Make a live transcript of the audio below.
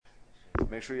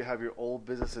Make sure you have your old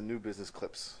business and new business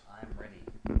clips. I'm ready.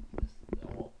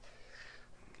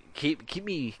 Keep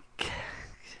me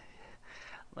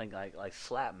like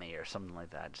slap me or something like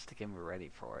that, just to get me ready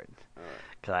for it. All right.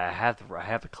 Because I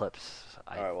have the clips.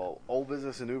 All right. Well, old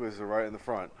business and new business are right in the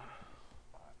front.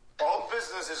 Old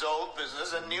business is old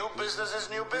business, and new business is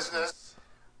new business.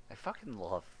 I fucking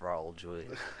love Raul Julia.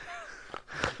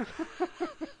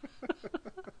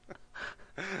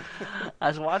 I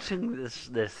was watching this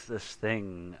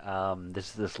thing,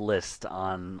 this list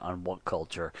on What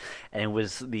Culture, and it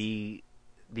was it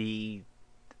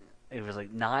was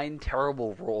like 9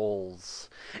 terrible roles.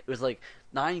 It was like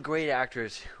 9 great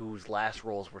actors whose last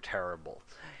roles were terrible.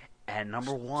 And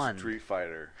number 1, Street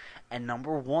Fighter. And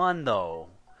number 1 though,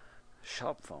 shut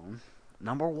up phone.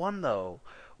 Number 1 though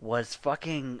was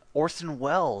fucking Orson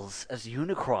Welles as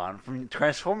Unicron from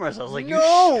Transformers. I was like,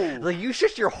 no! You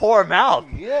shut your whore mouth.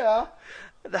 Yeah.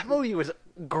 That movie was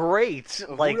great.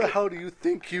 Like, who the hell do you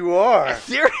think you are?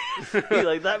 Seriously,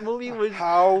 like that movie was.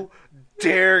 How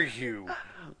dare you?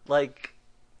 Like,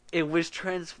 it was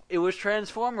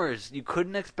Transformers. You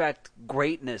couldn't expect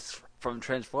greatness from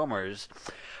Transformers,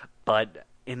 but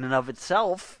in and of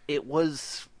itself, it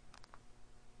was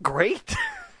great.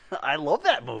 I love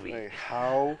that movie. Hey,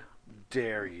 how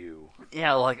dare you?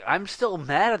 Yeah, like, I'm still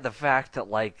mad at the fact that,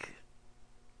 like,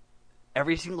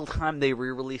 every single time they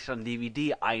re-release on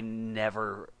DVD, I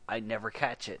never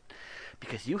catch it.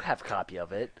 Because you have a copy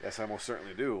of it. Yes, I most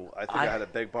certainly do. I think I had to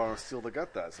beg, borrow, and steal to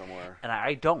get that somewhere. And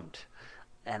I don't.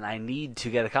 And I need to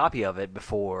get a copy of it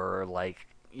before, like,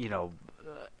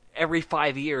 every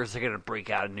 5 years they're going to break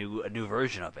out a new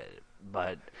version of it.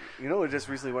 But... You know, it just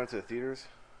recently went into the theaters?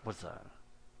 What's that?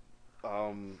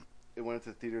 It went into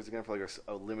the theaters again for like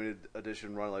a limited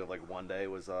edition run, like one day.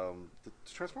 It was the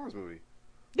Transformers movie.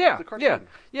 Yeah, the cartoon.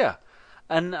 yeah.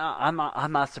 And I'm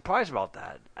not surprised about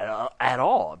that at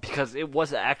all, because it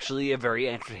was actually a very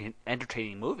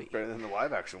entertaining movie. Better than the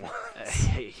live action one.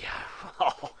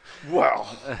 Yeah. Well.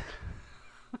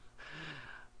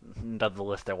 The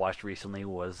list I watched recently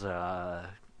was the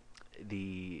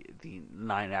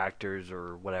 9 actors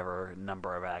or whatever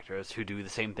number of actors who do the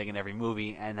same thing in every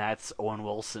movie, and that's Owen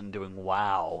Wilson doing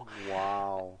Wow.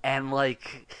 Wow. And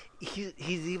like he's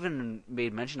even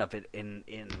made mention of it in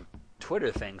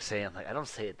Twitter things, saying like, I don't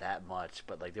say it that much,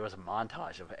 but like there was a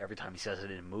montage of every time he says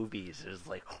it in movies. It's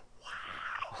like,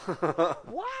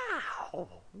 wow,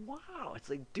 wow. It's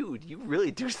like, dude, you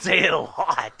really do say it a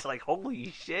lot. Like,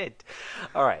 holy shit.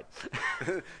 All right.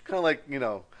 Kind of like,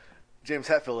 James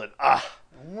Hetfield and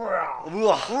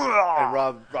and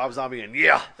Rob Zombie and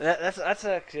yeah. That's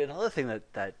actually another thing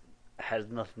that has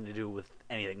nothing to do with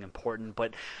anything important.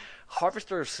 But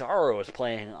Harvester of Sorrow was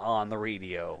playing on the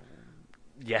radio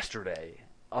yesterday.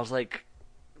 I was like,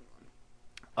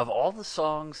 of all the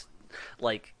songs,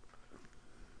 like,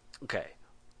 okay,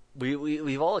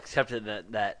 we've all accepted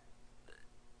that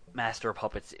Master of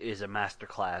Puppets is a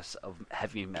masterclass of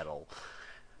heavy metal,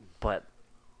 but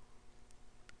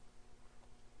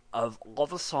of all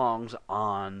the songs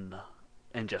on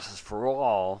Injustice for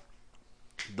All,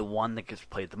 the one that gets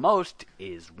played the most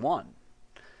is One.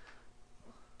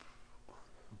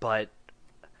 But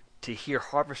to hear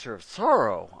Harvester of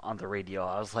Sorrow on the radio,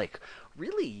 I was like,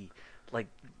 really? Like,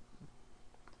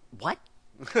 what?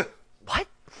 What?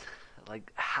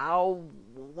 Like, how?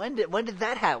 When did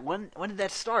that happen? When did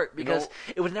that start? Because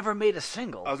it was never made a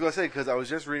single. I was going to say, because I was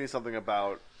just reading something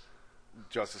about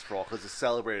Justice for All, because it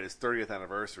celebrated its 30th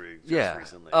anniversary just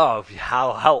recently. Oh,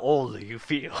 how old do you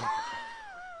feel?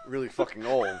 Really fucking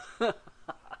old.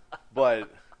 But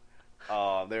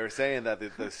they were saying that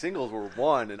the singles were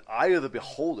One and Eye of the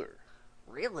Beholder.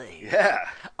 Really? Yeah.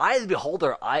 Eye of the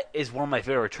Beholder is one of my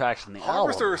favorite tracks on the album.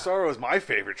 Harvester of Sorrow is my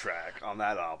favorite track on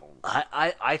that album.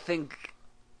 I think...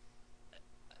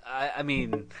 I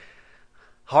mean,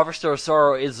 Harvester of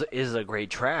Sorrow is a great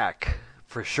track,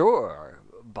 for sure,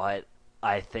 but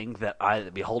I think that Eye of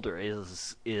the Beholder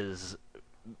is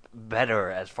better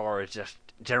as far as just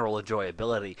general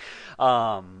enjoyability.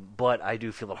 But I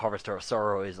do feel that Harvester of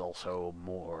Sorrow is also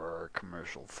more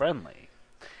commercial friendly.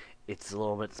 It's a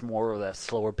little bit more of that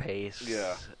slower pace.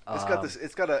 Yeah,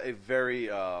 it's got a very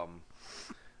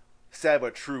sad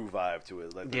but true vibe to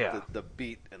it. Like the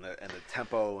beat and the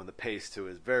tempo and the pace to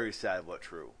it is very sad but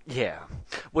true. Yeah,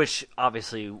 which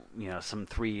obviously some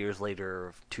 3 years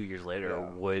later, 2 years later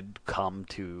would come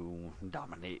to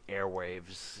dominate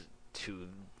airwaves to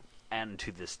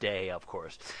this day, of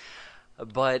course.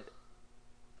 But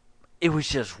it was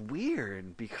just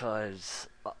weird because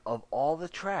of all the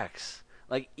tracks.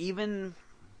 Like, even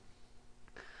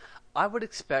I would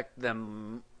expect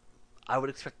the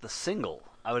single,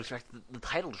 I would expect the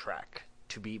title track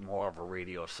to be more of a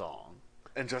radio song.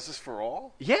 And Justice for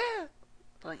All? Yeah.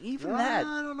 Like, even that.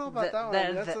 I don't know about that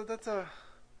one. That's a...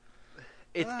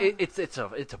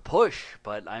 It's a push,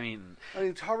 but I mean,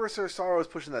 Harvester of Sorrow is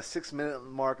pushing that 6-minute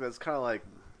mark. That's kind of like,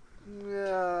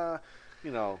 yeah,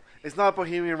 it's not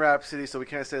Bohemian Rhapsody, so we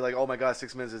can't say like, oh my god,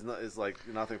 6 minutes is like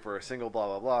nothing for a single, blah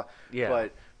blah blah. Yeah.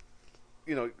 But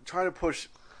trying to push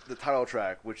the title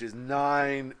track, which is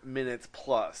 9 minutes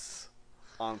plus,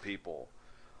 on people.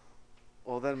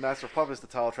 Well, then Master of Puppets, the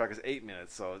title track is 8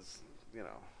 minutes, so it's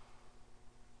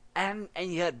And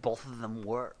yet both of them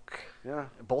work. Yeah.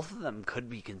 Both of them could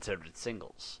be considered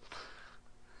singles.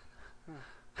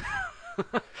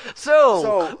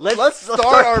 So let's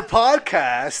start our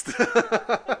podcast.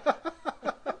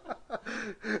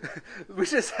 We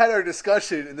just had our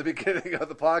discussion in the beginning of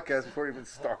the podcast before we even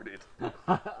started.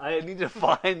 I need to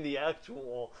find the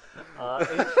actual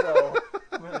intro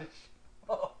for the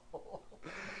show.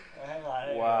 Hang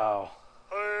on. Wow.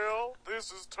 Well,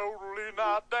 this is totally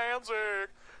not Danzig,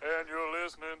 and you're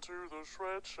listening to the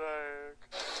Shred Shack.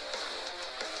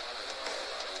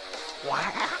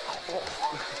 Wow.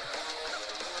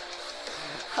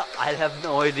 I have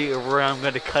no idea where I'm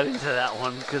going to cut into that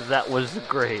one because that was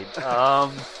great. Yeah,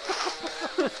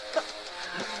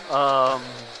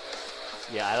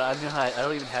 I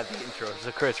don't even have the intro.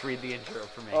 So Chris, read the intro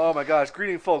for me. Oh my gosh!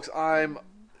 Greeting, folks. I'm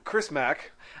Chris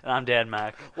Mack. And I'm Dan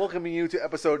Mack. Welcoming you to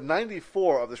episode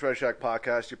 94 of the Shred Shack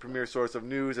podcast, your premier source of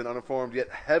news and uninformed yet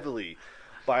heavily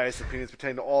biased opinions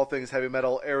pertaining to all things heavy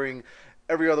metal, airing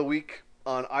every other week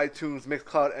on iTunes,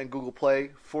 Mixcloud, and Google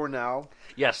Play for now.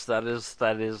 Yes, that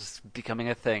is becoming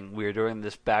a thing. We're doing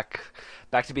this back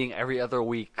to being every other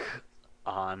week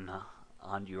on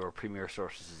your premier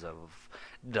sources of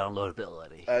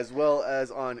downloadability. As well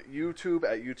as on YouTube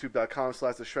at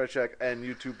youtube.com/theshredshack and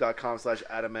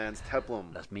youtube.com/Adamans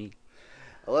Templum. That's me.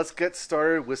 Let's get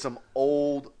started with some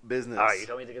old business. All right, you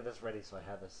told me to get this ready, so I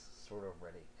have this sort of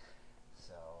ready.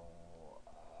 So,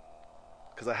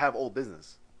 because I have old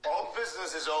business. Old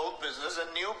business is old business,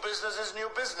 and new business is new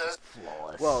business.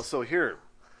 Flawless. Well, so here,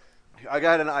 I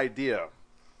got an idea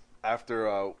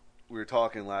after we were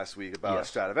talking last week about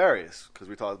Stradivarius, because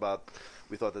we thought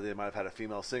that they might have had a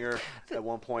female singer at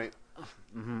one point.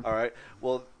 Mm-hmm. All right.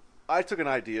 Well, I took an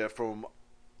idea from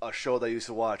a show that I used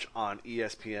to watch on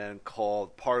ESPN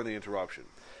called Pardon the Interruption.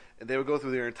 And they would go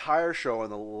through their entire show,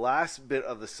 and the last bit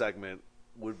of the segment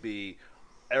would be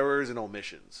errors and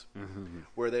omissions,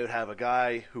 where they would have a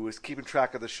guy who was keeping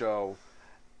track of the show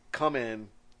come in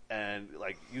and,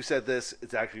 like, you said this,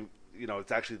 it's actually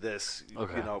this,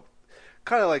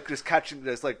 kind of like just catching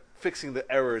this, like fixing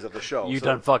the errors of the show. You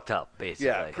done fucked up, basically.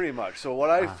 Yeah, pretty much. So what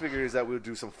I figured is that we would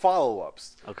do some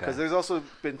follow-ups. Okay. Because there's also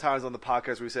been times on the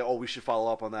podcast where we say, oh, we should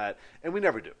follow up on that, and we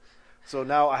never do. So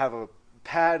now I have a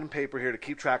pad and paper here to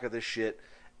keep track of this shit,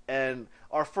 and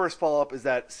our first follow-up is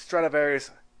that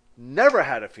Stradivarius never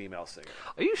had a female singer.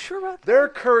 Are you sure about that? Their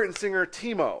current singer,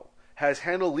 Timo, has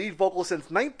handled lead vocals since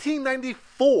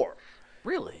 1994.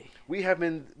 Really? We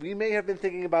may have been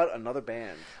thinking about another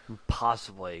band.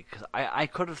 Possibly, because I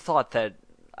could have thought that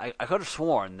I could have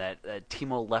sworn that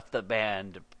Timo left the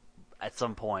band at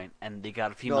some point and they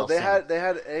got a female. No, they singer.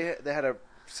 they had a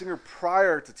singer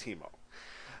prior to Timo,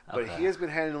 but Okay. he has been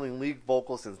handling lead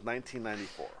vocals since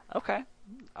 1994. Okay,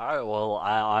 all right. Well,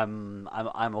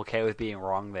 I'm okay with being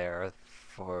wrong there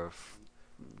for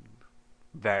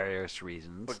various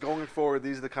reasons. But going forward,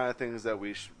 these are the kind of things that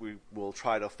we will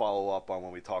try to follow up on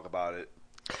when we talk about it.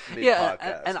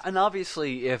 Yeah, and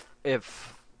obviously,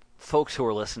 if folks who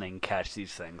are listening catch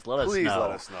these things, let us know. Please let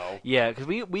us know. Yeah, because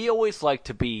we always like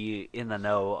to be in the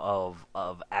know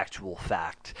of actual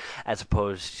fact, as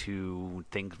opposed to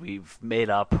things we've made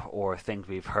up or things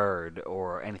we've heard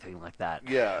or anything like that.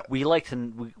 Yeah, we like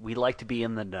to be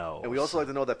in the know, and we also like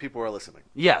to know that people are listening.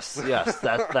 Yes,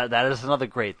 that is another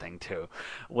great thing too,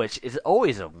 which is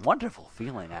always a wonderful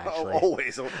feeling. Actually,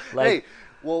 always. Hey,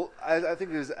 well, I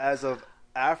think it was as of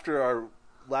after our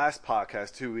last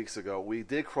podcast 2 weeks ago, we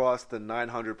did cross the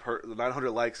 900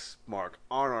 likes mark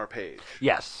on our page.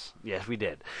 Yes, we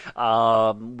did.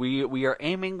 We are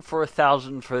aiming for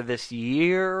 1,000 for this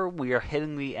year. We are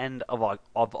hitting the end of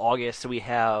August, so we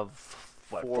have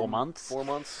 4 months. 4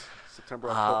 months. September,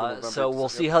 October, November. So we'll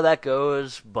see how that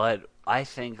goes. But I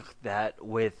think that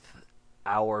with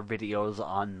our videos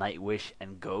on Nightwish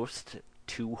and Ghost,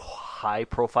 two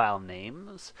high-profile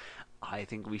names, I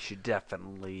think we should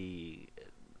definitely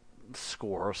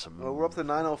score some. Well, we're up to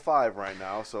 905 right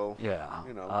now, so yeah,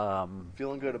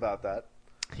 feeling good about that.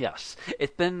 Yes,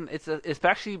 it's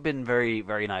actually been very,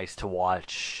 very nice to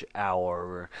watch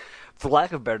our, for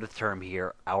lack of a better term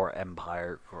here, our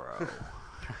empire grow.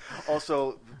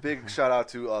 Also, big shout out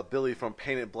to Billy from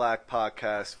Painted Black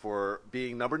podcast for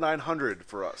being number 900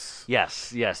 for us.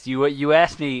 Yes. You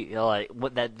asked me like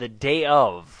what that the day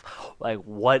of, like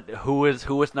who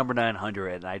was number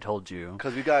 900, and I told you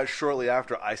because we got it shortly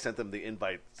after I sent them the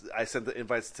invite. I sent the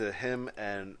invites to him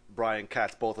and Brian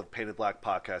Katz, both of Painted Black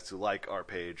podcast, who like our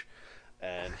page,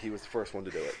 and he was the first one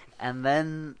to do it. And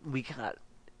then we got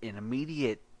an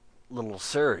immediate little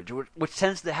surge, which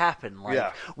tends to happen.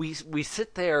 Like we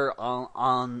sit there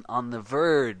on the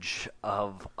verge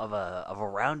of a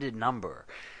rounded number,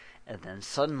 and then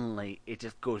suddenly it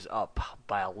just goes up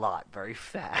by a lot very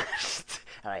fast,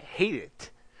 and I hate it,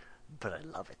 but I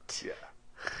love it. Yeah.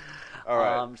 All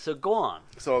right. So go on.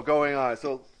 So going on.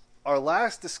 So our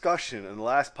last discussion in the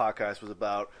last podcast was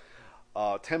about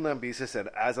Tim Lambesis and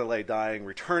As I Lay Dying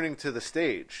returning to the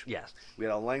stage. Yes. We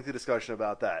had a lengthy discussion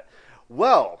about that.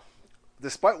 Well,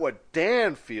 despite what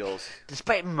Dan feels,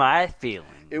 despite my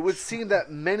feelings, it would seem that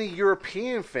many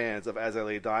European fans of As I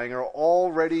Lay Dying are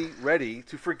already ready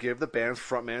to forgive the band's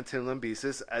frontman Tim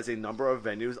Lambesis, as a number of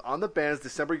venues on the band's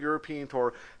December European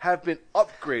tour have been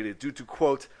upgraded due to,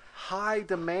 quote, high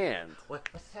demand.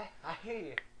 What's that? I hear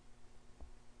you.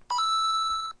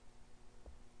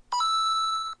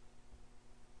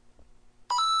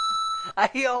 I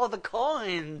hear all the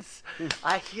coins.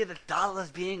 I hear the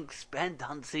dollars being spent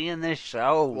on seeing this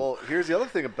show. Well, here's the other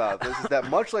thing about this, is that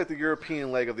much like the European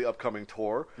leg of the upcoming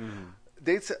tour,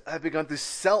 dates have begun to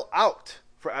sell out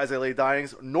for As I Lay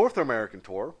Dying's North American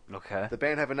tour. Okay. The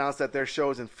band have announced that their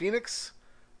shows in Phoenix,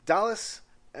 Dallas,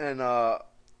 and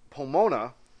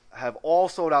Pomona have all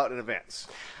sold out in advance.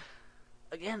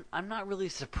 Again, I'm not really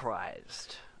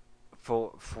surprised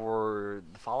for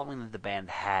the following that the band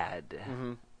had.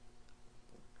 Mm-hmm.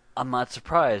 I'm not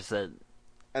surprised that,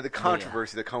 and the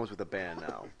controversy that comes with the band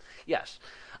now. Yes,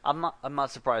 I'm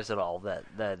not surprised at all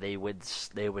that they would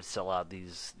sell out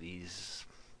these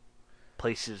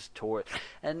places tour.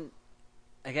 And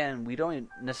again, we don't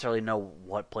necessarily know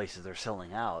what places they're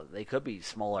selling out. They could be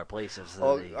smaller places.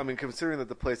 Well, I mean, considering that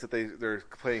the place that they're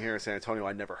playing here in San Antonio,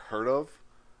 I never heard of.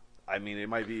 I mean, it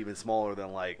might be even smaller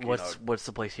than like what's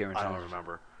the place here in San Antonio? I don't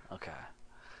remember. Okay.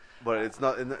 But it's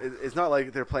not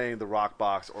like they're playing the Rock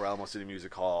Box or Alamo City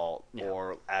Music Hall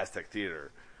or Aztec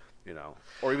Theater,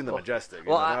 or even the Majestic.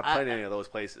 They're not playing any of those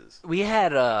places. We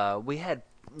had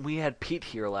Pete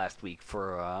here last week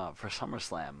for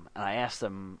SummerSlam, and I asked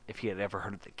him if he had ever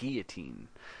heard of the Guillotine,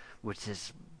 which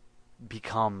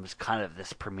becomes kind of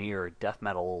this premier death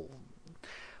metal,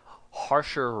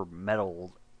 harsher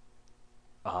metal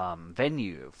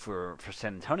venue for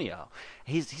San Antonio.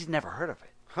 He's never heard of it.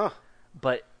 Huh.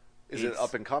 But is it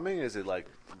up and coming? Is it like...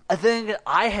 I think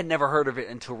I had never heard of it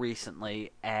until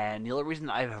recently, and the only reason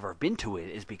I've ever been to it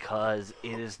is because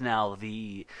it is now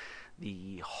the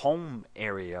home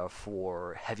area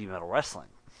for heavy metal wrestling.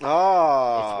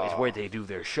 Oh. It's where they do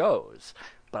their shows.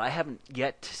 But I haven't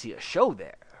yet to see a show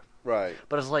there. Right.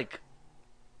 But I was like,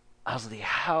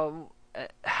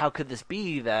 how could this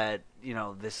be that,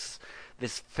 this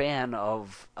fan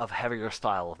of heavier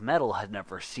style of metal had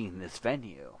never seen this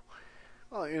venue?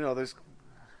 Well, there's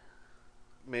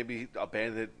maybe a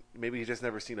band that he's just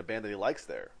never seen a band that he likes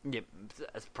there. Yeah,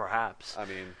 perhaps. I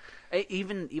mean,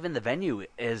 even the venue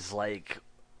is like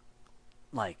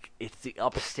it's the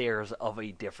upstairs of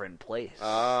a different place.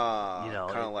 Kind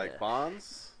of like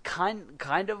Bonds.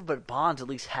 Kind of, but Bonds at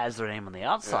least has their name on the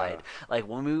outside. Yeah. Like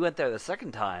when we went there the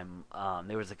second time,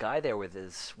 there was a guy there with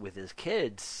his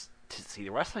kids to see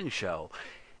the wrestling show,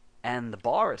 and the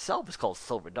bar itself is called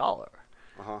Silver Dollar.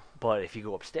 Uh-huh. But if you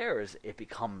go upstairs, it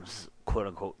becomes quote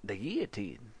unquote the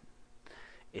Guillotine.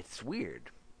 It's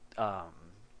weird.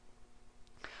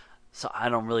 So I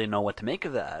don't really know what to make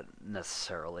of that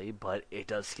necessarily, but it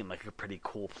does seem like a pretty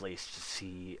cool place to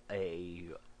see a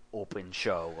open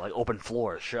show, like open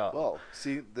floor show. Well,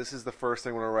 see, this is the first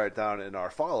thing I'm going to write down in our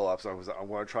follow-ups. I'm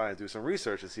going to try and do some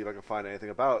research and see if I can find anything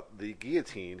about the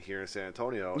Guillotine here in San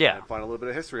Antonio and find a little bit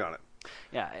of history on it.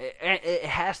 Yeah, it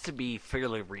has to be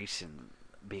fairly recent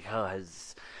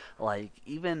because, like,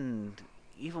 even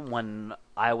when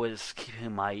I was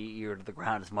keeping my ear to the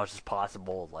ground as much as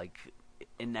possible, like,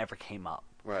 it never came up.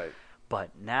 Right.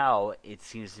 But now it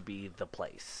seems to be the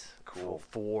place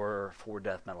for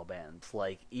death metal bands,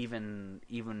 like even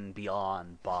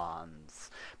beyond Bonds,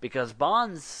 because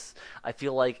Bonds I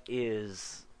feel like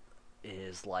is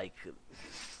like,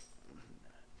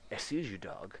 excuse you,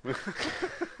 dog.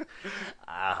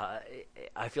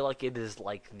 I feel like it is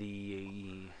like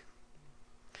the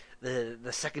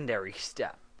secondary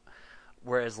step,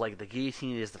 whereas like the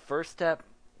Guillotine is the first step,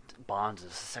 Bonds is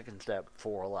the second step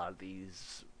for a lot of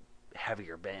these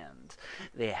heavier bands,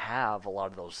 they have a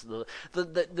lot of those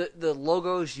the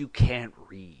logos you can't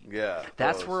read. Yeah,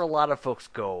 that's where a lot of folks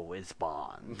go is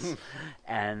Bonds,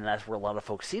 and that's where a lot of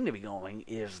folks seem to be going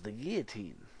is the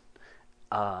guillotine,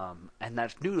 and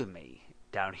that's new to me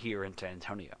down here in San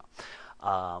Antonio.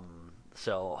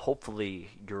 So hopefully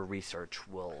your research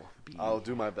will be. I'll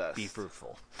do my best. Be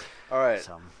fruitful. All right.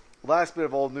 So, last bit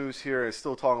of old news here is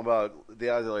still talking about the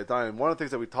Annihilator dying. One of the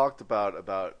things that we talked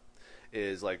about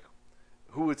is like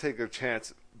who would take a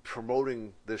chance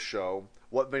promoting this show,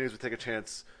 what venues would take a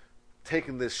chance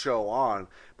taking this show on.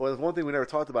 But one thing we never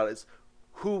talked about is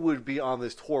who would be on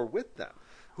this tour with them.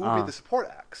 Who would be the support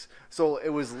acts? So it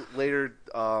was later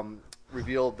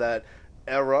revealed that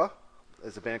Era,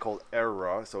 there's a band called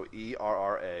Era, so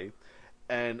ERRA,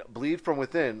 and Bleed From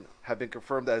Within have been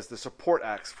confirmed as the support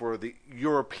acts for the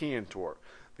European tour.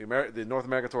 The North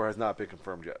American tour has not been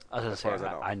confirmed yet. As far as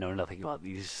I know nothing about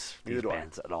these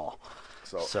bands at all.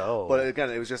 So, but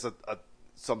again, it was just a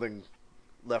something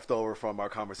left over from our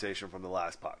conversation from the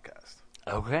last podcast.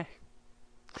 Okay.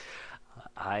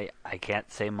 I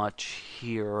can't say much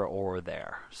here or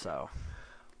there. So.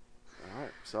 All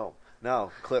right. So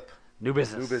now clip. New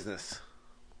business. New business.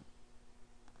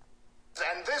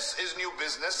 And this is new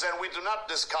business, and we do not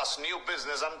discuss new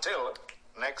business until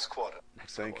next quarter.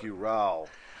 Thank you, Raul.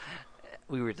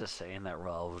 We were just saying that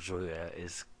Raul Julia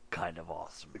is kind of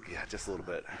awesome. Yeah, just a little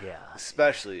bit. Yeah.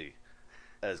 Especially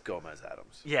as Gomez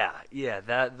Adams. Yeah.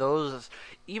 Those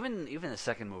even the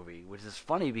second movie, which is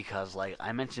funny because like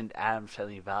I mentioned Adam's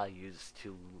Family Values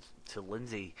to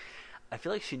Lindsay, I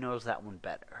feel like she knows that one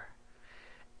better.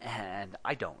 And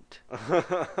I don't.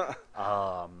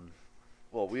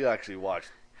 Well, we actually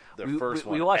watched the first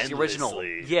one. We watched the original.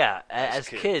 Yeah, as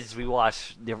kids, we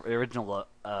watched the original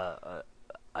a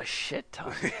shit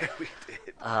ton. Yeah, we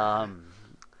did.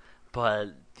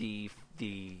 But the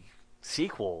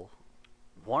sequel,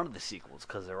 one of the sequels,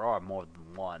 because there are more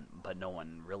than one, but no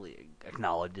one really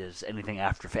acknowledges anything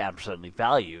after Adam's Family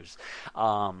Values.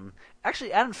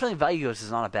 Actually, Adam's Family Values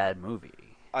is not a bad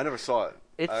movie. I never saw it.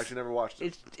 I actually never watched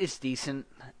it. It's decent.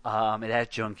 It has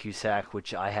Joan Cusack,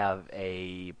 which I have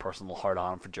a personal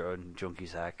heart-on for Joan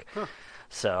Cusack. Huh.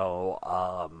 So,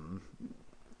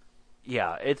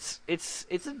 yeah, it's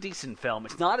a decent film.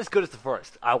 It's not as good as the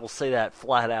first. I will say that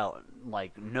flat out,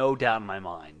 like no doubt in my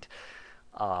mind.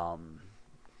 I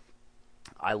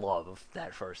love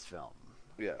that first film.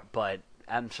 Yeah. But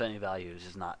Adam's Family Values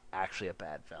is not actually a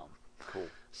bad film. Cool.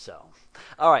 So,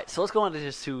 all right. So let's go on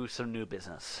to some new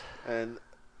business. And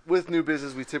with new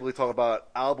business, we typically talk about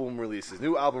album releases,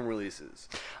 new album releases.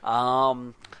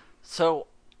 So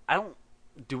I don't.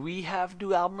 Do we have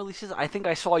new album releases? I think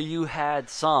I saw you had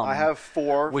some. I have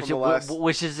 4 which from the last.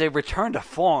 Which is a return to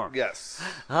form. Yes.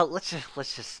 Let's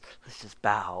just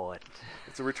bow.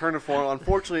 It's a return to form.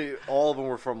 Unfortunately, all of them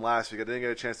were from last week. I didn't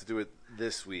get a chance to do it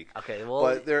this week. Okay. Well,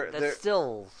 but that's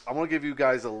still. I want to give you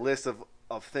guys a list of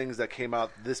things that came out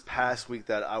this past week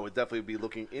that I would definitely be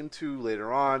looking into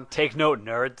later on. Take note,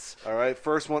 nerds. All right,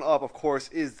 first one up, of course,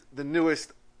 is the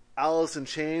newest Alice in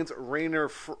Chains, Rainier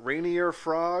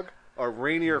Fog.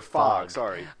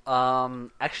 Sorry.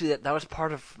 Actually, that was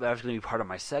going to be part of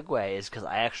my segue, is because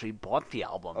I actually bought the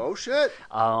album. Oh shit.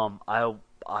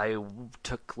 I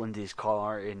took Lindsay's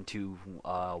car into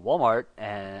Walmart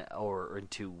or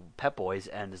into Pep Boys,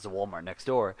 and there's a Walmart next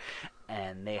door,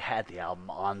 and they had the album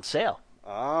on sale.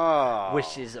 Ah.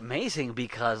 Which is amazing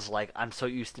because, like, I'm so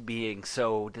used to being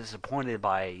so disappointed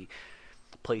by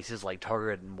places like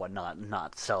Target and whatnot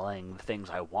not selling the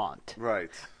things I want. Right.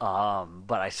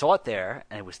 But I saw it there,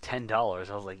 and it was $10.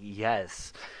 I was like,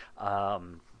 yes. I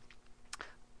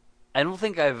don't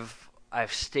think I've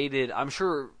stated. I'm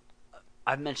sure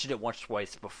I've mentioned it once or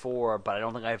twice before, but I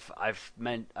don't think I've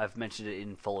mentioned it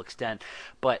in full extent.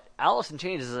 But Alice in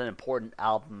Chains is an important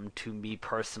album to me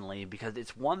personally because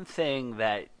it's one thing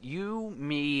that you,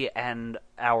 me, and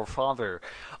our father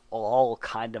all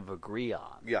kind of agree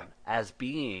on. Yeah. As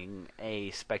being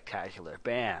a spectacular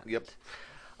band. Yep.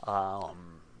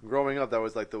 Growing up, that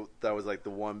was like the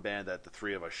one band that the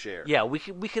three of us shared. Yeah, we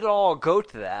could all go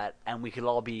to that, and we could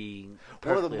all be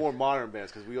one of the more modern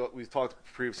bands, because we talked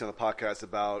previously on the podcast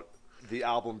about the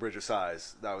album Bridge of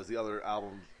Sighs. That was the other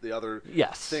album,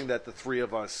 thing that the three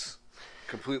of us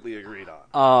completely agreed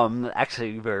on.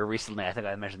 Actually, very recently, I think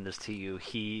I mentioned this to you.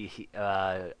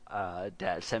 Dad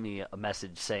sent me a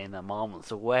message saying that Mom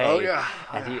was away. Oh yeah,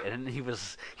 and he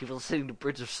was listening to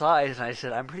Bridge of Sighs, and I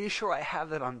said, I'm pretty sure I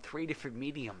have that on 3 different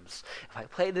mediums. If I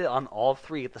played it on all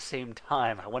 3 at the same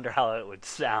time, I wonder how it would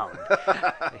sound.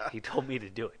 He told me to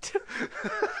do it.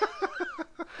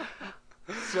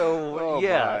 So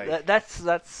that's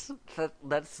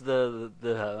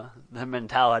the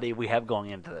mentality we have going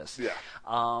into this. Yeah.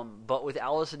 But with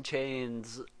Alice in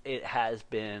Chains, it has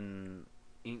been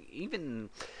even.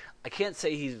 I can't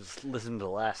say he's listened to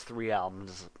the last 3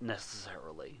 albums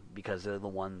necessarily because they're the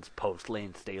ones post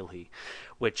Lane Staley,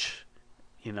 which,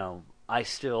 I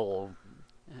still.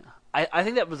 I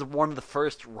think that was one of the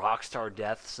first rock star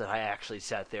deaths that I actually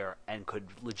sat there and could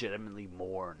legitimately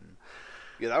mourn.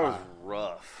 Yeah, that was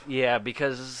rough. Yeah,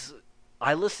 because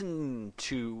I listen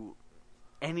to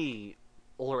any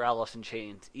older Alice in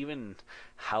Chains, even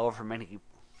however many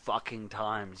fucking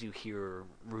times you hear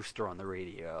Rooster on the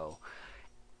radio,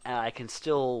 and I can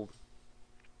still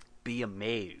be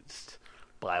amazed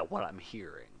by what I'm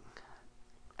hearing.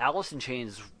 Alice in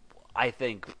Chains, I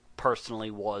think,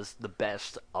 personally was the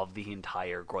best of the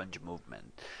entire grunge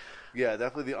movement. Yeah,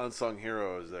 definitely the unsung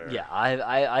heroes there. Yeah,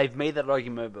 I've made that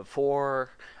argument before,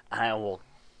 and I will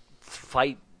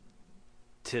fight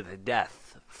to the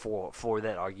death for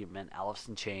that argument. Alice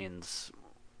in Chains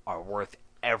are worth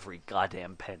every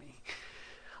goddamn penny.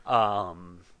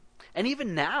 And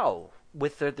even now,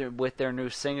 with their new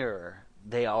singer,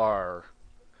 they are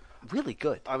really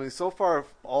good. I mean, so far,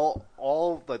 all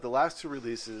like the last 2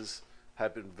 releases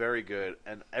have been very good,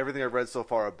 and everything I've read so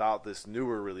far about this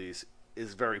newer release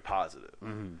is very positive.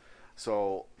 Mm-hmm.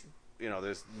 So,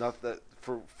 there's nothing that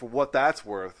for what that's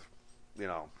worth.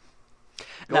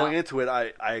 Going into it,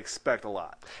 I expect a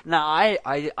lot. Now,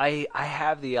 I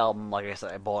have the album. Like I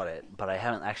said, I bought it, but I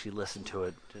haven't actually listened to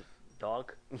it.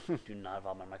 Dog, do not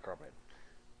involve my microwave.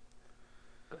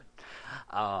 Good.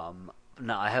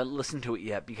 No, I haven't listened to it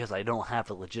yet because I don't have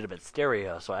a legitimate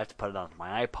stereo, so I have to put it onto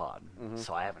my iPod. Mm-hmm.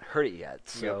 So I haven't heard it yet.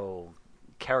 So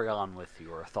carry on with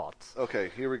your thoughts.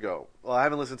 Okay, here we go. Well, I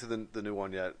haven't listened to the new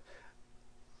one yet.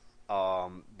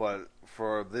 But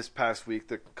for this past week,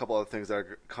 the couple other things that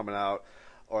are coming out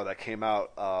or that came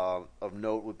out of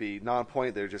note would be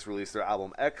Nonpoint. They just released their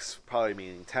album X, probably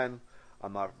meaning 10.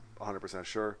 I'm not 100%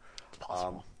 sure. It's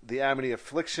possible. The Amity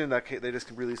Affliction, they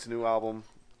just released a new album.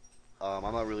 I'm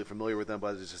not really familiar with them,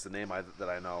 but it's just a name that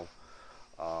I know.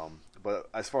 But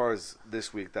as far as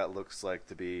this week, that looks like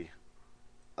to be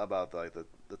about the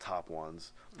top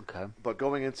ones. Okay. But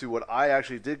going into what I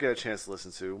actually did get a chance to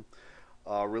listen to,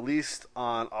 released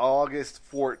on August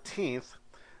 14th,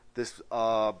 this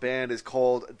band is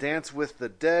called Dance with the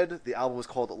Dead. The album is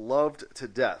called Loved to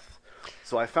Death.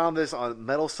 So I found this on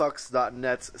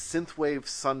metalsucks.net's Synthwave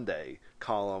Sunday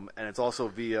column, and it's also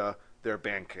via their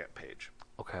Bandcamp page.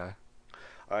 Okay.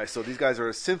 All right, so these guys are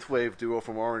a synthwave duo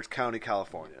from Orange County,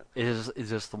 California. Is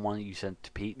this the one that you sent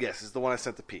to Pete? Yes, it's the one I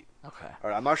sent to Pete. Okay. All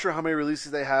right, I'm not sure how many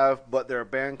releases they have, but their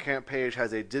Bandcamp page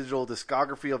has a digital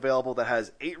discography available that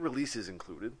has 8 releases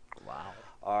included. Wow.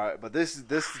 All right, but this is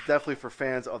definitely for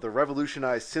fans of the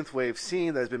revolutionized synthwave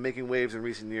scene that has been making waves in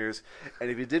recent years. And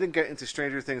if you didn't get into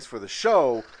Stranger Things for the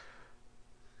show,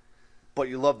 but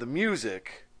you love the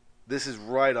music, this is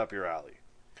right up your alley.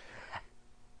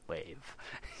 Wave.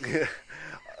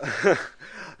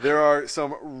 There are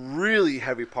some really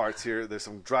heavy parts here. There's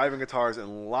some driving guitars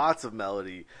and lots of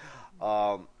melody.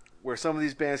 Where some of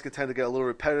these bands can tend to get a little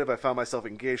repetitive, I found myself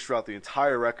engaged throughout the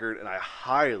entire record, and I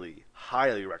highly,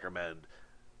 highly recommend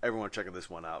everyone checking this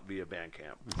one out via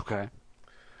Bandcamp. Okay.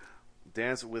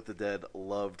 Dance with the Dead,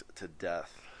 Loved to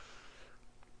Death.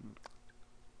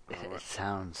 It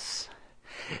sounds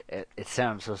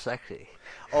so sexy.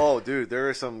 Oh, dude, there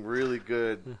are some really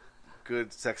good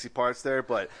sexy parts there,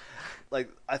 but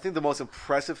I think the most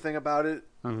impressive thing about it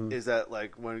is that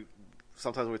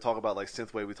sometimes when we talk about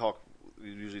synthwave, we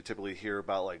usually typically hear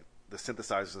about the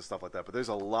synthesizers and stuff like that, but there's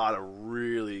a lot of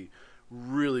really,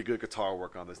 really good guitar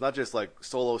work on this. Not just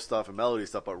solo stuff and melody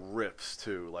stuff, but riffs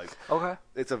too. Okay.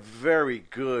 It's a very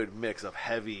good mix of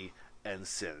heavy and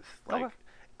synth. Okay.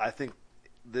 I think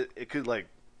that it could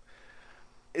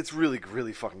it's really,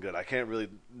 really fucking good. I can't really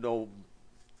know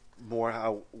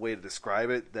more way to describe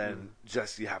it than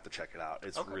just you have to check it out.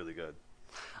 It's really good.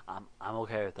 I'm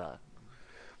okay with that.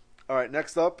 All right,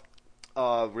 next up,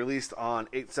 released on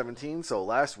 8/17, so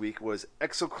last week, was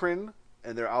Exocrine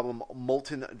and their album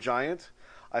Molten Giant.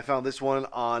 I found this one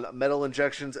on Metal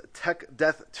Injection's Tech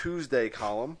Death Tuesday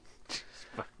column.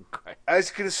 As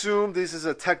you can assume, this is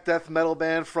a tech death metal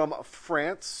band from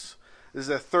France. This is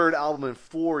their 3rd album in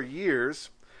 4 years,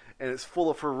 and it's full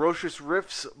of ferocious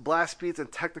riffs, blast beats,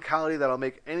 and technicality that'll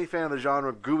make any fan of the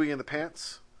genre gooey in the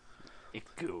pants.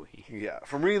 Gooey. Yeah.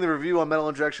 From reading the review on Metal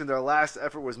Injection, their last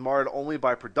effort was marred only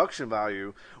by production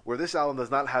value, where this album does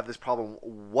not have this problem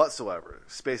whatsoever.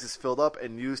 Space is filled up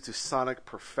and used to sonic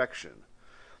perfection.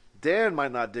 Dan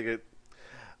might not dig it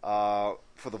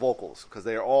for the vocals, because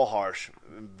they are all harsh,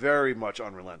 very much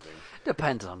unrelenting.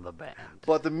 Depends on the band.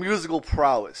 But the musical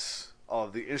prowess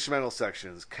of the instrumental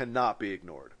sections cannot be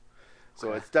ignored.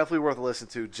 So it's definitely worth a listen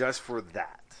to just for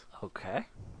that. Okay.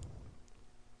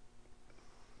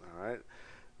 All right.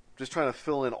 Just trying to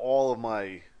fill in all of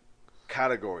my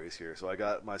categories here. So I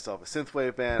got myself a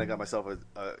synthwave band. I got myself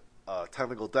a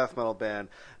technical death metal band.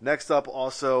 Next up,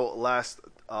 also last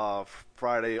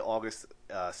Friday, August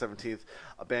 17th,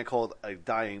 a band called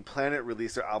Dying Planet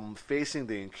released their album Facing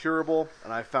the Incurable,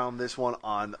 and I found this one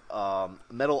on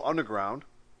Metal Underground.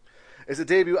 It's a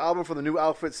debut album from the new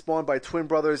outfit spawned by twin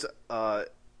brothers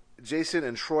Jason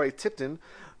and Troy Tipton,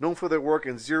 known for their work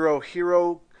in Zero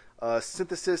Hero,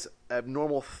 Synthesis,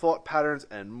 Abnormal Thought Patterns,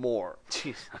 and more.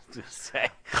 Jeez, I was going to say.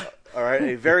 All right,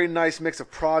 a very nice mix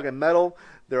of prog and metal.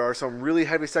 There are some really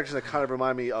heavy sections that kind of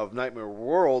remind me of Nightmare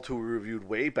World, who we reviewed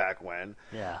way back when.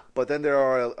 Yeah. But then there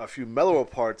are a few mellower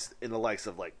parts in the likes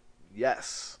of, like,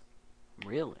 Yes.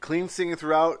 Really? Clean singing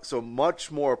throughout, so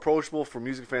much more approachable for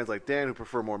music fans like Dan who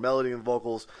prefer more melody and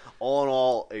vocals. All in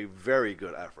all, a very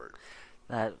good effort.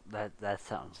 That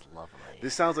sounds lovely.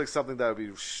 This sounds like something that would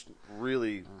be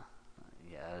really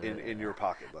in your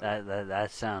pocket.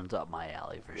 That sounds up my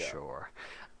alley for sure.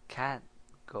 Cat,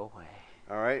 go away.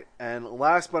 All right, and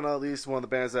last but not least, one of the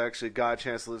bands I actually got a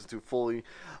chance to listen to fully,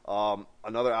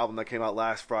 another album that came out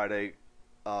last Friday,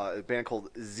 a band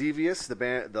called Zevious.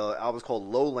 The album's called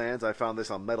Lowlands. I found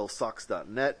this on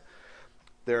metalsucks.net.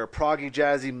 They're a proggy,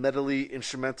 jazzy, metally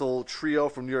instrumental trio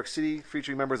from New York City,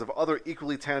 featuring members of other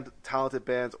equally talented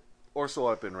bands, or so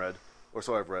I've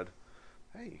read.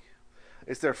 Hey.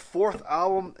 It's their fourth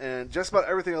album, and just about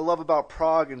everything I love about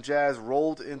prog and jazz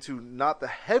rolled into not the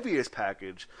heaviest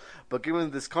package, but given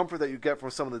the discomfort that you get from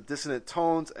some of the dissonant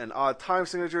tones and odd time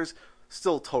signatures,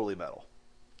 still totally metal.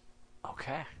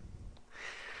 Okay.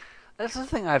 That's the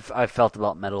thing I've felt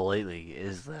about metal lately,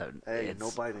 is that no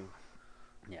biting.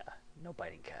 Yeah, no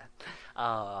biting, cat.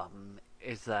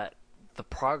 Is that the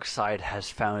prog side has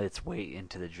found its way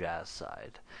into the jazz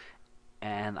side.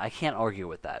 And I can't argue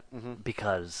with that,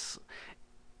 because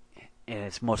in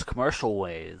its most commercial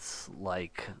ways,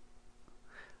 like,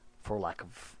 for lack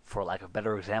of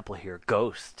better example here,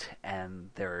 Ghost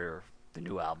and the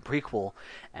new album Prequel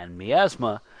and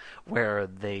Miasma, where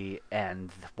they end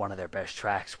one of their best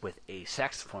tracks with a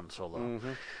saxophone solo.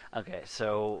 Okay,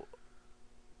 so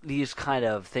these kind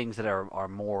of things that are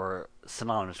more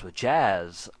synonymous with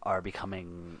jazz are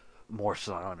becoming more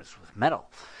synonymous with metal,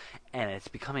 and it's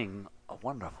becoming a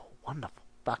wonderful, wonderful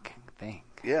fucking thing.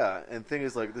 Yeah, and the thing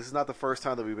is, like, this is not the first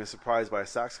time that we've been surprised by a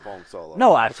saxophone solo.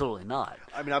 No, absolutely not.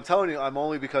 I mean, I'm telling you, I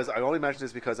only mentioned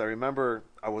this because I remember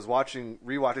I was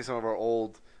rewatching some of our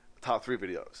old top 3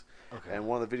 videos. Okay. And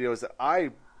one of the videos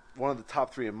one of the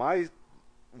top 3 in my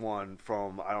one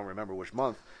from, I don't remember which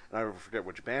month, and I forget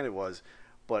which band it was,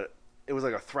 but it was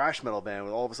like a thrash metal band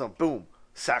with all of a sudden, boom,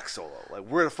 sax solo. Like,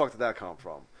 where the fuck did that come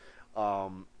from?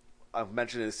 I've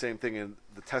mentioned the same thing in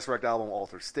the Tesseract album,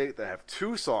 Altered State. They have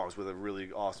 2 songs with a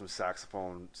really awesome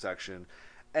saxophone section.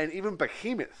 And even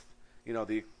Behemoth,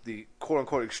 the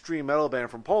quote-unquote extreme metal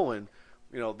band from Poland,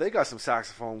 they got some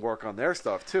saxophone work on their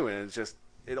stuff, too. And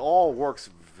it all works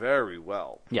very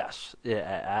well. Yes, it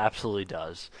absolutely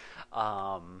does.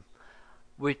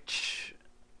 Which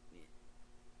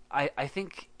I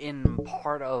think in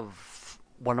part of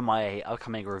one of my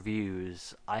upcoming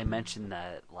reviews, I mentioned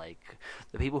that, like,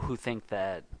 the people who think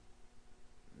that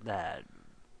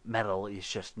metal is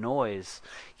just noise,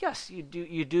 yes, you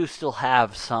do still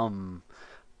have some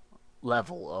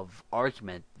level of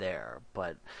argument there,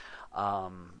 but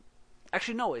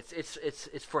actually no, it's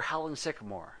for Howling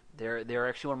Sycamore. They're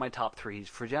actually one of my top 3s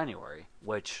for January,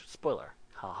 which, spoiler,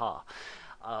 haha.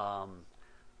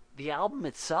 The album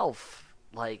itself,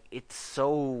 like, it's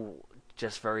so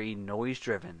just very noise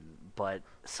driven, but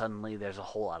suddenly there's a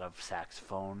whole lot of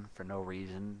saxophone for no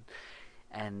reason,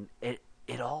 and it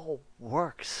all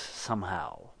works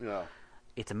somehow. Yeah,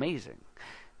 it's amazing.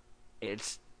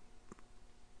 It's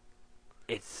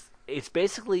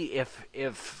basically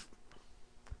if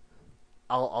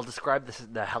I'll describe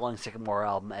the Howling Sycamore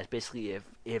album as basically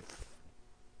if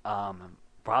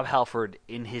Rob Halford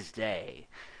in his day,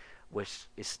 which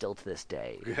is still to this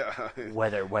day. Yeah.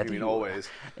 Whether you always.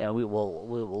 Yeah, we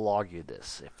will argue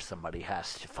this if somebody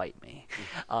has to fight me.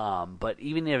 But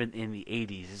even in the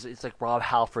 80s, it's like Rob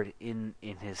Halford in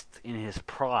his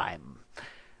prime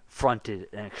fronted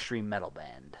an extreme metal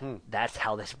band. That's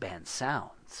how this band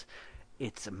sounds.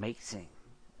 It's amazing.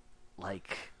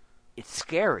 Like, it's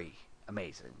scary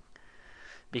amazing,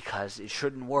 because it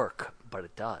shouldn't work, but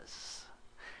it does.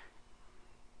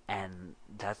 And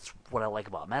that's what I like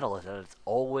about metal, is that it's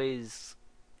always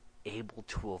able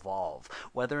to evolve.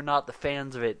 Whether or not the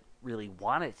fans of it really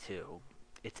want it to,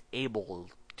 it's able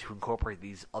to incorporate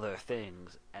these other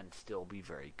things and still be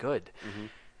very good. Mm-hmm.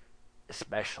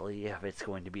 Especially if it's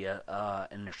going to be an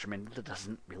instrument that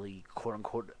doesn't really,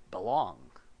 quote-unquote, belong,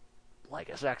 like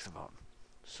a saxophone.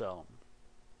 So,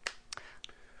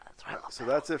 that's what I love. So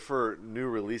that's it for new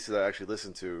releases I actually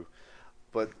listened to.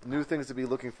 But new things to be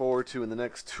looking forward to in the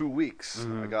next 2 weeks.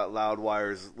 Mm-hmm. I got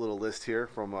Loudwire's little list here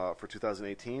from for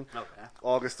 2018. Okay.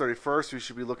 August 31st, we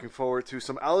should be looking forward to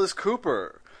some Alice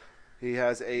Cooper. He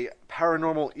has a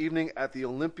Paranormal Evening at the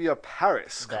Olympia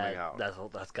Paris coming out.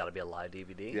 That's got to be a live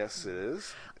DVD. Yes, it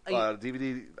is.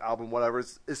 DVD, album, whatever.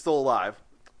 It's still alive.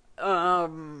 I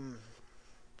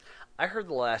heard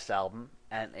the last album,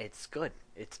 and it's good.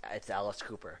 It's Alice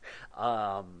Cooper.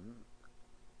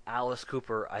 Alice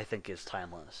Cooper, I think, is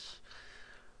timeless.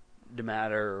 No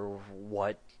matter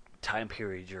what time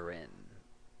period you're in.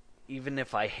 Even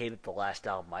if I hated the last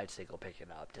album, I'd say go pick it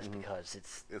up, just because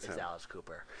it's Alice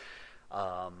Cooper.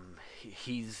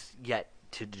 He's yet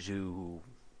to do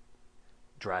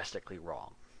drastically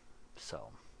wrong. So,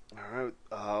 all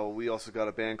right. We also got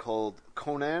a band called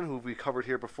Conan, who we covered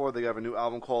here before. They have a new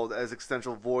album called As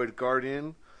Existential Void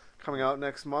Guardian coming out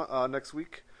next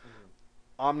week. Mm-hmm.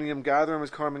 Omnium Gatherum is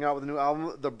coming out with a new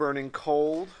album, The Burning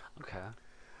Cold. Okay.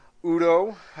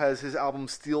 Udo has his album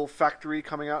Steel Factory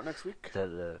coming out next week. Is that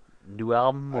a new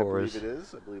album? I believe it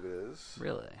is.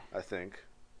 Really? I think.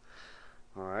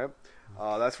 All right.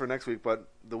 That's for next week. But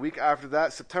the week after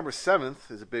that, September 7th,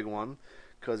 is a big one,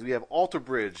 because we have Alter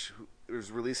Bridge, who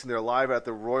is releasing their live at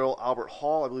the Royal Albert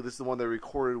Hall. I believe this is the one they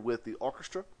recorded with the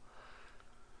orchestra.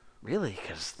 Really?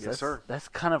 Because sir. That's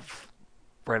kind of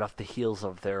right off the heels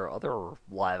of their other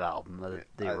live album that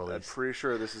they released. I'm pretty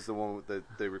sure this is the one that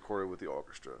they recorded with the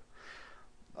orchestra.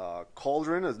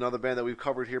 Cauldron is another band that we've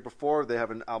covered here before. They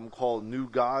have an album called New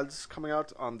Gods coming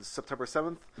out on September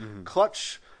 7th. Mm-hmm.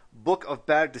 Clutch, Book of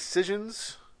Bad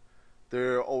Decisions.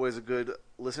 They're always a good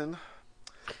listen.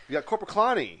 You got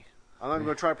Corpaclani. I'm not even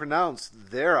going to try to pronounce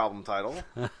their album title,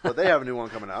 but they have a new one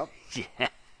coming out. Yeah.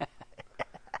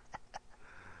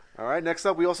 All right, next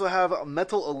up we also have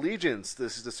Metal Allegiance.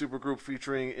 This is the supergroup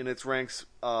featuring in its ranks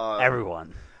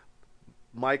everyone.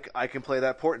 Mike, I Can Play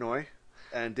That Portnoy,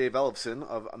 and Dave Ellefson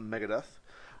of Megadeth.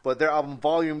 But their album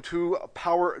Volume 2,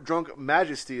 Power Drunk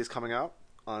Majesty, is coming out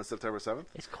on September 7th.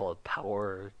 It's called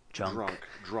Power Drunk.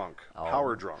 Drunk. Oh,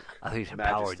 Power Drunk. I think you said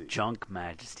Majesty. Power Junk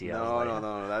Majesty.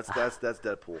 No. That's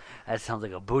Deadpool. That sounds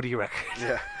like a booty record.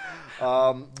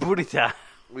 Yeah. Booty time.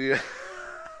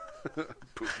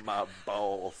 Poop my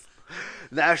balls.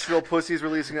 Nashville Pussy is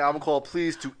releasing an album called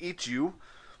Pleased to Eat You.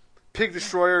 Pig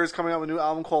Destroyer is coming out with a new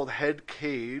album called Head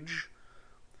Cage.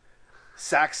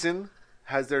 Saxon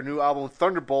has their new album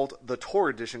Thunderbolt, the Tour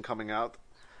Edition, coming out,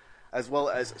 as well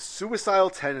as Suicidal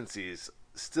Tendencies.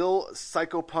 Still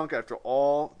psychopunk after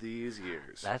all these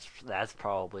years. That's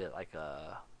probably like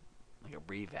a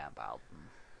revamp album.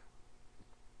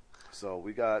 So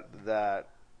we got that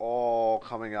all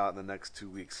coming out in the next 2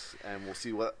 weeks, and we'll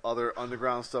see what other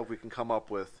underground stuff we can come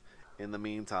up with in the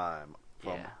meantime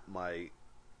from my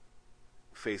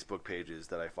Facebook pages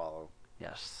that I follow.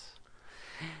 Yes.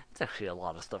 It's actually a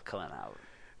lot of stuff coming out.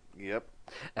 Yep.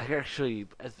 Actually,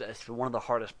 as one of the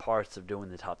hardest parts of doing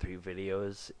the top 3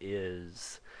 videos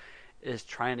is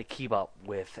trying to keep up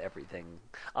with everything.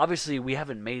 Obviously, we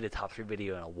haven't made a top 3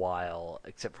 video in a while,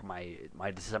 except for my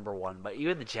December one. But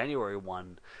even the January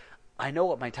one, I know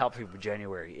what my top 3 for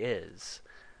January is,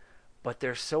 but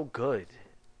they're so good.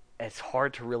 It's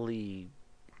hard to really,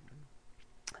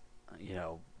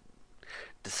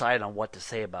 decide on what to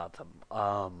say about them.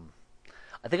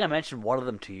 I think I mentioned one of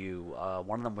them to you.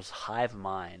 One of them was Hive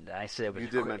Mind. I said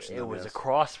it was a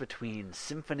cross between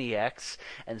Symphony X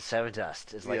and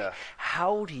Sevendust. It's like,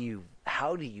 how do you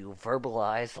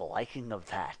verbalize the liking of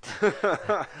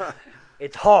that?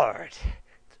 It's hard.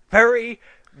 It's very,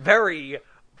 very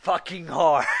fucking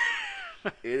hard.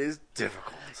 It is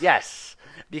difficult. Yes,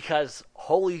 because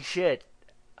holy shit,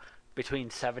 between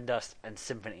Sevendust and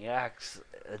Symphony X,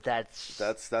 that's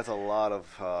a lot of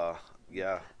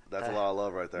That's a lot of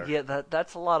love right there. Yeah,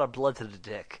 that's a lot of blood to the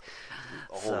dick.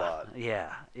 A whole lot.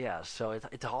 Yeah. So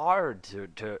it's hard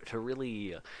to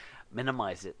really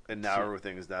minimize it and narrow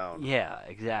things down. Yeah,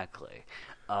 exactly.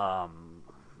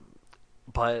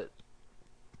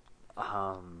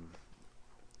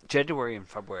 January and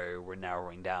February we're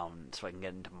narrowing down so I can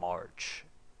get into March.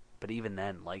 But even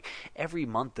then, like, every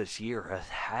month this year has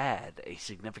had a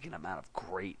significant amount of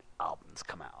great albums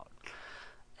come out,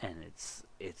 and it's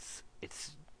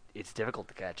difficult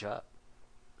to catch up.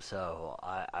 So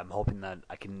I'm hoping that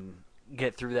I can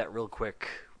get through that real quick,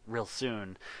 real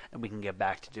soon, and we can get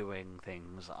back to doing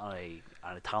things on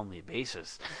a timely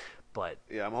basis. But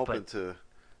yeah, I'm hoping to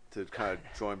kind of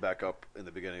join back up in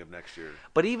the beginning of next year.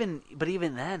 But even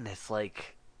then, it's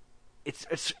like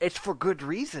it's for good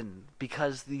reason,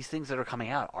 because these things that are coming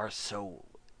out are so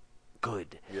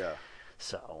good. Yeah.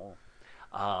 So,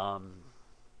 so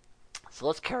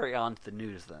let's carry on to the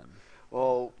news then.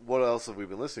 Well, what else have we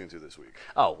been listening to this week?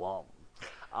 Oh well,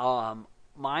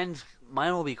 mine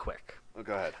will be quick. Oh,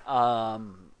 go ahead.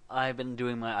 I've been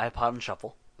doing my iPod on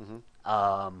shuffle,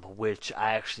 which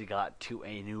I actually got to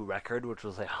a new record, which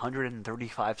was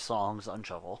 135 songs on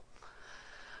shuffle.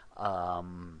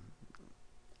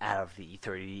 Out of the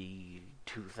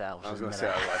 32,000. I was going to say,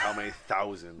 like, how many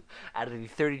thousand? Out of the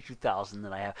 32,000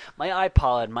 that I have. My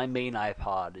iPod, my main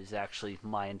iPod, is actually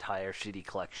my entire CD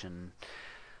collection,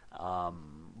 for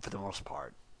the most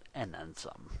part, and then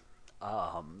some.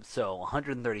 So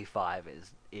 135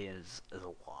 is a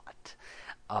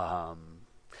lot.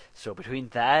 So between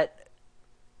that,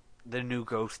 the new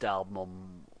Ghost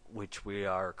album, which we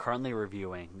are currently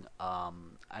reviewing,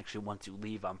 actually once you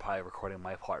leave, I'm probably recording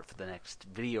my part for the next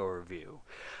video review.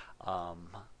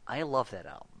 I love that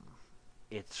album.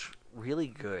 It's really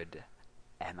good,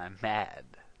 and I'm mad.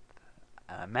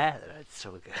 And I'm mad that it's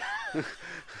so good.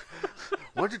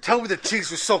 Why don't you tell me the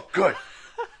cheeks were so good?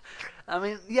 I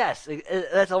mean, yes,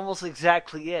 that's almost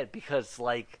exactly it, because,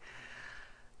 like,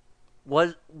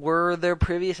 were their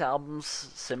previous albums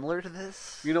similar to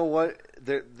this? You know what?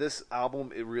 This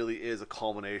album, it really is a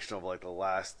culmination of, like, the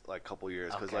last, like, couple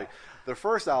years. Because, like, their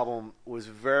first album was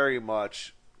very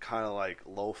much kind of, like,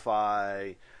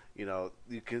 lo-fi. You know,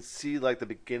 you can see, like, the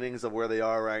beginnings of where they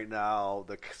are right now.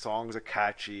 The songs are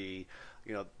catchy.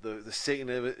 You know, the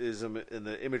Satanism and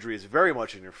the imagery is very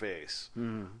much in your face.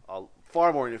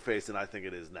 Far more in your face than I think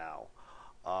it is now.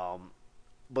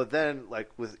 But then,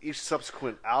 like, with each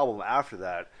subsequent album after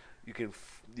that, you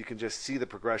can just see the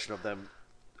progression of them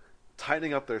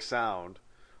tightening up their sound,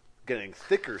 getting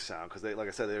thicker sound, because they, like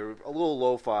I said, they were a little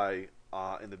lo-fi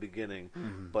in the beginning,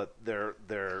 but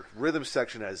their rhythm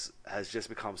section has just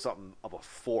become something of a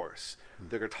force.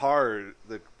 The guitar,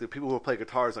 the people who play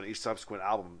guitars on each subsequent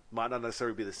album might not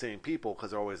necessarily be the same people,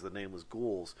 because they're always the nameless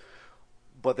ghouls,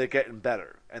 but they're getting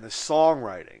better. And the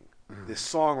songwriting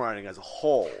as a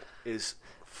whole is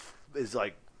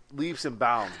like leaps and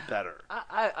bounds better.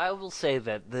 I will say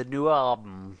that the new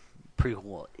album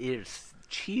prequel is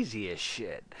cheesy as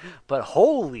shit, but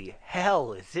holy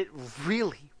hell, is it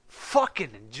really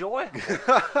fucking enjoyable.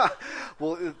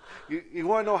 Well, you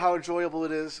want to know how enjoyable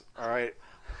it is? All right.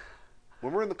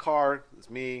 When we're in the car, it's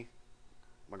me,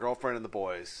 my girlfriend, and the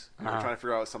boys. And we're trying to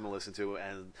figure out something to listen to,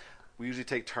 and we usually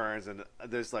take turns. And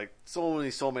there's like so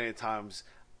many times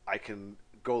I can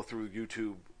go through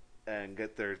YouTube and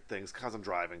get their things because I'm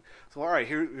driving. So, all right,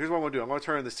 here's what I'm going to do. I'm going to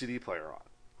turn the CD player on.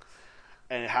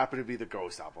 And it happened to be the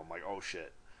Ghost album. I'm like, oh,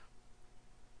 shit.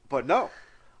 But no.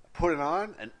 I put it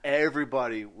on, and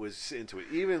everybody was into it.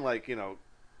 Even, like, you know,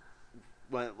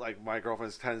 when, like, my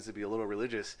girlfriend tends to be a little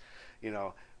religious, you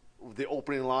know, the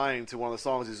opening line to one of the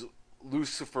songs is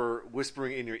Lucifer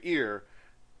whispering in your ear,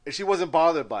 and she wasn't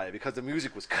bothered by it because the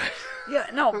music was good. Yeah,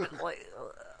 no, but, like,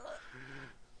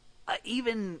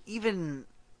 even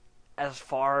as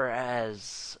far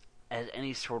as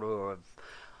any sort of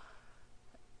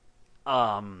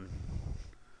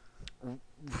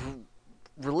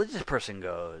religious person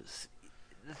goes,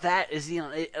 that is, you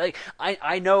know, like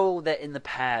I know that in the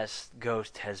past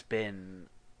Ghost has been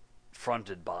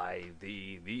fronted by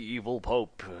the evil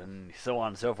Pope and so on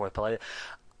and so forth, but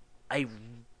I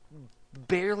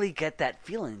barely get that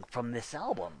feeling from this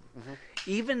album. Mm-hmm.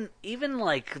 Even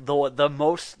like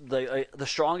the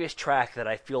strongest track that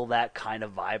I feel that kind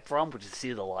of vibe from, which is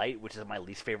 "See the Light," which is my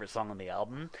least favorite song on the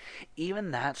album.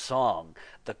 Even that song,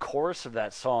 the chorus of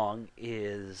that song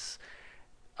is,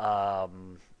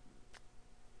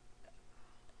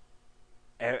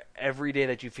 every day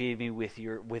that you feed me with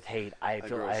hate, I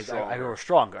grow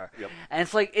stronger. Yep. And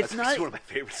it's like that's not one of my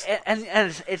favorites. And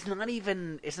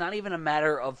it's not even a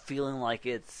matter of feeling like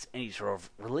it's any sort of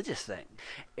religious thing.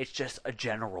 It's just a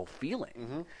general feeling.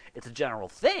 Mm-hmm. It's a general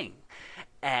thing,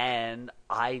 and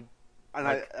I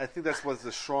think that's what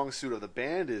the strong suit of the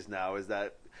band is now. Is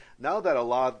that now that a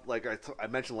lot, like I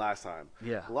mentioned last time,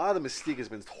 yeah, a lot of the mystique has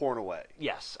been torn away.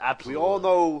 Yes, absolutely. We all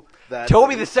know that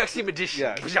Toby the Sexy Magician.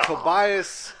 Yeah,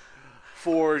 Tobias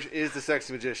Forge is the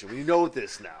Sexy Magician. We know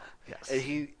this now. Yes,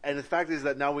 and the fact is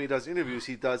that now when he does interviews,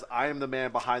 he does "I am the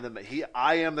man behind them."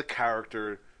 I am the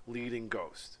character leading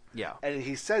Ghost. Yeah, and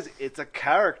he says it's a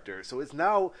character, so it's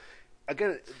now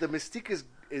again the mystique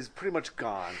is pretty much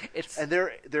gone. It's and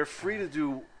they're free to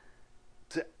do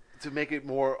to make it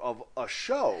more of a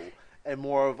show and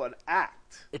more of an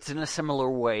act. It's in a similar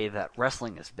way that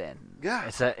wrestling has been. Yeah.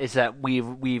 It's that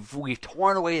we've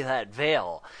torn away that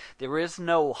veil. There is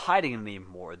no hiding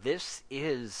anymore. This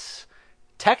is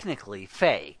technically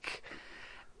fake,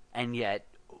 and yet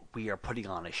we are putting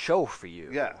on a show for you.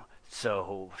 Yeah.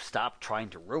 So stop trying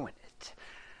to ruin it.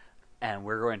 And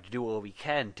we're going to do what we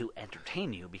can to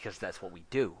entertain you, because that's what we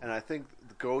do. And I think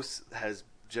Ghost has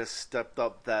just stepped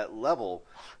up that level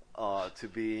to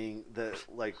being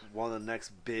one of the next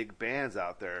big bands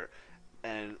out there.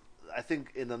 And I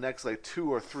think in the next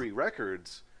 2 or 3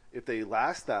 records, if they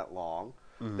last that long,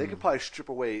 they could probably strip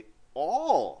away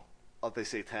all of the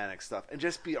satanic stuff and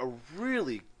just be a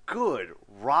really good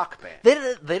rock band.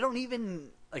 They don't even,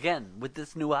 again, with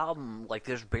this new album,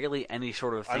 there's barely any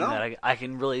sort of thing that I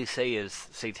can really say is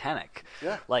satanic.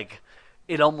 Yeah.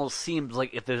 It almost seems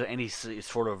like if there's any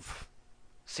sort of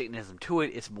Satanism to it,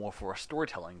 it's more for a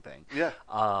storytelling thing. Yeah.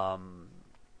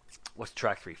 What's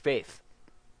track 3? Faith.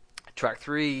 Track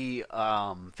 3,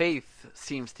 Faith,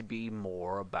 seems to be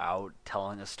more about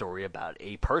telling a story about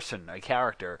a person, a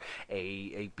character,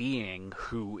 a being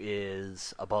who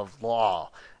is above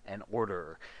law and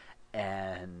order,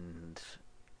 and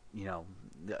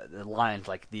the lines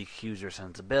like the accuser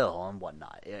sends a bill and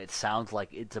whatnot. It sounds like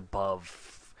it's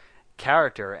above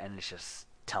character, and it's just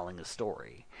telling a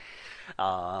story.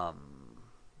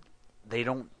 They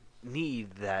don't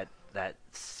need that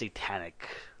satanic.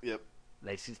 Yep.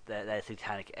 That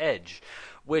satanic edge,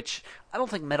 which I don't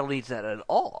think metal needs that at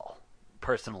all.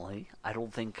 Personally, I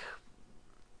don't think.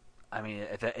 I mean,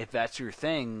 if that's your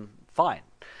thing, fine.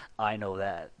 I know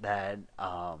that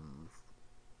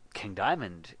King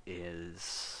Diamond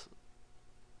is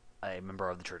a member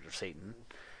of the Church of Satan,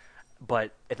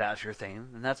 but if that's your thing,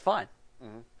 then that's fine.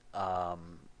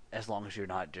 Mm-hmm. As long as you're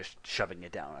not just shoving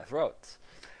it down our throats,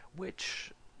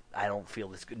 which I don't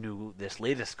feel this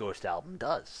latest Ghost album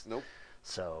does. Nope.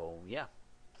 So yeah.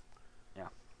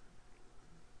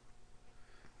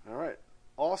 All right.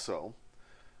 Also,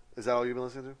 is that all you've been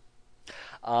listening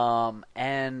to?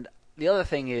 And the other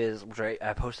thing is, which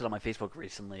I posted on my Facebook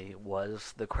recently,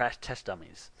 was the Crash Test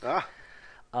Dummies.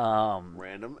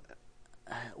 Random.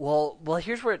 Well,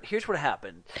 here's what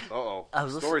happened.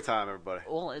 Story time, everybody.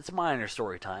 Well, it's minor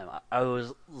story time. I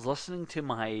was listening to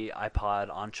my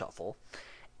iPod on shuffle,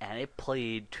 and it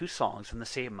played 2 songs from the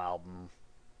same album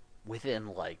within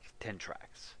 10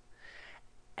 tracks.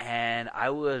 And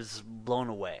I was blown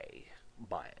away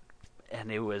by it.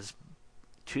 And it was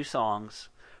 2 songs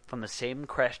from the same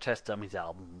Crash Test Dummies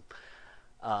album,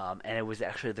 and it was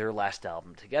actually their last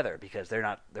album together, because they're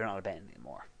not a band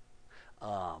anymore.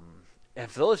 And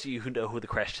for those of you who know who the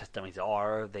Crash Test Dummies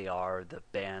are, they are the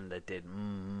band that did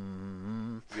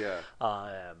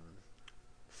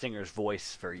singer's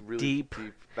voice very really deep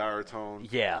baritone.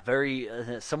 Yeah, very.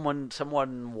 Someone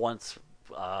once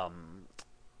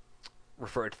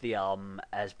referred to the album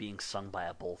as being sung by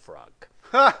a bullfrog.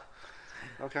 Ha!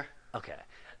 Okay.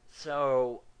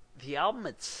 So the album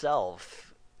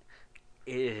itself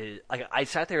is I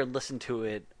sat there and listened to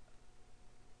it,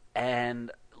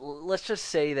 and let's just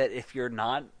say that if you're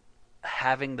not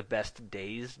having the best of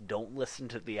days, don't listen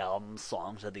to the album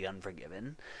Songs of the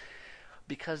Unforgiven,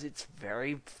 because it's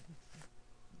very,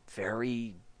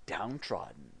 very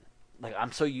downtrodden.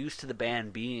 I'm so used to the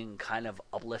band being kind of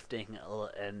uplifting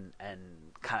and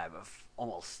kind of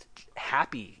almost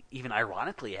happy, even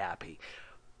ironically happy.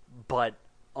 But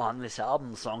on this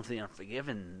album, Songs of the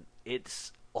Unforgiven,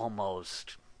 it's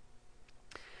almost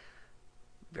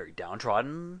very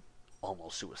downtrodden,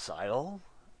 almost suicidal.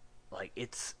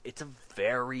 It's a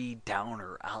very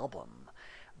downer album,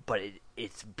 but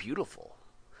it's beautiful.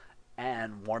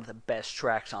 And one of the best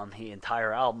tracks on the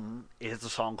entire album is the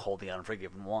song called The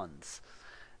Unforgiven Ones.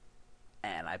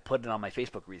 And I put it on my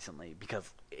Facebook recently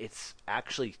because it's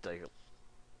actually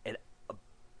a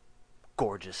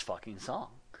gorgeous fucking song.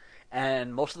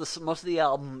 And most of the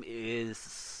album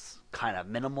is kind of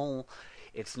minimal.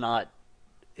 It's not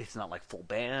full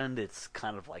band. It's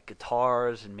kind of like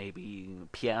guitars and maybe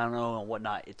piano and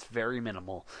whatnot. It's very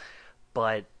minimal,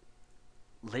 but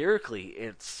lyrically,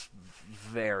 it's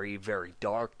very, very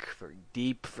dark, very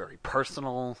deep, very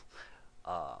personal,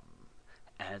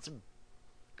 and it's,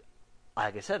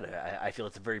 like I said, I feel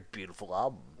it's a very beautiful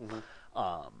album.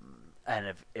 Mm-hmm.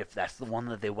 And if that's the one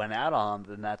that they went out on,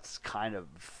 then that's kind of,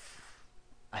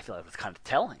 I feel like it's kind of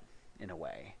telling in a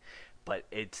way. But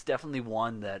it's definitely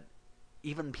one that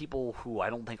even people who I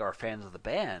don't think are fans of the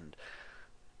band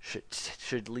should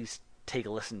at least take a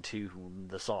listen to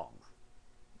the song.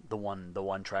 The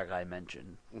one track I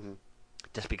mentioned. Mm-hmm.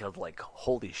 just because, like,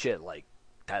 holy shit, like,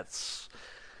 that's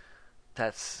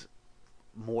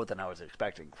more than I was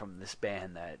expecting from this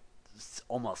band that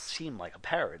almost seemed like a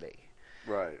parody.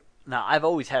 Right. Now, I've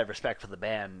always had respect for the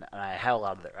band, and I had a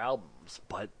lot of their albums,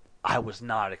 but I was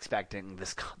not expecting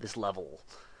this level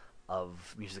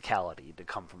of musicality to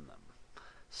come from them.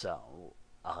 So,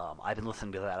 I've been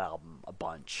listening to that album a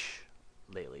bunch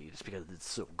lately, just because it's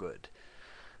so good.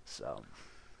 So,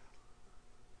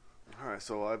 all right.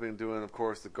 So I've been doing, of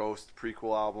course, the Ghost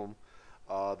prequel album,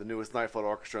 the newest Night Flight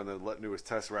Orchestra, and the newest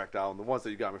Tesseract album, the ones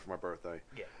that you got me for my birthday.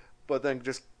 yeah. But then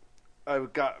I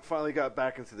finally got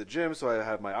back into the gym, so I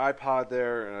have my iPod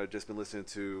there, and I've just been listening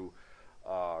to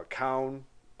Korn.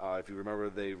 If you remember,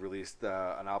 they released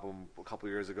an album a couple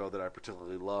years ago that I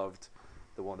particularly loved,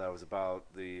 the one that was about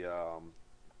the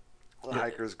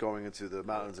hikers going into the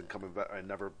mountains and coming back and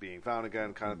never being found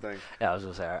again, kind of thing. Yeah, I was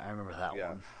gonna say I remember that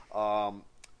one.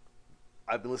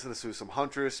 I've been listening to some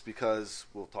Huntress because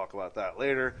we'll talk about that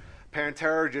later.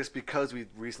 Pantera, just because we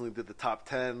recently did the top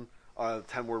 10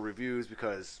 10-word reviews,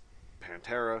 because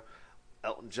Pantera.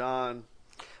 Elton John.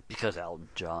 Because Elton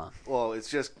John. Well, it's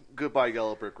just Goodbye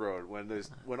Yellow Brick Road.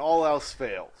 When all else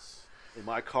fails, in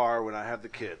my car, when I have the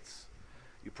kids,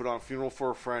 you put on Funeral for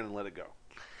a Friend and let it go.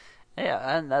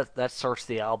 Yeah, and that starts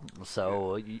the album,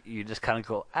 so you just kind of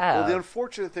go, Well, the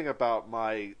unfortunate thing about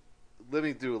let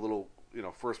me do a little,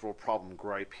 first world problem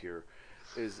gripe here,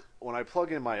 is when I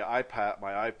plug in my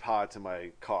iPod to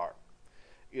my car,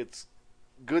 it's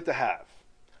good to have.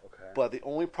 Okay. But the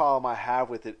only problem I have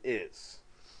with it is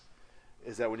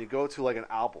that when you go to like an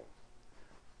album,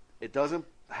 it doesn't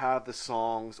have the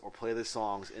songs or play the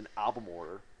songs in album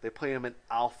order. They play them in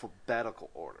alphabetical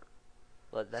order.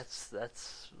 But that's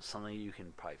something you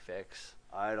can probably fix.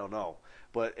 I don't know,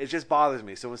 but it just bothers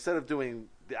me. So instead of doing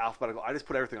the alphabetical, I just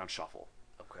put everything on shuffle.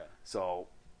 Okay. So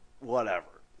whatever.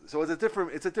 So it's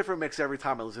a different mix every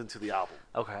time I listen to the album.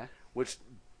 Okay. Which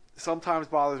sometimes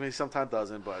bothers me, sometimes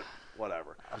doesn't, but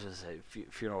whatever. I was going to say,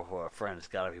 Funeral for a Friend has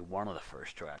got to be one of the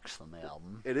first tracks on the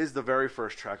album. It is the very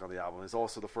first track on the album. It's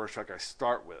also the first track I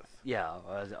start with. Yeah,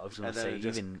 I was going to say,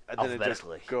 even and alphabetically.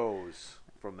 then it just goes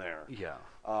from there. Yeah.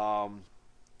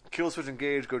 Killswitch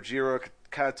Engage, Gojira,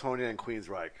 Catatonia, and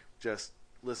Queensryche. Just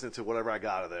listening to whatever I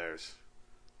got of theirs.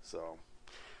 So,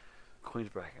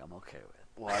 Queensryche, I'm okay with.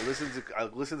 Well, I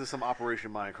listened to some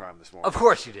Operation Mindcrime this morning. Of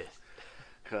course you did.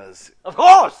 Of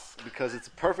course! Because it's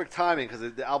perfect timing, because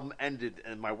the album ended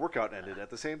and my workout ended at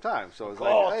the same time. So I was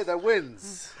like, hey, that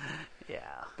wins. Yeah.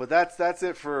 But that's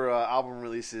it for album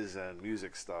releases and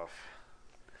music stuff.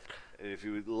 If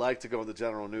you would like to go into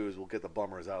general news, we'll get the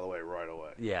bummers out of the way right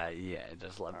away. Yeah.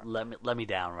 Just let me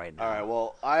down right now. All right.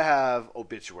 Well, I have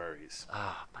obituaries.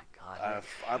 Oh my god!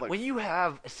 I'd like when you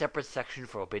have a separate section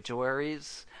for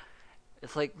obituaries,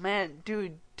 it's like, man,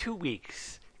 dude, 2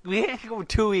 weeks. We can't go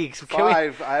 2 weeks.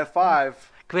 I have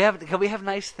 5. Can we have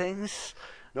nice things?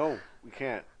 No, we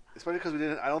can't. Especially because we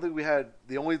didn't. I don't think we had.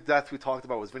 The only death we talked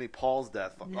about was Vinnie Paul's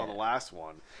death on the last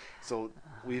one. So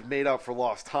we've made up for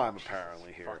lost time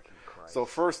apparently here. Fucking Christ. So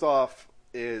first off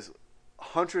is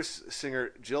Huntress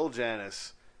singer Jill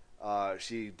Janis.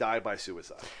 She died by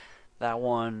suicide. That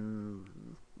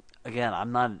one, again,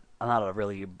 I'm not a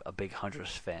really a big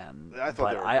Huntress fan. I thought but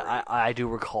they were great. I do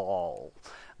recall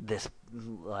this,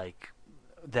 like,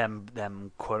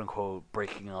 them quote unquote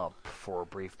breaking up for a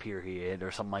brief period or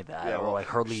something like that, or like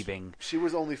her leaving. She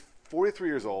was only 43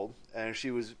 years old, and she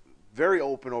was very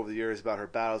open over the years about her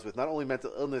battles with not only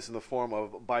mental illness in the form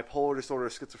of bipolar disorder,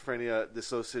 schizophrenia,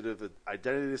 dissociative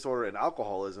identity disorder, and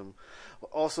alcoholism,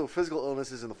 but also physical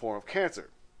illnesses in the form of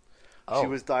cancer. Oh. She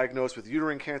was diagnosed with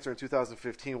uterine cancer in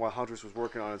 2015 while Huntress was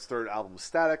working on its third album,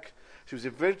 Static. She was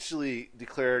eventually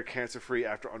declared cancer-free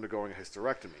after undergoing a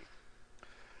hysterectomy.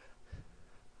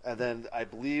 And then I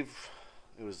believe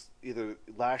it was either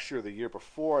last year or the year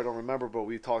before, I don't remember, but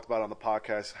we talked about on the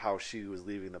podcast how she was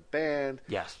leaving the band.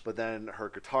 Yes. But then her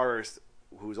guitarist,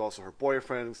 who was also her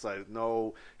boyfriend, said,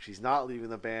 no, she's not leaving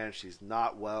the band. She's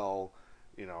not well.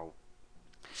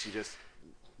 She just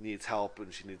needs help,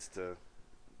 and she needs to,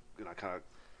 kind of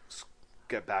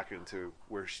get back into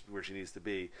where she needs to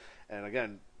be. And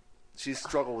again, she's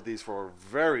struggled with these for a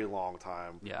very long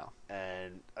time. Yeah.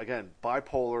 And again,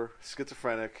 bipolar,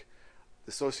 schizophrenic,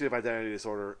 dissociative identity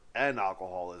disorder, and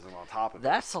alcoholism on top of it.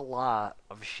 That's a lot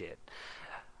of shit.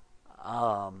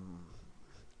 I'm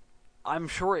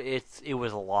sure it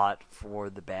was a lot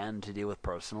for the band to deal with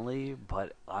personally,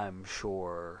 but I'm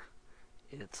sure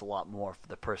it's a lot more for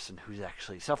the person who's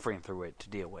actually suffering through it to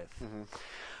deal with.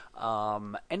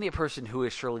 Mm-hmm. Any person who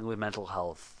is struggling with mental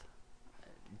health,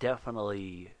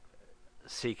 definitely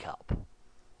seek help.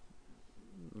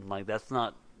 Like, that's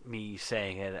not me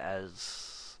saying it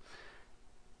as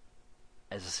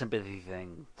a sympathy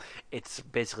thing. It's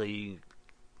basically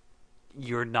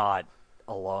you're not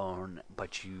alone,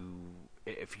 but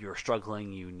if you're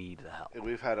struggling, you need the help. And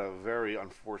we've had a very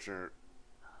unfortunate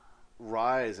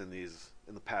rise in the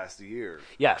past year.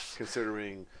 Yes.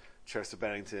 Considering Chester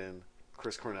Bennington,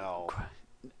 Chris Cornell,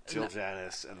 Jill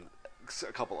Janis, and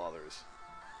a couple others.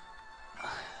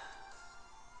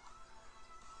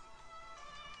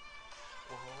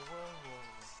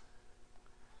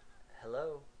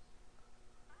 Hello.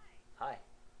 Hi.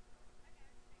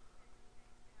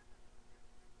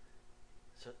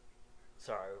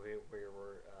 Sorry, we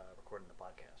were recording the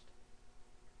podcast.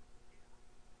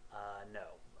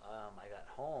 No. I got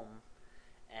home,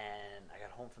 and I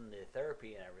got home from the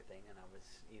therapy and everything, and I was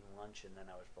eating lunch, and then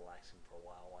I was relaxing for a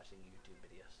while watching YouTube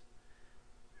videos.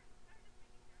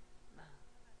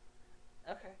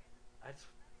 Okay.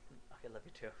 Okay, love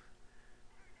you too.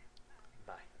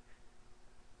 Bye.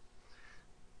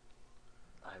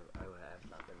 I have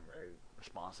not been very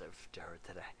responsive to her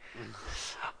today.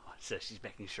 So she's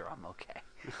making sure I'm okay.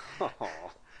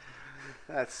 Oh,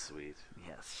 that's sweet.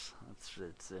 Yes, it's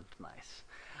nice.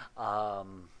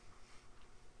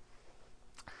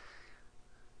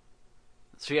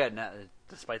 So yeah,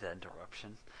 despite that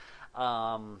interruption,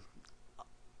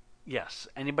 yes,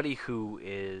 anybody who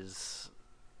is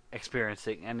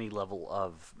experiencing any level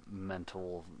of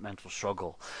mental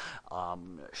struggle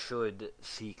should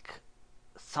seek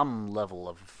some level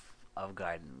of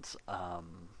guidance.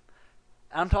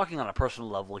 I'm talking on a personal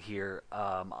level here.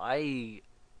 I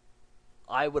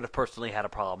would have personally had a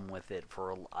problem with it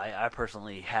I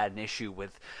personally had an issue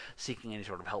with seeking any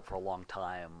sort of help for a long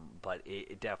time, but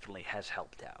it definitely has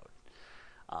helped out.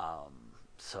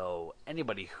 So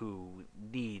anybody who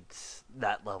needs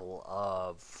that level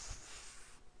of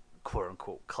quote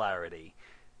unquote clarity,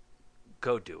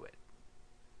 go do it.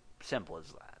 Simple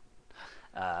as that.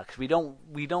 Because we don't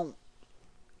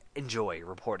enjoy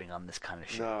reporting on this kind of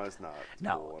shit. No, it's not.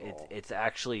 No, it's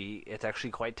actually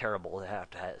quite terrible to have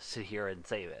to sit here and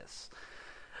say this.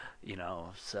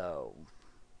 So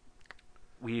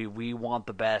we want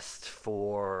the best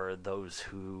for those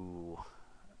who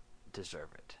deserve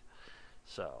it.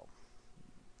 So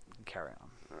carry on.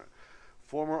 All right.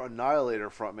 Former Annihilator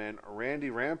frontman Randy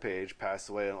Rampage passed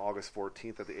away on August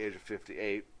 14th at the age of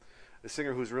 58. The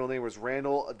singer, whose real name was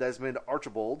Randall Desmond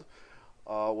Archibald,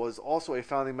 was also a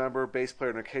founding member, bass player,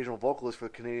 and occasional vocalist for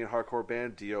the Canadian hardcore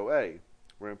band DOA.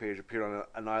 Rampage appeared on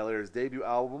Annihilator's debut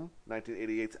album,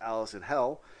 1988's Alice in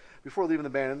Hell, before leaving the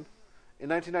band. In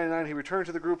 1999, he returned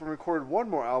to the group and recorded one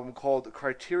more album called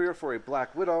Criteria for a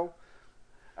Black Widow,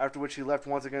 after which he left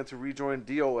once again to rejoin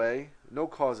DOA. No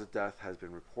cause of death has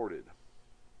been reported.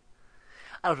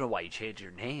 I don't know why you changed your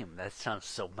name. That sounds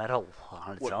so metal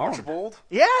on its own. Archibald?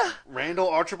 Yeah! Randall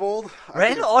Archibald?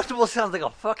 Randall Archibald sounds like a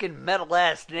fucking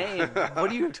metal-ass name. What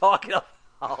are you talking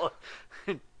about?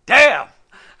 Damn!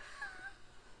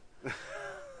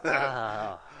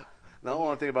 Now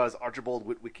all I'm thinking about is Archibald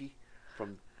Witwicky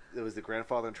it was the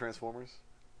grandfather in Transformers.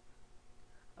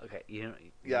 Okay,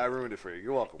 Yeah, I ruined it for you.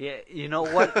 You're welcome. Yeah, you know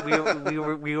what? We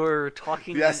were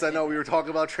talking. Yes, I know. We were talking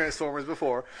about Transformers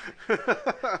before.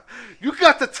 You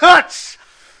got the touch,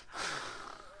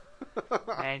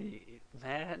 man. You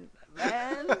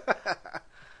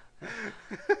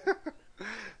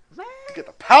get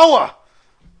the power.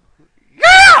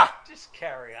 Yeah. Just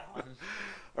carry on.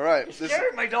 All right. You're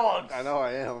scaring my dogs. I know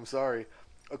I am. I'm sorry.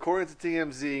 According to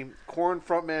TMZ, Korn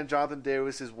frontman Jonathan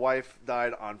Davis' wife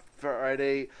died on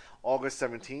Friday, August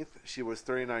 17th. She was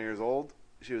 39 years old.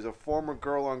 She was a former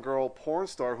girl-on-girl porn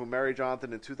star who married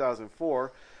Jonathan in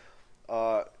 2004.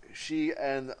 She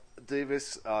and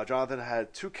Jonathan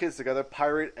had 2 kids together,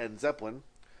 Pirate and Zeppelin.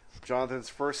 Jonathan's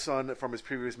first son from his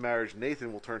previous marriage,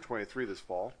 Nathan, will turn 23 this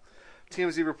fall.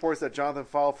 TMZ reports that Jonathan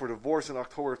filed for divorce in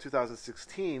October of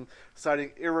 2016,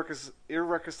 citing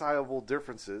irreconcilable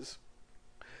differences.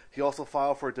 He also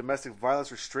filed for a domestic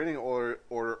violence restraining order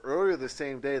earlier the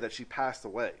same day that she passed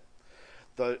away.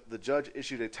 The judge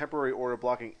issued a temporary order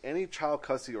blocking any child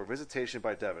custody or visitation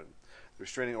by Devon. The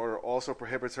restraining order also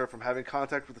prohibits her from having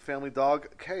contact with the family dog,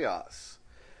 Chaos.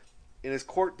 In his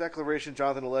court declaration,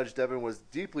 Jonathan alleged Devon was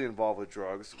deeply involved with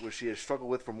drugs, which she has struggled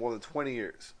with for more than 20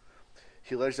 years.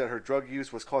 He alleged that her drug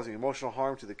use was causing emotional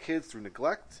harm to the kids through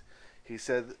neglect. He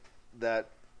said that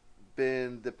he'd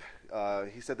been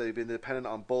dependent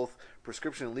on both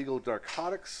prescription and legal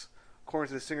narcotics. According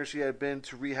to the singer, she had been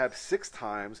to rehab 6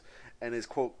 times and is,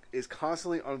 quote, is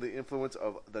constantly under the influence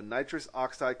of the nitrous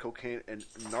oxide, cocaine, and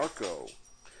narco.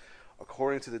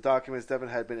 According to the documents, Devon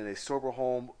had been in a sober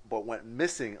home but went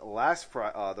missing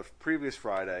the previous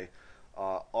Friday,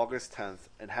 August 10th,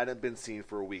 and hadn't been seen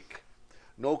for a week.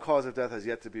 No cause of death has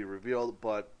yet to be revealed,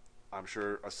 but I'm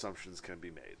sure assumptions can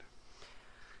be made.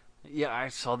 Yeah, I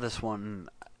saw this one,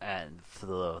 and for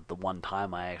the one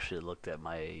time I actually looked at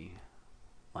my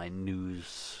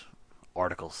news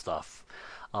article stuff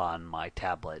on my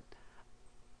tablet.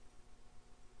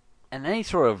 And any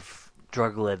sort of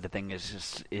drug-related thing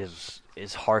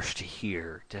is harsh to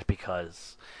hear, just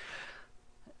because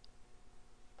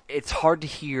it's hard to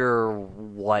hear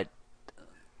what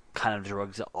kind of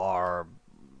drugs are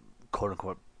quote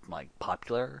unquote like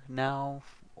popular now,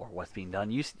 or what's being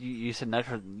done. You said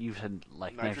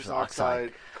nitrous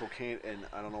oxide, cocaine, and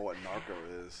I don't know what narco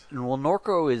is. Well,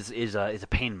 narco is a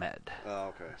pain med. Oh,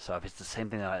 okay. So if it's the same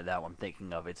thing that I'm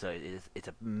thinking of, it's a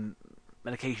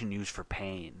medication used for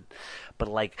pain. But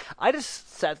like, I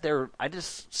just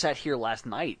sat here last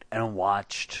night and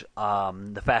watched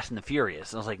The Fast and the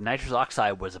Furious, and I was like, nitrous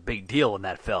oxide was a big deal in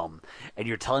that film, and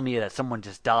you're telling me that someone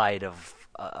just died of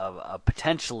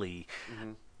potentially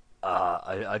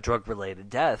a drug-related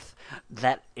death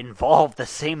that involved the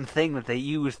same thing that they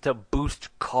used to boost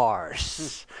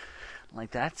cars.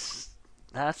 Like, that's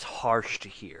harsh to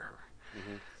hear.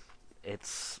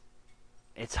 It's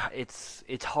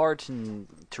hard to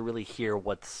really hear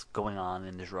what's going on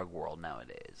in the drug world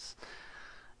nowadays.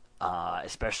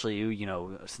 Especially,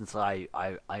 since I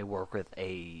work with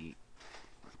a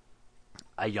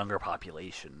younger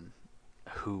population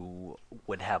who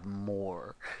would have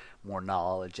more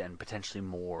knowledge and potentially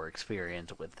more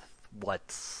experience with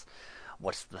what's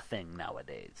the thing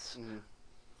nowadays.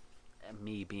 And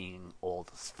me being old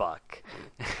as fuck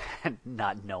and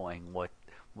not knowing what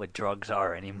drugs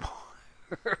are anymore.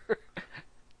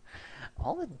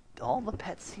 All the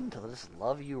pets seem to just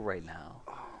love you right now.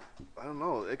 I don't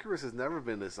know. Icarus has never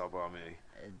been this up on me.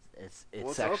 It's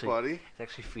What's actually, up, buddy? It's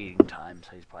actually feeding time,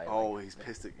 so he's probably. Oh, he's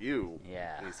pissed at you.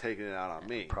 Yeah. And he's taking it out on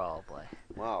me. Probably.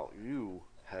 Wow, you're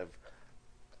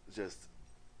just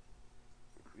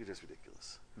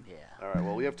ridiculous. Yeah. All right.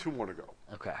 Well, we have 2 more to go.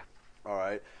 Okay. All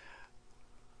right.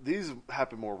 These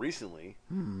happened more recently.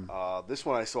 This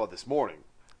one I saw this morning.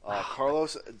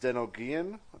 Carlos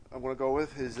Denoguian, I'm going to go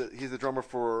with. He's the drummer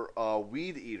for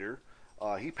Weed Eater.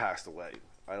 He passed away.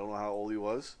 I don't know how old he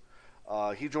was.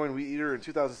 He joined Weed Eater in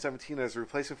 2017 as a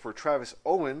replacement for Travis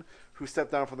Owen, who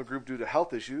stepped down from the group due to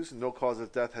health issues. No cause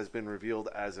of death has been revealed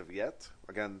as of yet.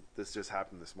 Again, this just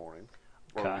happened this morning.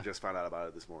 Or we just found out about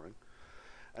it this morning.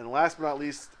 And last but not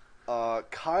least,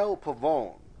 Kyle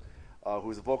Pavone,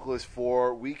 who's a vocalist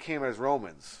for We Came as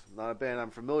Romans. Not a band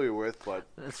I'm familiar with, but...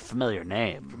 It's a familiar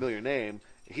name.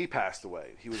 He passed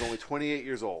away. He was only 28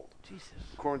 years old. Jesus.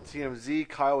 According to TMZ,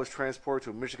 Kyle was transported to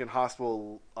a Michigan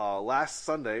hospital last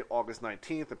Sunday, August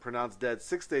 19th, and pronounced dead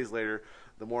 6 days later,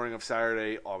 the morning of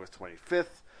Saturday, August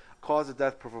 25th. Cause of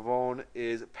death per Pavone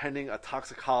is pending a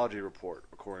toxicology report,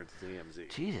 according to TMZ.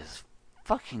 Jesus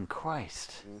fucking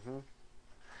Christ.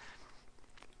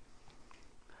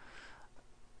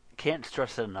 Can't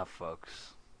stress it enough,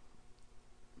 folks.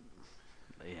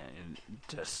 Yeah,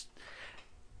 just...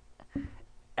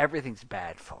 everything's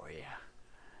bad for you.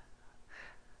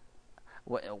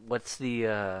 What's the...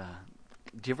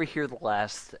 Did you ever hear the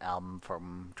last album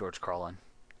from George Carlin?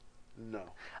 No.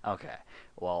 Okay.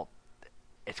 Well,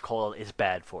 it's called It's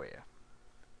Bad For You.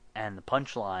 And the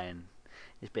punchline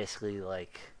is basically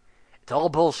like, it's all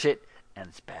bullshit and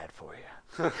it's bad for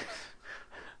you.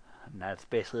 And that's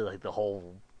basically like the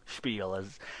whole spiel,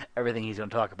 as everything he's going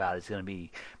to talk about is going to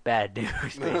be bad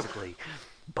news, basically.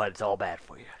 But it's all bad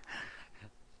for you.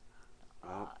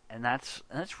 And that's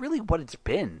really what it's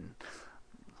been.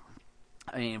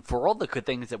 I mean, for all the good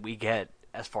things that we get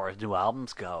as far as new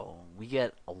albums go, we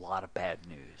get a lot of bad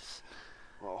news.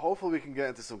 Well, hopefully we can get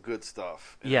into some good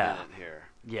stuff in a minute here.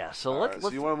 Yeah, so let's... So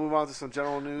you want to move on to some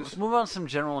general news? Let's move on to some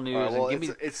general news. Well,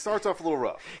 it starts off a little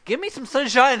rough. Give me some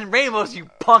sunshine and rainbows, you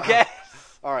punk ass!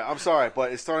 All right, I'm sorry,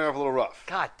 but it's starting off a little rough.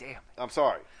 God damn. I'm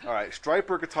sorry. All right,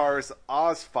 Striper guitarist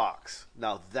Oz Fox,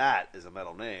 now that is a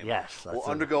metal name, yes, will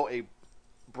undergo a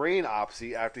brain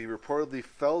opsy after he reportedly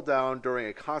fell down during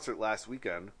a concert last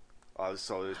weekend.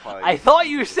 So there's probably... I thought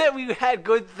you said we had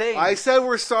good things. I said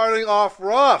we're starting off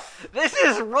rough. This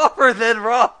is rougher than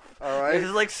rough. All right. This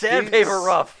is like sandpaper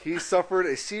rough. He suffered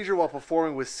a seizure while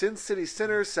performing with Sin City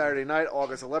Sinners Saturday night,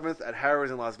 August 11th, at Harrah's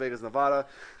in Las Vegas, Nevada.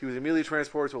 He was immediately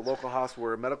transported to a local hospital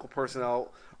where medical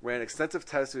personnel ran extensive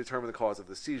tests to determine the cause of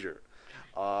the seizure.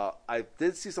 I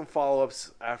did see some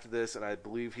follow-ups after this, and I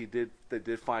believe they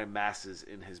did find masses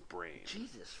in his brain.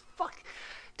 Jesus, fuck.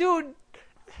 Dude...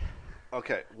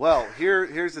 Okay, well,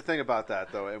 here's the thing about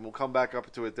that, though, and we'll come back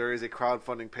up to it. There is a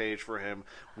crowdfunding page for him.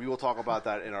 We will talk about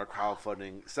that in our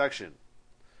crowdfunding section.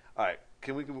 All right.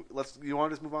 You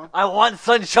want to just move on? I want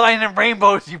sunshine and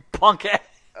rainbows, you punk ass.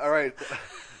 All right.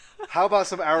 How about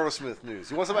some Aerosmith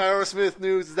news? You want some Aerosmith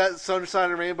news? Is that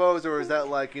sunshine and rainbows, or is that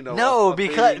like No,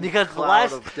 because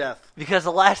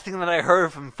the last thing that I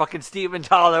heard from fucking Steven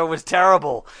Tyler was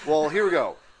terrible. Well, here we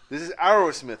go. This is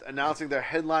Aerosmith announcing their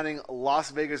headlining Las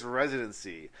Vegas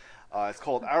residency. It's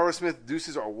called Aerosmith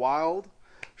Deuces Are Wild.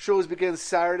 Shows begin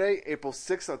Saturday, April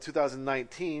 6th of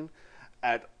 2019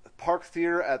 at Park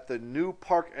Theater at the New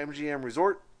Park MGM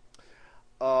Resort.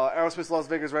 Aerosmith's Las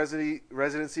Vegas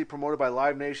residency, promoted by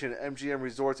Live Nation and MGM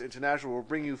Resorts International, will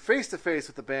bring you face-to-face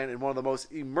with the band in one of the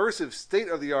most immersive,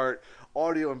 state-of-the-art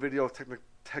audio and video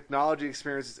technology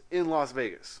experiences in Las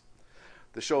Vegas.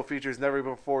 The show features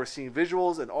never-before-seen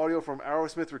visuals and audio from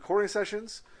Aerosmith recording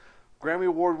sessions. Grammy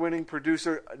Award-winning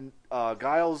producer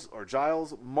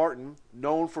Giles Martin,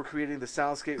 known for creating the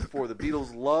soundscape for the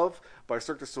Beatles' Love by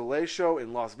Cirque du Soleil show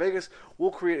in Las Vegas, will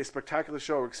create a spectacular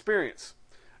show experience.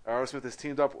 Aerosmith has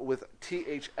teamed up with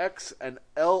THX and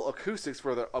L Acoustics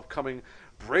for their upcoming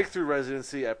breakthrough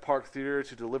residency at Park Theater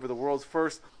to deliver the world's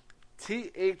first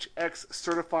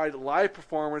THX-certified live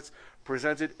performance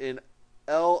presented in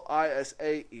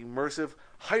LISA immersive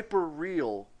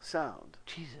hyper-real sound.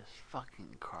 Jesus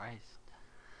fucking Christ.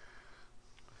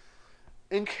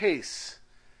 In case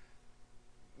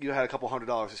you had a couple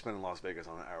 $100 to spend in Las Vegas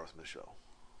on an Aerosmith show.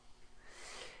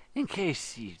 In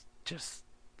case you just...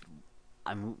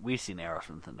 we've seen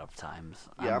Aerosmith enough times.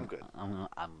 Yeah, I'm good.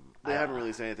 They haven't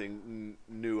released anything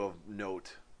new of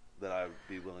note that I'd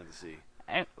be willing to see.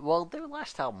 Well, their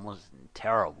last album wasn't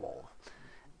terrible.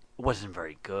 It wasn't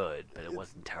very good, but it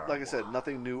wasn't terrible. Like I said,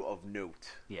 nothing new of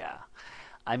note. Yeah.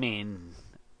 I mean,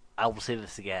 I will say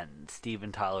this again.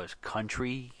 Steven Tyler's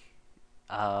country,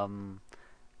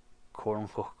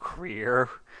 quote-unquote, career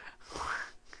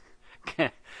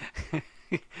can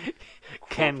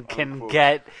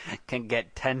get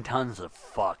 10 tons of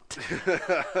fucked.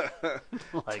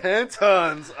 Like, 10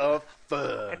 tons of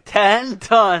fucked. 10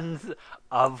 tons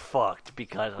of fucked,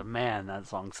 because, man, that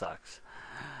song sucks.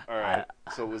 All right.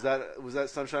 So was that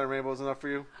Sunshine and Rainbows enough for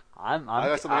you? I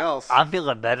got something else. I'm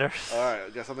feeling better. All right, I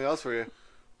got something else for you.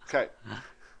 Okay.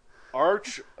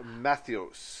 Arch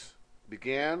Matheos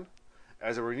began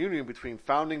as a reunion between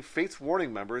founding Fates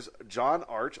Warning members John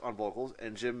Arch on vocals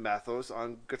and Jim Matheos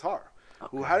on guitar,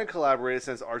 who hadn't collaborated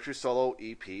since Arch's solo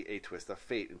EP A Twist of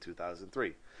Fate in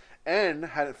 2003, and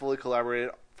hadn't fully collaborated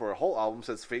for a whole album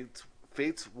since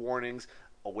Fates Warning's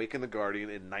Awaken the Guardian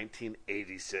in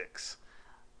 1986.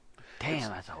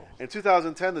 Damn, that's old. In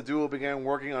 2010, the duo began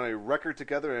working on a record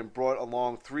together and brought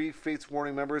along 3 Fates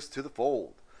Warning members to the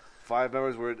fold. 5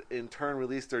 members would in turn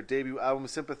release their debut album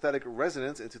Sympathetic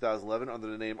Resonance in 2011 under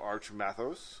the name Arch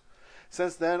Matheos.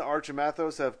 Since then, Arch and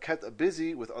Matheos have kept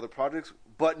busy with other projects,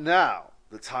 but now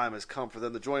the time has come for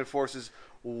them to join forces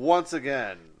once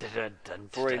again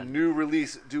for a new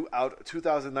release due out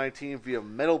 2019 via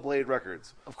Metal Blade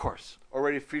Records. Of course.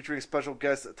 Already featuring special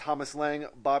guests Thomas Lang,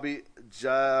 Bobby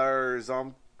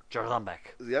Jarzambek.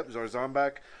 Yep,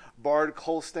 Jarzambek, Bard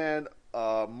Kolstand,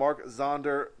 Mark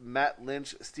Zonder, Matt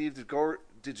Lynch, Steve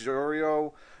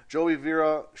DiGiorio, Joey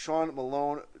Vera, Sean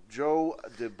Malone, Joe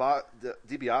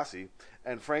DiBiase,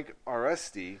 and Frank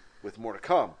Aresti, with more to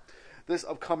come. This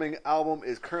upcoming album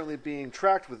is currently being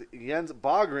tracked with Jens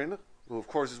Bogren, who of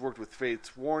course has worked with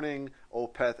Fates Warning,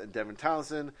 Opeth, and Devin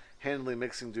Townsend, handling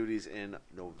mixing duties in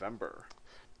November.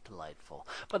 Delightful.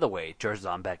 By the way, George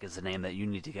Zombek is a name that you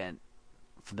need to get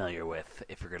familiar with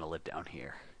if you're going to live down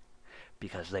here,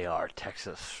 because they are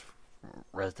Texas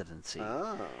residency,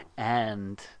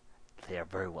 and they are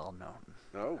very well known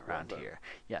around here.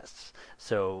 Yes,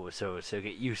 so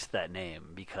get used to that name,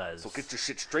 because... So get your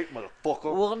shit straight,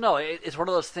 motherfucker. Well, no, it's one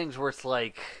of those things where it's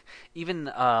like, even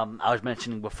I was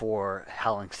mentioning before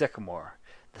Howling Sycamore,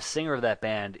 the singer of that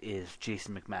band is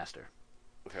Jason McMaster.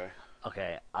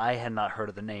 Okay, I had not heard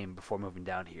of the name before moving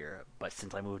down here, but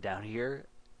since I moved down here,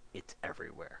 it's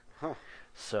everywhere. Huh.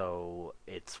 So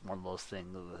it's one of those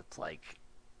things that's like,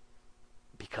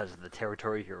 because of the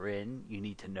territory you're in, you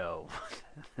need to know.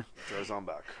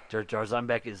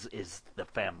 Jarzambek is the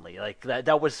family. Like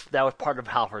that was part of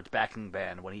Halford's backing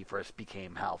band when he first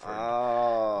became Halford.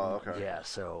 Oh, okay. Yeah,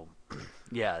 so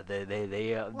yeah,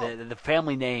 the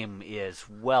family name is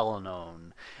well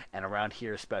known, and around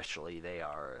here especially, they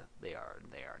are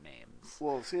names.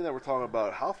 Well, seeing that we're talking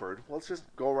about Halford, let's just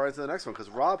go right to the next one,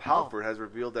 because Rob Halford has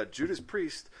revealed that Judas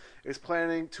Priest is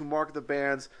planning to mark the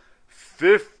band's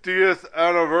 50th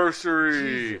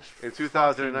anniversary in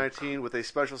 2019 with a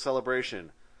special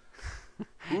celebration.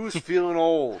 Who's feeling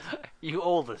old? You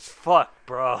old as fuck,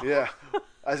 bro. Yeah.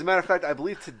 As a matter of fact, I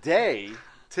believe today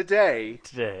today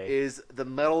is the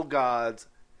metal god's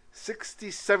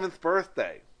 67th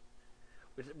birthday.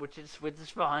 Which is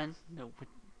fine. No,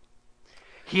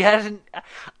 he hasn't.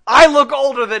 I look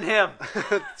older than him.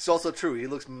 It's also true. He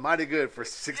looks mighty good for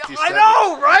 67. I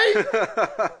know, right?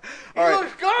 He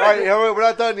looks good. All right, we're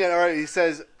not done yet. All right, he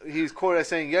says he's quoted as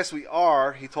saying, "Yes, we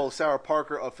are." He told Sarah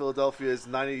Parker of Philadelphia's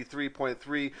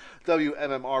 93.3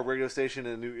 WMMR radio station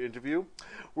in a new interview,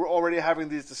 "We're already having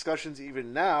these discussions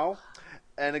even now."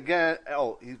 And again,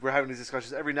 we're having these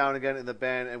discussions every now and again in the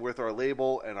band and with our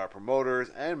label and our promoters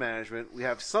and management. We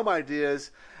have some ideas,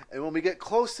 and when we get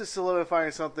close to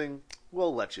solidifying something,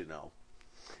 we'll let you know.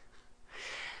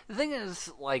 The thing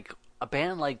is, like, a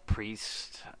band like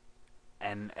Priest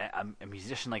and a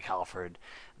musician like Halford,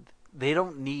 they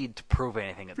don't need to prove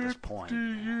anything at this point.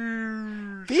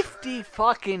 50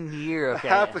 fucking years. Okay.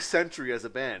 Half a century as a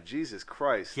band. Jesus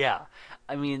Christ. Yeah.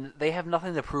 I mean, they have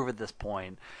nothing to prove at this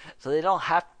point. So they don't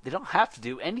have to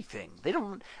do anything. They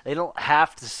don't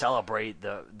have to celebrate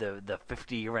the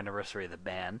 50-year anniversary of the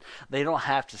band. They don't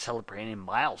have to celebrate any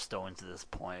milestones at this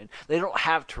point. They don't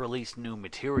have to release new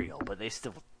material, but they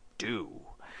still do.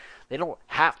 They don't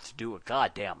have to do a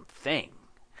goddamn thing.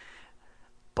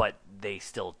 But they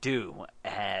still do,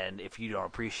 and if you don't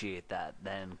appreciate that,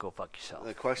 then go fuck yourself.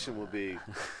 The question will be,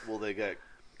 will they get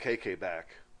KK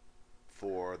back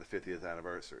for the 50th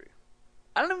anniversary?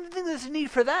 I don't even think there's a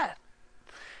need for that.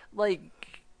 Like,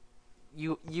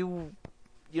 you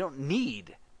don't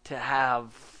need to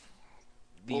have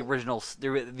the original,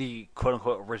 the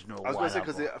quote-unquote original. I was going to say,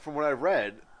 because from what I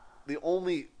read, the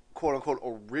only quote-unquote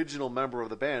original member of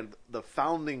the band, the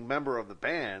founding member of the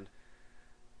band,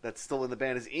 that's still in the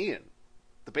band is Ian,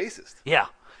 the bassist. Yeah.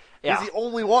 He's the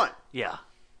only one. Yeah.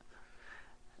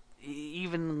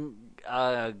 Even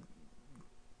I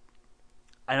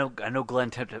know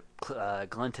Glenn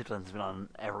Tipton's been on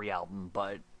every album,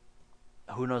 but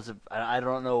who knows if I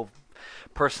don't know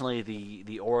personally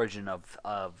the origin of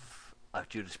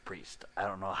Judas Priest. I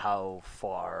don't know how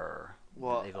far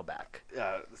they go back.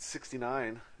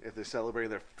 69 if they're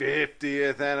celebrating their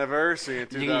 50th anniversary in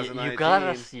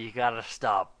 2019. You gotta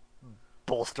stop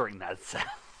bolstering that sound.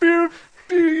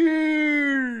 50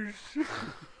 years.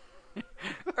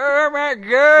 Oh my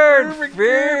god,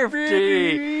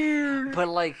 50. But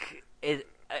like it,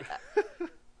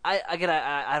 I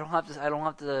don't have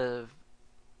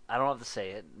to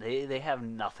say it. They have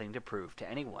nothing to prove to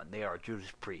anyone. They are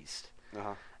Judas Priest.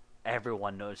 Uh-huh.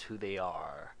 Everyone knows who they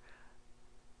are.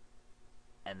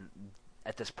 And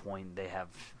at this point, they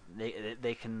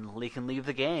can leave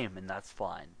the game, and that's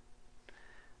fine.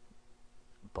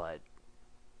 But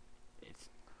it's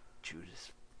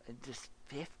Judas, just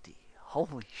 50.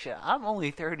 Holy shit! I'm only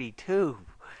 32,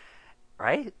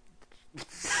 right?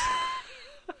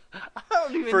 I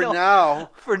don't even know.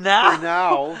 For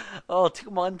now. Oh, 2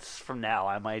 months from now,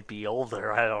 I might be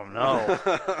older. I don't know.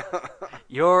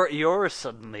 You're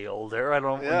suddenly older. I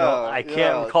don't know. I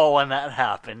can't recall when that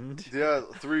happened. Yeah,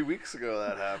 3 weeks ago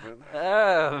that happened.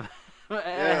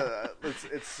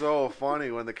 It's so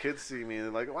funny when the kids see me and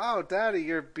they're like, "Wow, Daddy,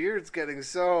 your beard's getting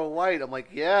so white." I'm like,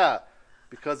 "Yeah,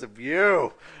 because of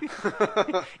you."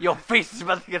 Your face is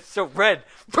about to get so red.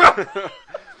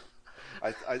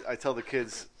 I tell the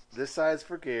kids, this side's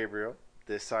for Gabriel,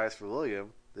 this side's for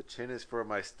William, the chin is for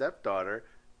my stepdaughter,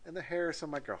 and the hair is for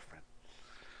my girlfriend.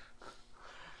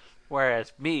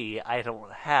 Whereas me, I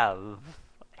don't have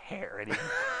hair anymore.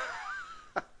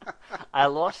 I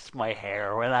lost my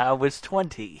hair when I was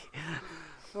 20.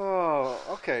 Oh,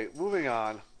 okay, moving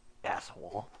on.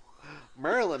 Asshole.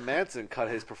 Marilyn Manson cut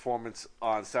his performance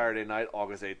on Saturday night,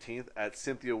 August 18th, at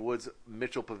Cynthia Wood's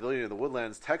Mitchell Pavilion in the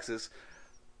Woodlands, Texas,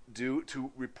 due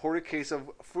to reported case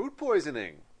of food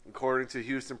poisoning. According to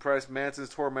Houston Press, Manson's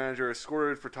tour manager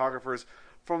escorted photographers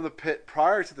from the pit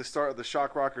prior to the start of the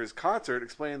Shock Rockers concert,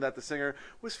 explaining that the singer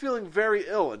was feeling very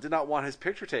ill and did not want his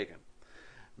picture taken.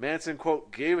 Manson,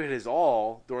 quote, gave it his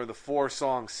all during the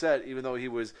 4-song set, even though he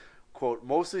was, quote,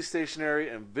 mostly stationary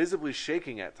and visibly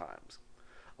shaking at times.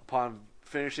 Upon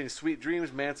finishing Sweet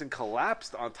Dreams, Manson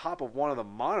collapsed on top of one of the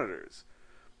monitors.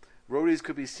 Roadies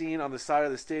could be seen on the side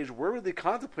of the stage worriedly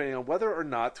contemplating on whether or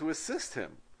not to assist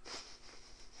him.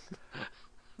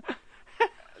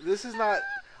 This is not...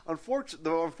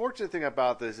 The unfortunate thing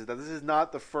about this is that this is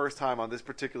not the first time on this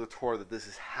particular tour that this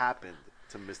has happened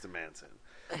to Mr. Manson.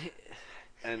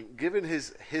 And given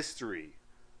his history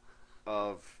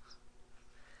of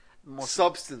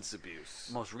substance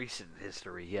abuse... Most recent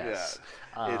history, yes.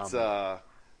 Yeah.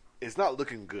 It's not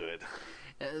looking good.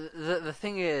 The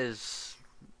thing is,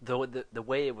 the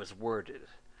way it was worded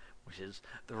which is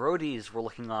the roadies were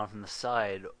looking on from the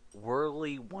side,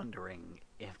 worriedly wondering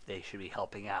if they should be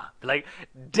helping out. Like,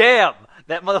 damn,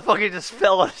 that motherfucker just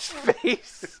fell on his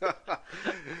face.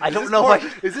 I don't know.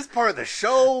 Is this part of the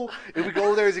show? If we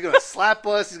go there, is he going to slap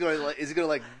us? Is he going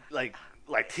to like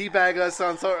teabag us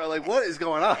on something? Like, what is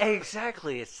going on?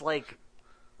 Exactly. It's like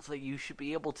you should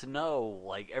be able to know.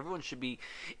 Like, everyone should be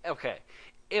okay.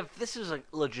 If this is a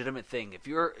legitimate thing, if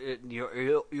you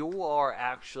are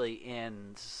actually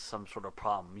in some sort of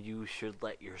problem, you should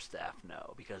let your staff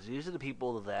know, because these are the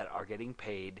people that are getting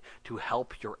paid to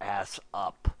help your ass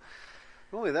up.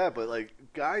 Not only that, but like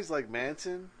guys like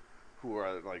Manson, who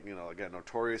are like, you know, again,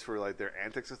 notorious for like their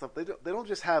antics and stuff. They don't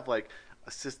just have like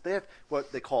assist. They have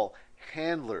what they call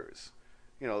handlers.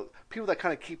 You know, people that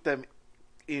kind of keep them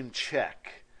in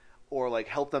check. Or like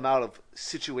help them out of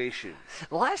situations.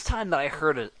 The last time that I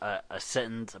heard a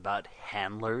sentence about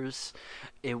handlers,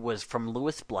 it was from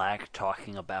Louis Black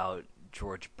talking about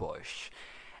George Bush,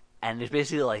 and it's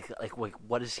basically like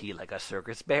what is he, like a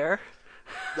circus bear?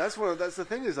 That's the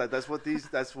thing is like that's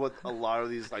what a lot of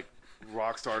these like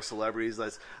rock star celebrities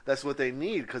that's what they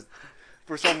need, because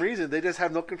for some reason they just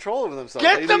have no control over themselves.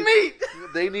 Meat.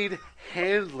 They need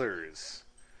handlers.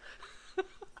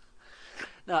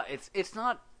 No, it's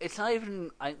not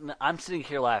even. I'm sitting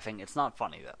here laughing. It's not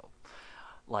funny though.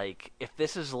 Like, if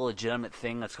this is a legitimate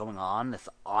thing that's going on, that's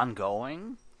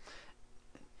ongoing,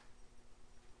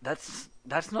 that's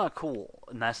not cool,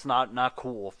 and that's not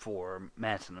cool for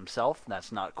Manson himself.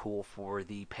 That's not cool for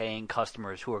the paying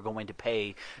customers who are going to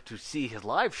pay to see his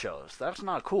live shows. That's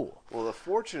not cool. Well, the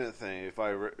fortunate thing, if I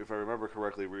remember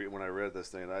correctly, when I read this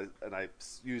thing, and I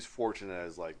use fortunate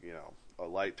as like, you know, a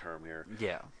light term here.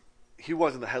 Yeah. He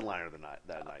wasn't the headliner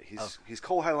that night. He's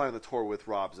co-headlining the tour with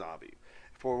Rob Zombie.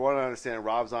 For what I understand,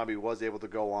 Rob Zombie was able to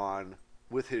go on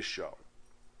with his show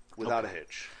without a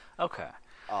hitch. Okay.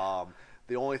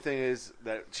 The only thing is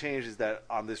that changed is that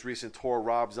on this recent tour,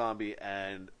 Rob Zombie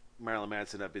and Marilyn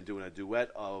Manson have been doing a duet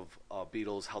of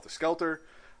Beatles' Helter Skelter.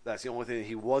 That's the only thing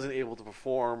he wasn't able to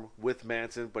perform with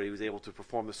Manson, but he was able to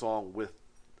perform the song with,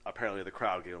 apparently the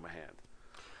crowd gave him a hand.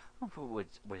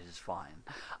 Which is fine.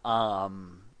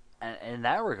 And in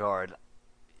that regard,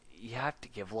 you have to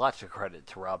give lots of credit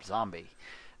to Rob Zombie,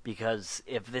 because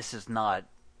if this is not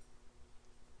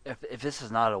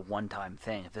a one-time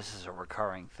thing, if this is a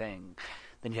recurring thing,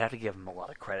 then you have to give him a lot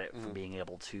of credit for being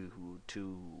able to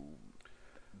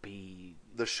be.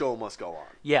 The show must go on.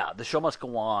 Yeah, the show must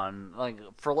go on. Like,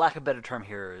 for lack of a better term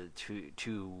here,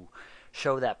 to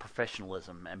show that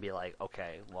professionalism and be like,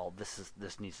 okay, well,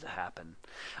 this needs to happen.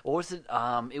 Or was it?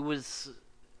 It was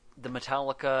the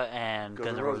Metallica and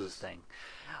Guns N' Roses thing.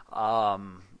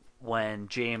 When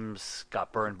James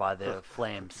got burned by the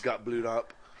flames. Got blew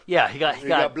up. Yeah, he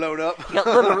got blown up. He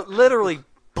got literally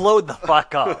blowed the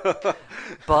fuck up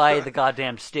by the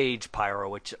goddamn stage pyro,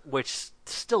 which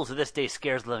still to this day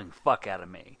scares the living fuck out of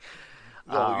me.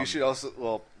 Well, you should also.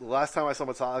 Well, the last time I saw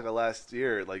Metallica last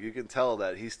year, like you can tell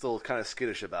that he's still kind of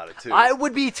skittish about it too. I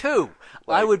would be too.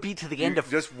 Like, I would be to the end of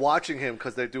just watching him,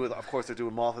 because they're doing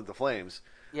Moth into Flames.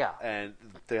 Yeah, and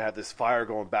they have this fire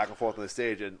going back and forth on the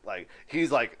stage, and like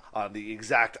he's like on the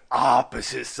exact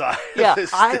opposite side. Yeah, of the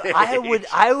stage.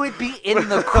 I would be in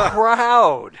the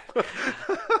crowd.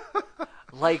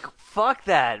 Like, fuck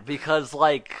that, because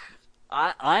like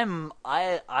I'm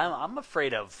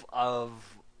afraid of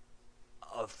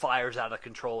fires out of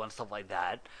control and stuff like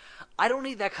that. I don't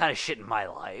need that kind of shit in my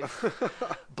life.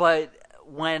 But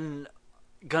when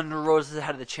Guns N' Roses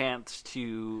had the chance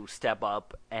to step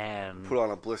up and put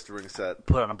on a blistering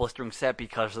set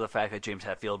because of the fact that James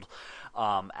Hetfield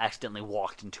accidentally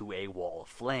walked into a wall of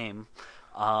flame.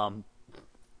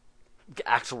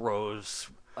 Axl Rose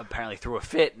apparently threw a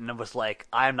fit and was like,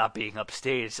 I'm not being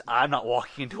upstaged. I'm not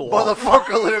walking into a wall.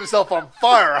 Motherfucker lit himself on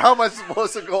fire. How am I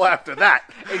supposed to go after that?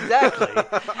 Exactly.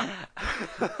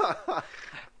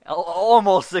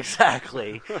 Almost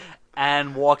exactly.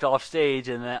 And walked off stage,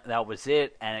 and that was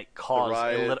it. And it caused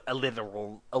a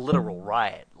literal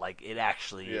riot. Like, it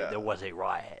actually, there was a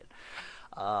riot.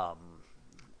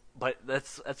 But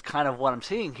that's kind of what I'm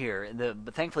seeing here.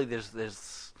 But thankfully, there's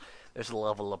a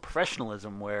level of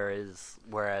professionalism, whereas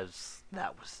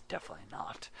that was definitely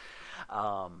not.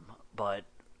 But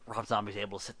Rob Zombie's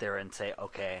able to sit there and say,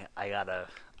 "Okay, I gotta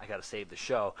save the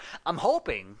show." I'm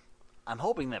hoping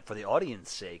that for the audience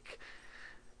sake,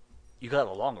 you got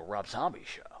a longer Rob Zombie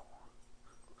show.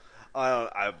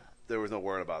 There was no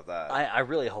word about that. I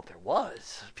really hope there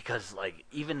was, because like,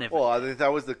 even if I think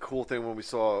that was the cool thing when we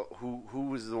saw who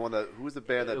was the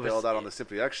band that bailed out on the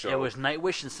Symphony X show. It was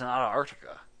Nightwish and Sonata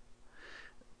Arctica.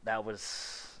 That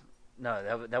was.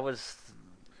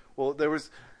 Well, there was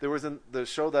There was the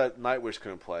show that Nightwish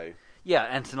couldn't play. Yeah,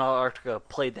 and Antarctica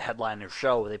played the headliner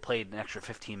show. They played an extra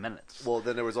 15 minutes. Well,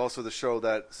 then there was also the show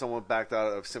that someone backed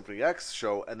out of Symphony X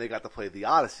show, and they got to play the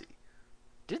Odyssey.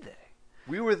 Did they?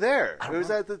 We were there. It was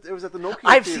know. at the Nokia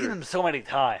I've Theater. seen them so many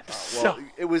times. Well,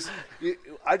 it was.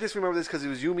 I just remember this because it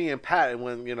was you, me, and Pat, and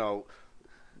when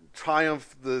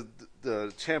Triumph,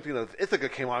 the champion of Ithaca,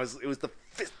 came on, it was the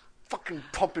fist fucking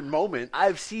pumping moment.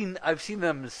 I've seen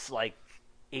them like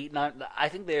 8, 9. I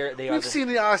think We've seen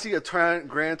the Odyssey a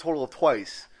grand total of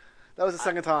twice. That was the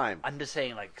second time. I'm just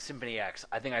saying, like Symphony X.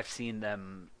 I think I've seen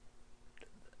them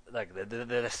like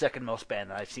the second most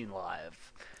band that I've seen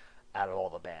live out of all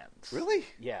the bands. Really?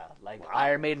 Yeah, like Wow.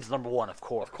 Iron Maiden's number 1, of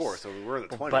course. Of course, so we were in the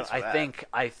 20s. But for that.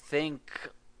 I think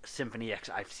Symphony X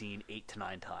I've seen 8 to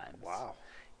 9 times. Wow.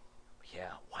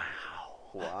 Yeah. Wow.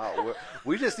 Wow.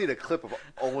 We just need a clip of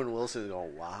Owen Wilson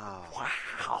going, wow.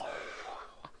 Wow.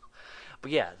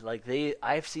 But yeah, like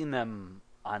I've seen them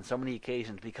on so many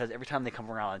occasions because every time they come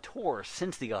around on tour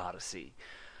since the Odyssey,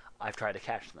 I've tried to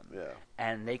catch them. Yeah.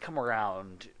 And they come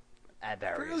around at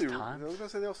various times. I was going to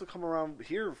say they also come around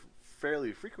here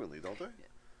fairly frequently, don't they?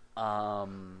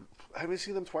 Have you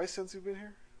seen them twice since you've been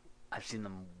here? I've seen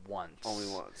them once. Only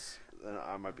once. Then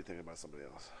I might be thinking about somebody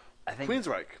else. I think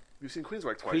Queensryche. You've seen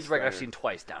Queensryche twice. Queensryche I've seen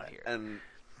twice down here. And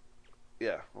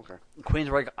yeah, okay.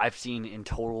 Queensryche I've seen in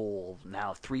total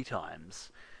now 3 times.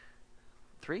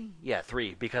 3? Yeah,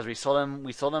 3 because we saw them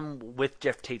with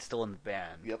Jeff Tate still in the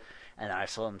band. Yep. And I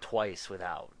saw them twice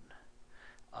without.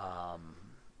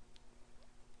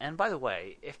 And by the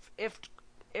way, if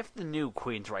the new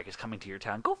Queensryche is coming to your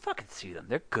town, go fucking see them.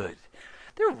 They're good.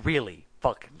 They're really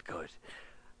fucking good.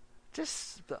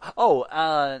 Just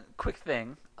quick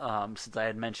thing. Since I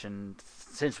had mentioned,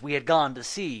 since we had gone to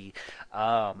see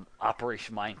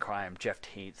Operation Mindcrime, Jeff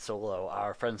Tate solo,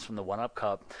 our friends from the One Up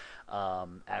Cup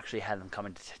actually had them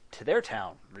coming to their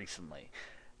town recently.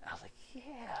 I was like,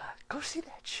 yeah, go see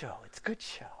that show. It's a good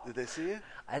show. Did they see it?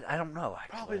 I don't know,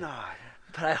 actually. Probably not.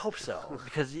 But I hope so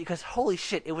because holy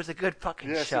shit, it was a good fucking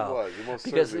Yes, show. it was. It most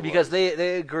because certainly was.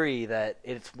 they agree that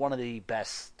it's one of the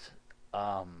best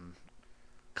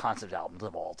concept albums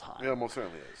of all time. Yeah, it most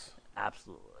certainly is.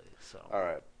 Absolutely. So. All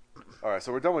right.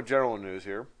 So we're done with general news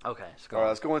here. Okay. All right,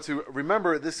 let's go into.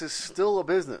 Remember, this is still a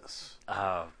business.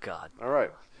 Oh God. All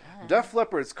right. Def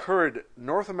Leppard's current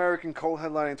North American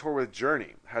co-headlining tour with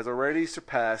Journey has already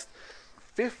surpassed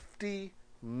 $50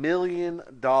 million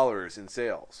in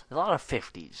sales. A lot of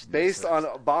 50s. Based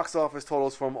on box office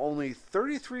totals from only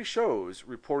 33 shows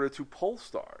reported to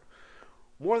Polestar.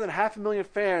 More than 500,000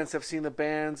 fans have seen the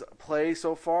bands play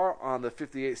so far on the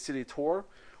 58-city tour,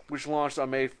 which launched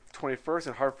on May 21st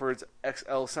at Hartford's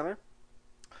XL Center.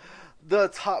 The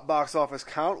top box office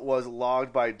count was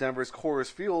logged by Denver's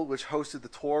Coors Field, which hosted the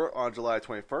tour on July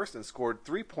 21st and scored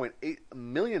 $3.8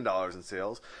 million in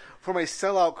sales from a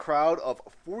sellout crowd of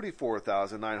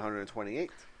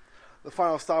 44,928. The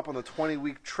final stop on the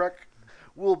 20-week trek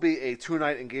will be a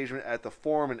 2-night engagement at the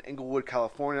Forum in Inglewood,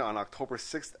 California on October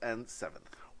 6th and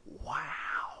 7th.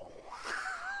 Wow.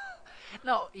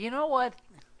 No, you know what?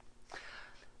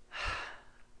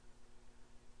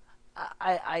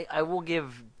 I will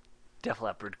give Def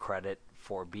Leppard credit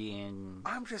for being...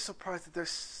 I'm just surprised that there's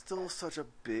still such a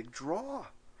big draw.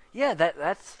 Yeah,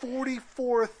 that's...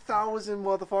 44,000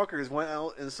 motherfuckers went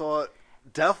out and saw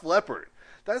Def Leppard.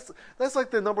 That's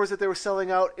like the numbers that they were selling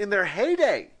out in their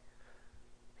heyday.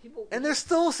 And they're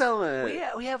still selling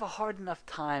it. We have a hard enough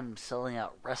time selling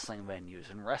out wrestling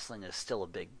venues, and wrestling is still a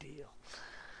big deal.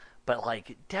 But,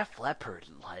 like, Def Leppard,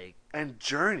 like... And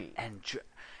Journey.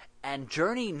 And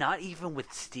Journey, not even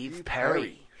with Steve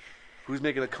Perry. Who's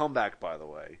making a comeback, by the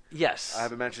way. Yes. I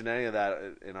haven't mentioned any of that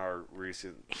in our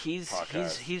recent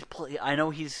podcast. I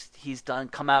know he's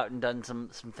come out and done some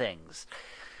things.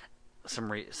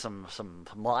 Some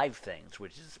live things,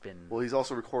 which has been... Well, he's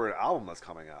also recorded an album that's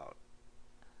coming out.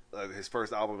 His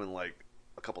first album in, like,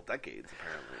 a couple decades,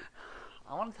 apparently.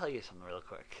 I want to tell you something real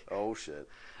quick. Oh, shit.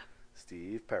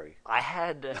 Steve Perry. I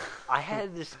had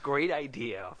this great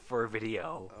idea for a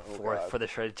video for the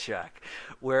Shred Shack,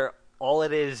 where all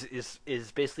it is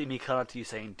basically me coming up to you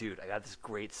saying, dude, I got this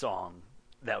great song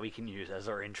that we can use as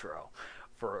our intro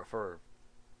for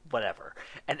whatever.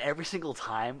 And every single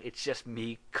time, it's just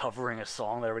me covering a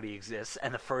song that already exists.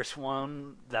 And the first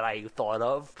one that I thought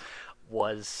of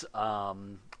was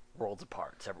Worlds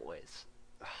Apart, Several Ways.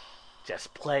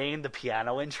 Just playing the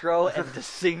piano intro and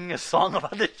just singing a song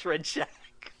about the Shred Shack.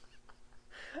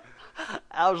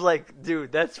 I was like,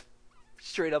 dude, that's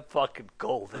straight up fucking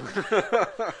golden.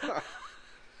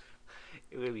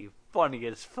 It would be funny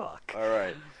as fuck. All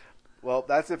right. Well,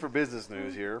 that's it for business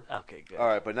news here. Okay, good. All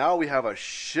right, but now we have a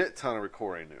shit ton of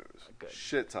recording news. Good.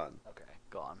 Shit ton. Okay,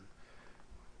 go on.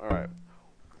 All right.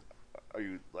 Are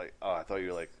you like? Oh, I thought you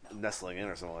were like nestling in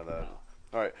or something like that.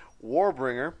 All right.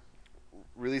 Warbringer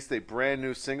released a brand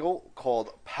new single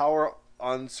called "Power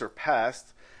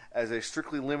Unsurpassed" as a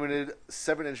strictly limited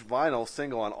 7-inch vinyl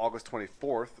single on August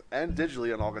 24th and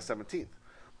digitally on August 17th.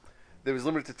 It was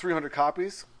limited to 300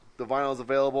 copies. The vinyl is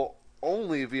available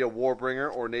only via Warbringer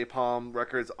or Napalm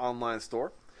Records online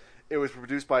store. It was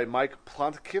produced by Mike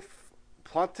Plotikoff,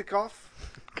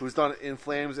 who's done In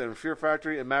Flames and Fear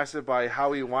Factory, and mastered by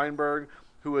Howie Weinberg,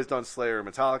 who has done Slayer and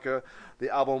Metallica. The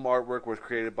album artwork was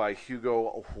created by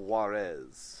Hugo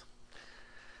Juarez.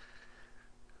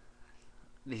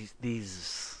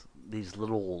 These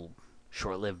little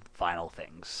short-lived vinyl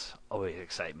things always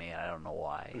excite me. I don't know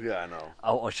why. Yeah, I know.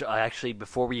 Actually,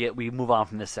 before we move on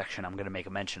from this section, I'm going to make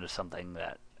a mention of something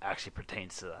that actually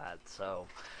pertains to that. So,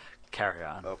 carry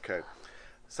on. Okay.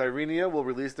 Sirenia will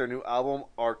release their new album,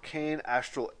 Arcane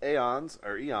Astral Eons,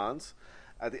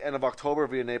 at the end of October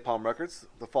via Napalm Records.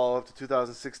 The follow-up to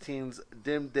 2016's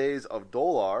Dim Days of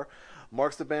Dolar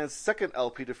marks the band's second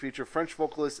LP to feature French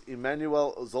vocalist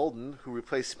Emmanuel Zoldan, who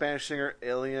replaced Spanish singer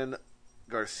Alien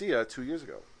Garcia 2 years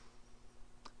ago.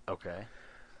 Okay.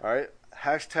 All right.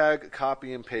 Hashtag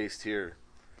copy and paste here.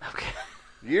 Okay.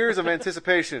 Years of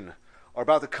anticipation are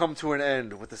about to come to an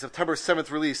end with the September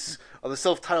 7th release of the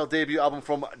self-titled debut album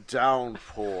from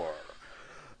Downpour.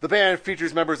 The band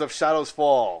features members of Shadows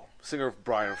Fall, singer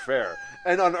Brian Fair,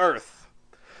 and Unearth.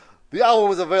 The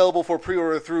album is available for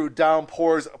pre-order through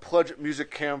Downpour's Pledge Music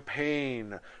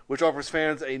campaign, which offers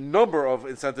fans a number of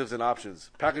incentives and options.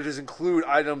 Packages include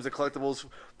items and collectibles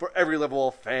for every level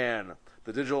of fan.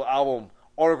 The digital album,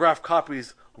 autographed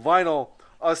copies, vinyl,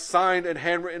 a signed and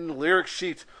handwritten lyric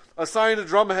sheet, a signed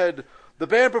drumhead, the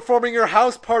band performing your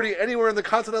house party anywhere in the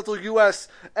continental U.S.,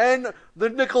 and the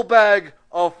nickel bag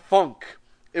of funk,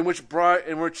 in which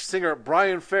singer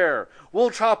Brian Fair will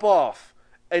chop off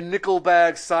a nickel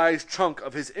bag-sized chunk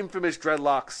of his infamous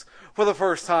dreadlocks for the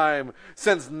first time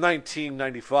since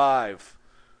 1995.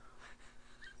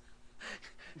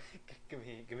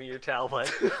 Give me your towel, bud.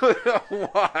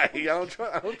 Why? I don't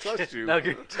trust you. No,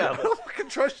 give me your towel. I don't fucking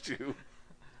trust you.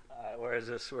 Where is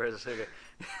this? Okay.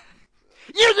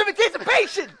 Years of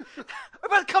anticipation are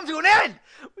about to come to an end.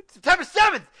 September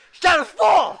 7th, Shadows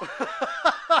Fall.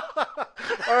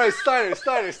 All right, Steiner.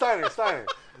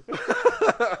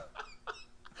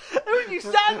 That's what you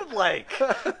sounded like.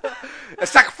 A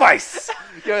sacrifice.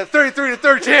 You got a 33 to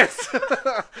 3rd chance.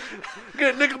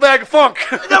 Get a nickel bag of funk.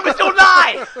 The numbers don't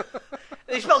lie.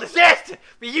 They spell disaster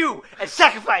for you and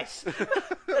sacrifice.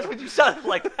 That's what you sounded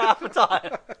like half the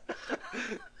time.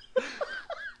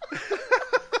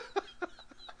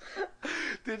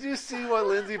 Did you see what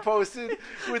Lindsay posted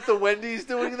with the Wendy's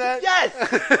doing that? Yes.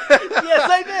 Yes,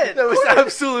 I did. That was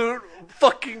absolute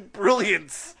fucking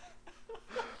brilliance.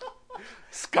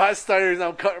 Scott Steiner is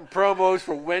now cutting promos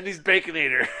for Wendy's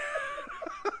Baconator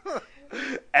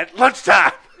at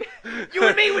lunchtime. You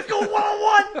and me was going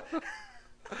 1-on-1.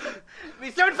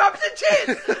 Me 75%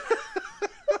 chance.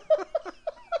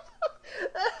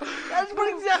 That's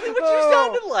exactly what you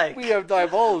sounded like. We have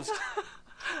divulged.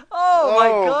 Oh my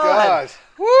god.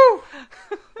 Woo!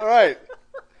 All right.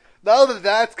 Now that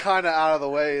that's kind of out of the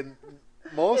way and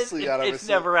mostly out of our it's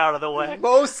never out of the way.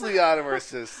 Mostly out of our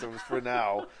systems for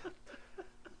now.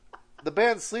 The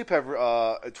band Sleep have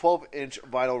a 12-inch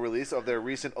vinyl release of their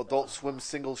recent Adult Swim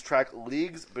singles track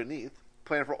Leagues Beneath,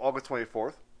 planned for August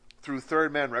 24th, through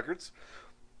Third Man Records.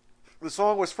 The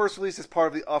song was first released as part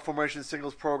of the aforementioned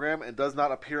singles program and does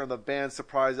not appear on the band's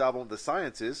surprise album The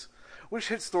Sciences, which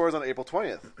hit stores on April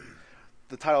 20th.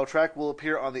 The title track will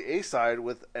appear on the A-side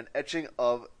with an etching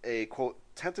of a, quote,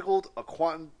 tentacled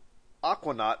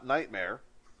aquanaut nightmare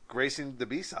gracing the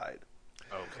B-side.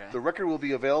 Okay. The record will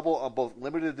be available on both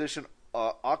limited edition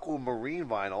aquamarine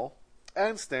vinyl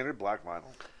and standard black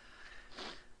vinyl.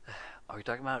 Are we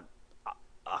talking about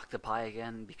octopi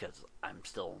again? Because I'm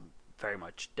still very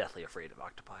much deathly afraid of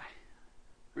octopi.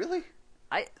 Really?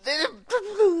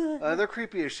 They're They're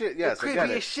creepy as shit. Yes, creepy I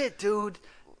get as it. shit, dude.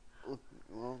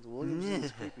 Well, Williams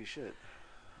is creepy shit.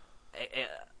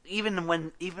 Even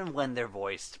when they're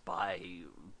voiced by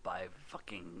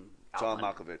fucking John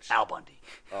Malkovich. Al Bundy.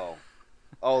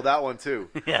 Oh, that one too.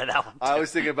 Yeah, that one too. I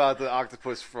was thinking about the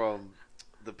octopus from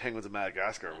the Penguins of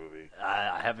Madagascar movie.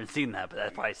 I haven't seen that, but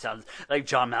that probably sounds like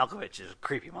John Malkovich is a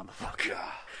creepy motherfucker.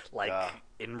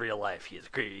 In real life, he is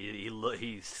creepy.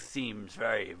 He seems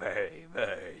very, very,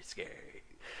 very scary.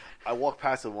 I walked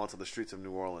past him once on the streets of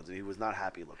New Orleans, and he was not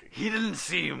happy looking. He didn't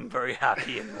seem very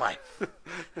happy in life.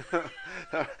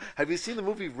 Have you seen the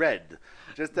movie Red?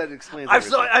 Just that explains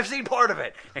everything. I've seen part of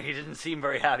it, and he didn't seem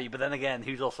very happy. But then again,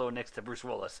 he was also next to Bruce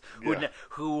Willis,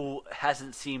 who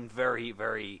hasn't seemed very,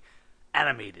 very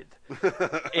animated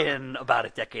in about a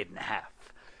decade and a half.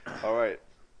 All right,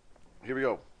 here we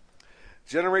go.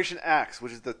 Generation Axe,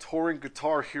 which is the touring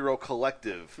guitar hero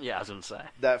collective. Yeah, I was going to say.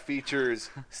 That features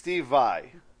Steve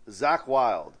Vai, Zakk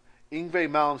Wylde, Yngwie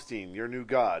Malmsteen, Your New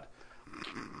God,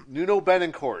 Nuno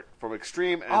Bettencourt from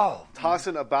Extreme, and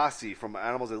Tahsin Abbasi from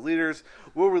Animals as Leaders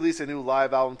will release a new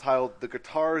live album titled The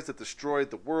Guitars That Destroyed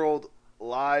the World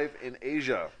live in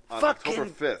Asia on October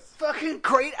 5th. Fucking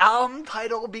great album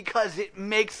title because it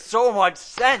makes so much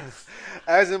sense.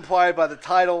 As implied by the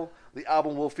title, the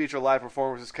album will feature live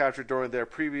performances captured during their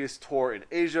previous tour in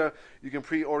Asia. You can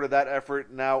pre-order that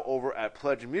effort now over at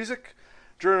Pledge Music.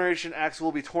 Generation Axe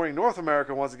will be touring North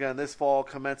America once again this fall,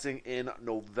 commencing in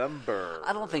November.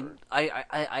 I don't think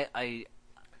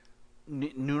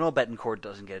Nuno Bettencourt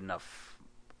doesn't get enough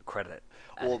credit.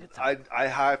 Well, I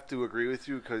have to agree with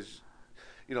you because,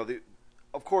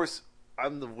 of course, I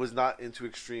was not into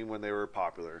Extreme when they were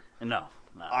popular. No.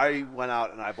 I went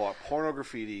out and I bought Porno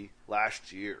Graffiti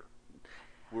last year.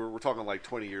 We're talking like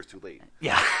 20 years too late.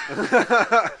 Yeah.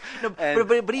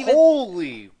 but even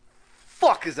holy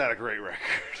fuck, is that a great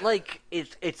record? Like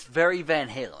it's very Van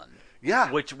Halen. Yeah.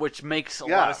 Which makes a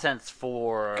lot of sense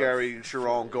for Gary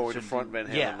Sharon going to front Van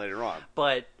Halen later on.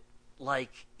 But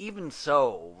like even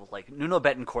so, like Nuno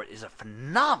Bettencourt is a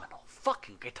phenomenal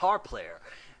fucking guitar player,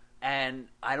 and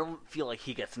I don't feel like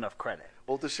he gets enough credit.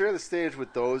 Well, to share the stage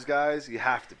with those guys, you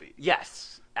have to be.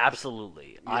 Yes.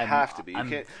 Absolutely, you have to be. You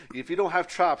can't. If you don't have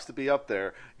chops to be up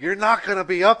there, you're not going to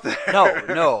be up there.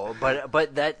 No.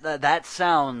 But that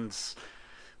sounds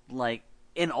like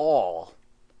in all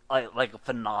like a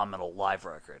phenomenal live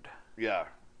record. Yeah.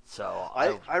 So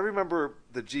I remember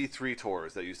the G3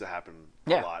 tours that used to happen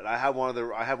a lot. I have one of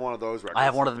those records. I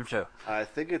have one of them too. I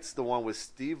think it's the one with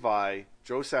Steve Vai,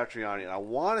 Joe Satriani, and I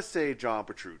want to say John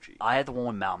Petrucci. I had the one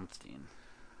with Malmsteen.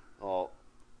 Oh.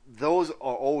 Those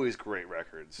are always great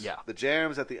records. Yeah. The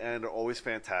jams at the end are always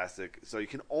fantastic. So you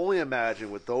can only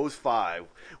imagine what those five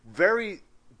very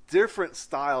different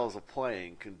styles of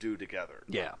playing can do together.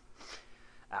 Yeah.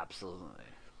 Absolutely.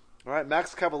 All right.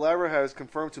 Max Cavalera has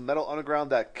confirmed to Metal Underground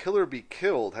that Killer Be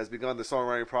Killed has begun the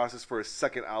songwriting process for his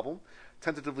second album,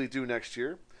 tentatively due next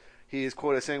year. He is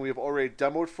quoted as saying, "We have already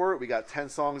demoed for it. We got 10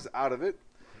 songs out of it."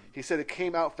 He said it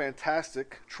came out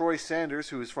fantastic. Troy Sanders,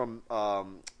 who is from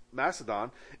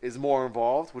Mastodon, is more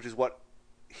involved, which is what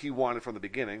he wanted from the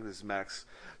beginning. This is Max,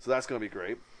 so that's going to be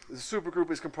great. The supergroup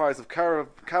is comprised of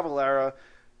Cavalera,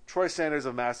 Troy Sanders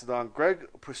of Mastodon, Greg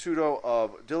Pursuto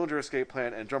of Dillinger Escape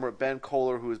Plan, and drummer Ben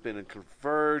Kohler, who has been in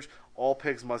Converge, All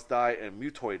Pigs Must Die, and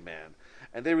Mutoid Man.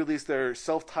 And they released their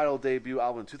self-titled debut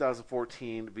album in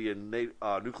 2014 via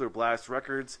Nuclear Blast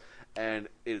Records, and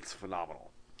it's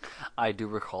phenomenal. I do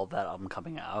recall that album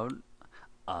coming out,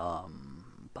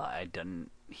 but I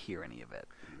didn't hear any of it.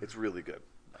 It's really good.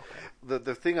 Okay.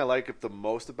 The thing I like the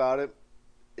most about it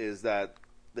is that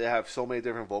they have so many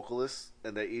different vocalists,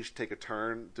 and they each take a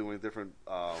turn doing different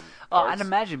parts. I'd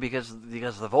imagine because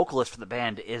the vocalist for the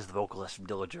band is the vocalist from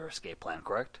Dillinger Escape Plan,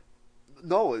 correct?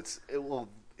 No,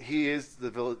 he is the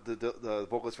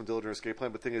vocalist from Dillinger Escape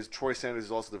Plan, but the thing is, Troy Sanders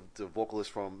is also the vocalist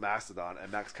from Mastodon,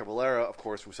 and Max Cavalera, of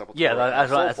course, from Sepultura. Yeah,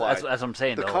 that's what I'm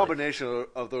saying. The combination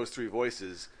of ththose three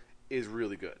voices is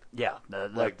really good. Yeah,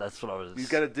 that's what I was. You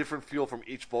get a different feel from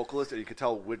each vocalist, and you can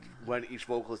tell when each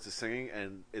vocalist is singing,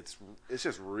 and it's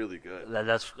just really good.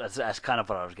 That's kind of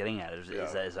what I was getting at.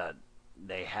 Is that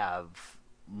they have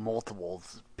multiple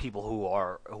people who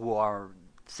are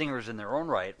singers in their own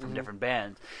right from different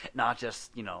bands, not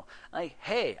just like,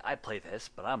 hey, I play this,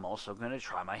 but I'm also going to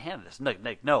try my hand at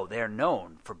this. No, they're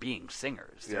known for being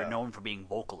singers. They're known for being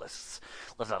vocalists.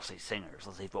 Let's not say singers.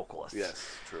 Let's say vocalists. Yes,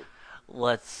 true.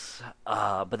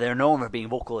 But they're known for being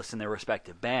vocalists in their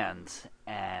respective bands,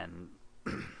 and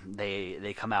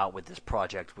they come out with this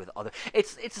project with other.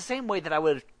 It's the same way that I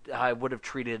would have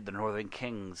treated the Northern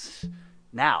Kings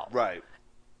now, right?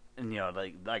 And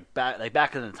like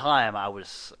back in the time, I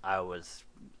was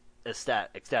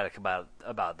ecstatic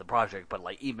about the project, but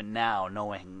like even now,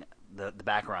 knowing the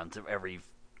backgrounds of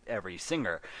every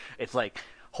singer, it's like,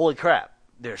 holy crap!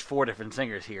 There's 4 different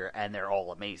singers here, and they're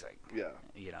all amazing. Yeah,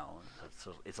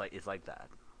 so it's like that.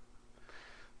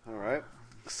 All right.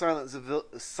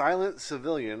 Silent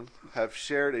Civilian have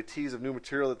shared a tease of new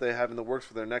material that they have in the works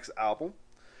for their next album.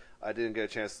 I didn't get a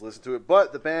chance to listen to it,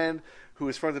 but the band, who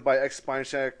is fronted by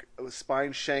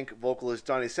ex-Spineshank vocalist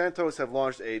Johnny Santos, have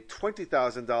launched a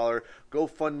 $20,000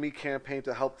 GoFundMe campaign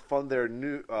to help fund their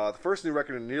the first new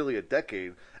record in nearly a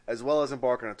decade, as well as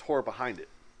embark on a tour behind it.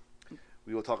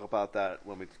 We will talk about that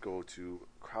when we go to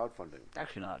crowdfunding.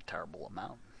 Actually, not a terrible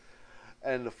amount.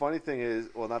 And the funny thing is,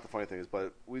 well, not the funny thing is,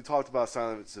 but we talked about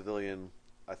Silent Civilian,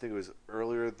 I think it was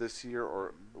earlier this year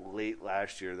or late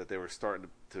last year, that they were starting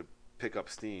to pick up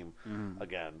steam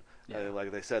again. Yeah. And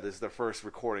like they said, this is their first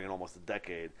recording in almost a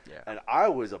decade. Yeah. And I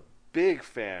was a big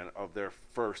fan of their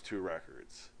first two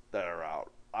records that are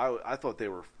out. I thought they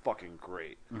were fucking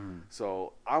great.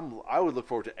 So I would look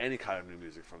forward to any kind of new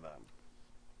music from them.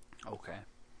 Okay.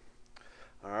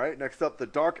 All right, next up, The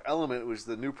Dark Element was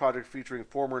the new project featuring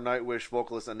former Nightwish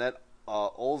vocalist Annette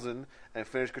Olsen and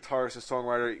Finnish guitarist and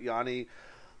songwriter Jani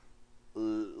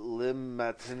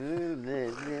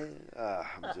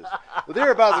They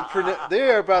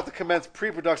are about to commence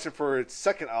pre-production for its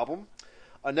second album.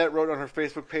 Annette wrote on her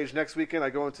Facebook page, "Next weekend I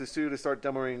go into the studio to start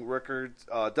demoing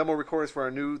demo recordings for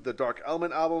our new The Dark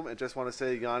Element album, and just want to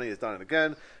say Yanni has done it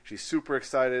again. She's super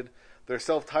excited. Their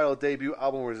self-titled debut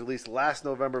album was released last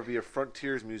November via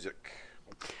Frontiers Music."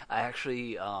 I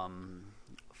actually,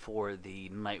 for the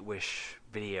Nightwish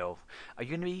video, are you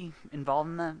going to be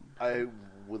involved in that? I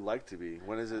would like to be.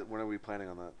 When is it? When are we planning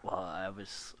on that? Well, I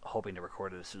was hoping to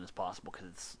record it as soon as possible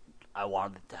because I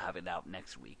wanted to have it out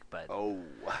next week, but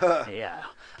yeah.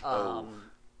 Well,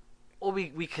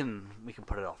 we can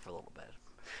put it off for a little bit,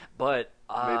 but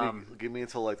maybe give me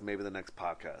until maybe the next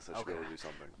podcast. I should be able to do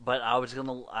something. But I was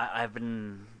gonna.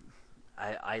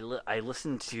 I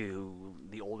listened to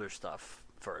the older stuff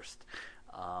first,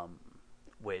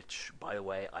 which, by the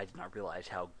way, I did not realize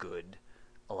how good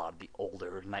a lot of the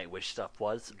older Nightwish stuff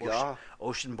was. Yeah.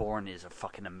 Oceanborn is a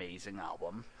fucking amazing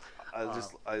album. I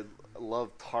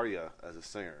love Tarja as a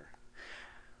singer.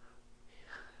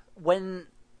 When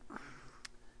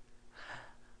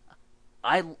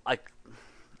I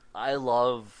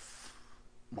love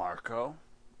Marco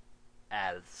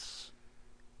as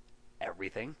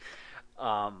everything,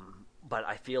 but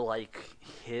I feel like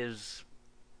his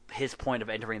point of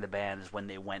entering the band is when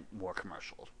they went more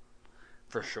commercial,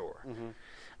 for sure.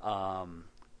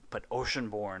 But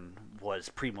Oceanborn was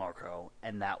pre-Marco,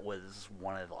 and that was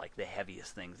one of the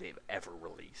heaviest things they've ever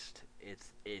released.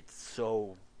 It's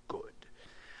so good.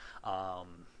 I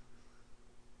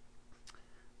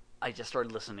just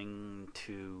started listening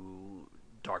to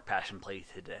Dark Passion Play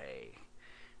today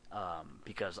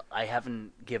because I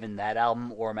haven't given that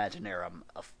album or Imaginarum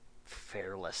a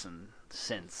fair listen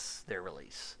since their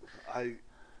release. I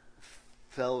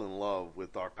fell in love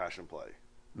with Dark Passion Play.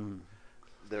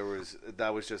 That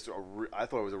was just I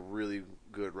thought it was a really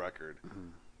good record.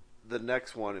 The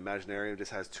next one, Imaginarium,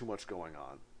 just has too much going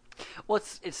on. Well,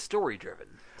 it's story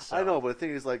driven. So. I know, but the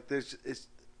thing is,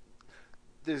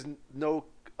 there's no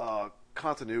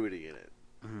continuity in it.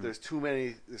 There's too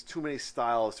many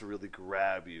styles to really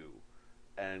grab you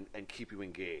and keep you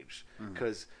engaged,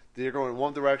 because they're going in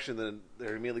one direction, then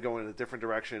they're immediately going in a different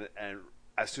direction, and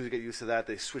as soon as you get used to that,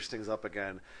 they switch things up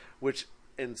again, which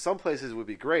in some places would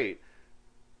be great,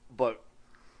 but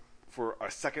for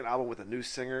a second album with a new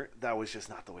singer, that was just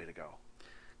not the way to go.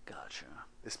 Gotcha.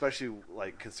 Especially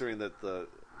considering that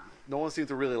no one seemed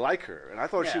to really like her, and I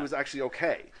thought she was actually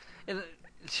okay. And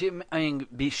she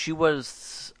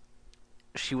was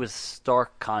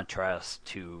stark contrast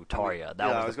to Tarja.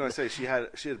 I was going to say she had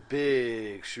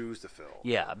big shoes to fill.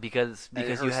 Yeah, because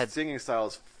her you had singing style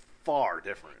is far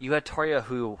different. You had Tarja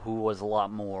who was a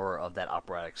lot more of that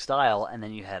operatic style, and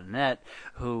then you had Annette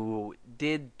who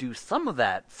did do some of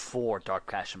that for Dark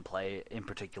Passion Play in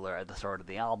particular at the start of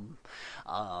the album,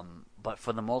 but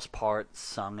for the most part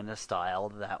sung in a style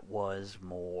that was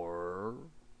more.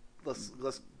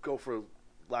 Let's go for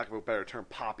lack of a better term,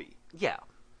 poppy. Yeah.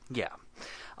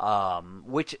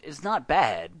 Which is not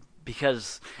bad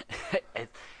because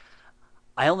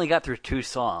I only got through 2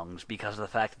 songs because of the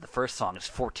fact that the first song is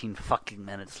 14 fucking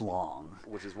minutes long.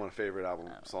 Which is my favorite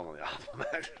song on the album,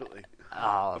 actually.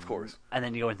 Of course. And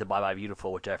then you go into Bye Bye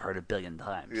Beautiful, which I've heard a billion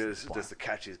times. Yeah, it's just the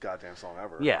catchiest goddamn song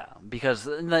ever. Yeah, because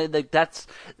that's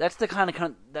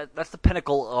the that's the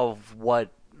pinnacle of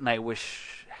what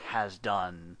Nightwish has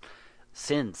done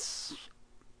since,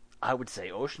 I would say,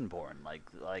 Oceanborn.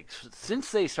 Like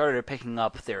since they started picking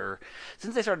up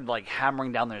since they started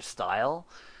hammering down their style,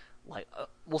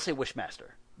 we'll say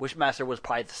Wishmaster. Wishmaster was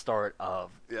probably the start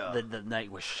of the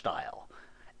Nightwish style,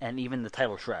 and even the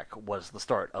title track was the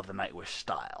start of the Nightwish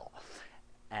style.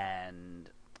 And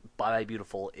Bye Bye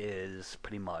Beautiful is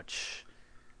pretty much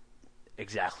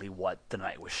exactly what the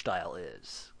Nightwish style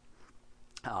is.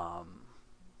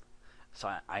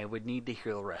 So I would need to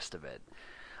hear the rest of it.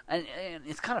 And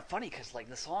it's kind of funny because like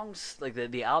the songs, like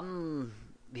the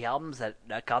albums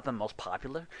that got them most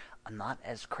popular, I'm not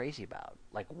as crazy about.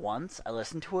 Like once I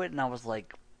listened to it and I was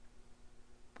like,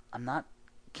 I'm not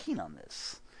keen on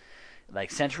this. Like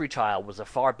Century Child was a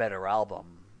far better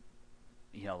album.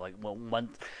 You know, like when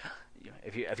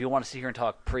if you want to sit here and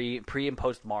talk pre and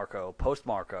post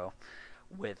Marco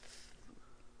with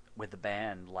the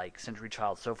band, like Century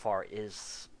Child so far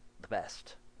is the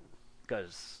best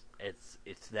because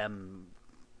it's them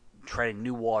treading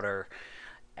new water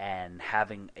and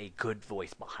having a good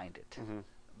voice behind it.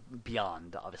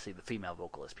 Beyond obviously the female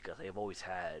vocalist, because they've always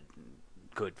had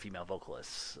good female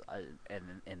vocalists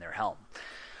in their helm.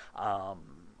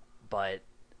 But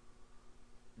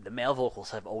the male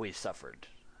vocals have always suffered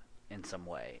in some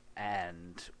way,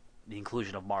 and the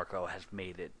inclusion of Marco has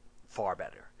made it far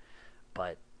better.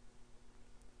 But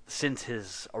since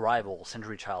his arrival,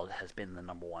 Century Child has been the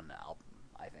number one album,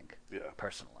 I think,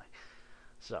 personally.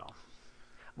 So,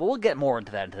 but we'll get more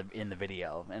into that in the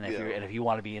video, and if you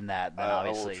want to be in that, then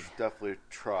obviously I will definitely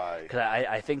try. Because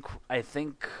I think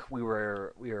we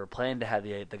were planning to have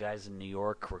the guys in New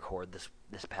York record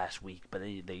this past week, but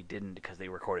they didn't because they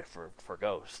recorded for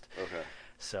Ghost. Okay.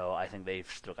 So I think they've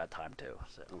still got time too.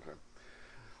 So. Okay.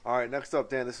 All right. Next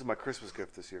up, Dan. This is my Christmas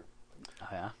gift this year. Oh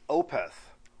yeah.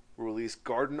 Opeth will release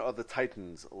 "Garden of the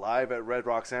Titans" live at Red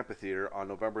Rocks Amphitheater on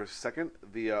November 2nd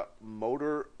via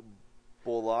Motor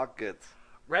Bolaget.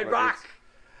 Red Rock!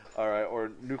 All right,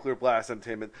 or Nuclear Blast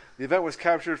Entertainment. The event was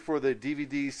captured for the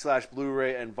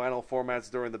DVD/Blu-ray and vinyl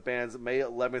formats during the band's May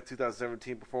 11th,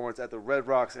 2017 performance at the Red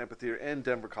Rocks Amphitheater in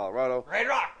Denver, Colorado. Red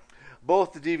Rock!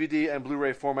 Both the DVD and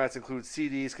Blu-ray formats include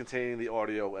CDs containing the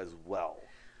audio as well.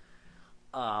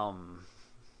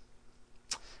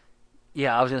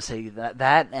 Yeah, I was gonna say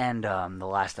that and the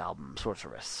last album,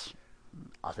 Sorceress.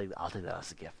 I'll take that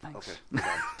as a gift. Thanks. Okay.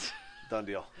 Done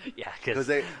deal. Yeah, because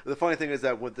the funny thing is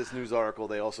that with this news article,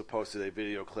 they also posted a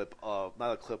video clip of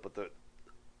not a clip, but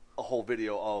a whole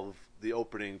video of the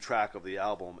opening track of the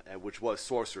album, which was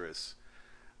Sorceress,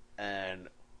 and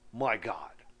my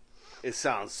God, it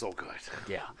sounds so good.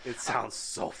 Yeah, it sounds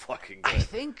so fucking good. I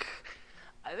think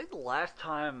the last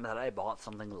time that I bought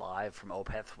something live from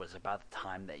Opeth was about the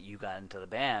time that you got into the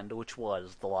band, which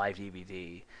was the live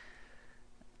DVD.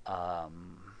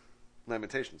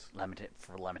 Lamentations.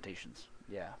 Lamentations.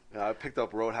 Yeah. I picked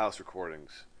up Roadhouse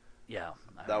recordings. Yeah.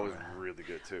 That was really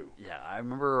good too. Yeah, I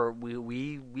remember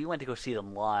we went to go see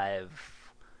them live.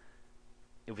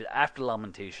 It was after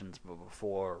Lamentations, but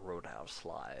before Roadhouse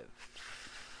live.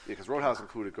 Yeah, because Roadhouse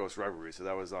included Ghost Reverie, so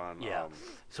that was on.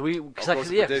 So we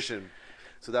Ghost Edition.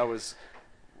 So that was.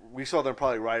 We saw them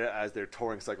probably right as their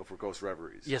touring cycle for Ghost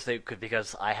Reveries. Yes, they could,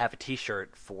 because I have a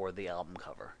T-shirt for the album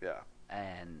cover. Yeah.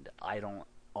 And I don't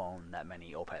own that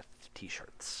many Opeth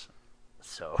T-shirts,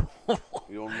 so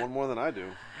you own one more than I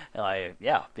do.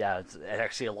 It's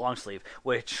actually a long sleeve,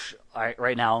 which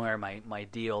right now I'm wearing my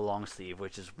Dio long sleeve,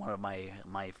 which is one of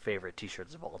my favorite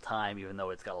T-shirts of all time, even though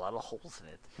it's got a lot of holes in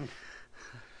it.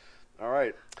 All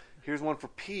right, here's one for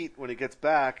Pete when he gets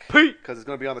back, because it's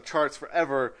going to be on the charts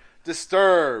forever.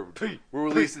 Disturbed will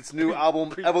release its new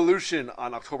album Evolution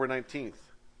on October 19th.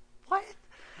 What?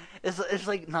 It's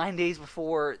like 9 days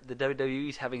before the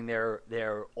WWE's having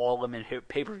their all-women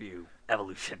pay-per-view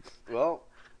Evolution. Well,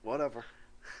 whatever.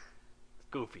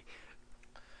 Goofy.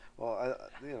 Well,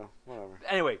 whatever.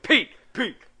 Anyway, Pete.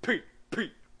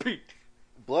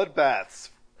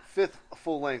 Bloodbath's fifth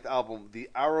full-length album,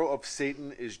 The Arrow of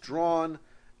Satan is Drawn,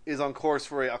 is on course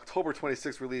for a October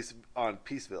 26th release on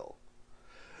Peaceville.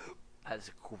 That's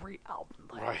a great album.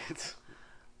 Right.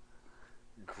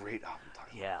 Great album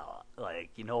title. Yeah,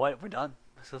 you know what? We're done.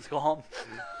 So let's go home.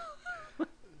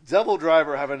 Devil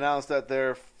Driver have announced that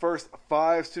their first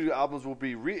 5 studio albums will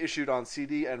be reissued on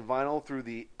CD and vinyl through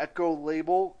the Echo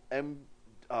label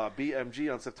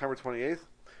BMG on September 28th.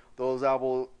 Those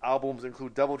albums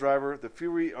include Devil Driver, The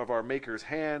Fury of Our Maker's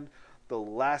Hand, The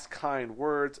Last Kind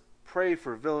Words, Pray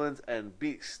for Villains, and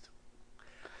Beast.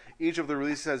 Each of the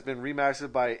releases has been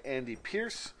remastered by Andy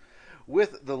Pierce,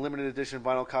 with the limited edition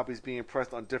vinyl copies being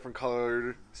pressed on different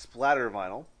colored splatter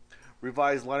vinyl.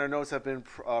 Revised liner notes have been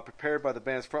prepared by the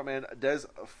band's frontman Des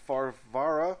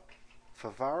Favara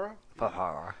for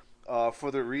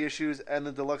the reissues, and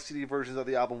the deluxe CD versions of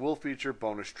the album will feature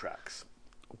bonus tracks.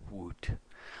 Woot.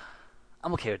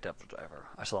 I'm okay with Devil Driver.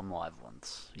 I saw them live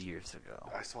once, years ago.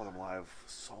 I saw them live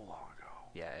so long ago.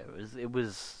 Yeah, it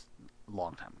was a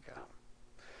long time ago.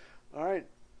 All right.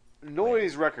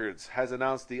 Noise Records has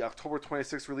announced the October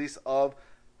 26th release of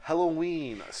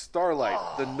Halloween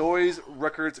Starlight, the Noise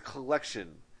Records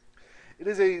Collection. It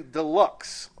is a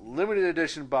deluxe, limited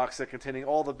edition box set containing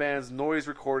all the band's noise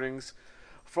recordings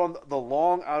from the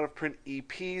long out-of-print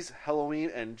EPs Halloween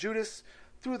and Judas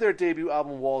through their debut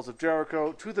album Walls of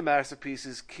Jericho to the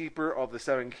masterpieces Keeper of the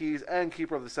Seven Keys and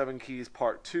Keeper of the Seven Keys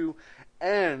Part 2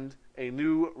 and a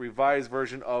new revised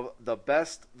version of The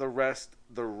Best, The Rest,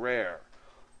 The Rare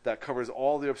that covers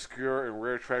all the obscure and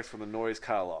rare tracks from the Noise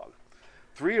catalog.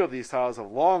 3 of these titles have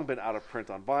long been out of print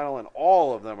on vinyl, and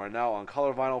all of them are now on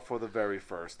color vinyl for the very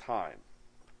first time.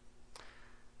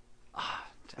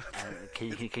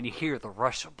 Can you hear the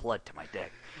rush of blood to my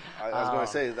dick? I was going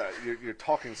to say that you're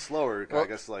talking slower, well, I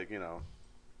guess,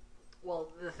 Well,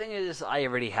 the thing is, I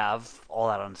already have all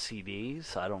that on CD,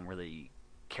 so I don't really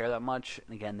care that much.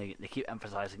 And again, they keep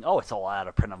emphasizing, oh, it's all out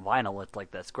of print on vinyl. It's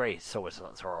like, that's great. So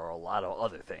are a lot of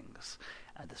other things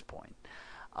at this point.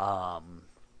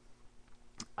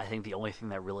 I think the only thing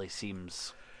that really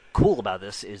seems cool about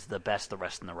this is The Best, The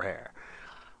Rest, and The Rare.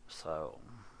 So,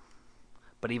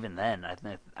 but even then, I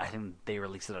think they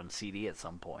released it on CD at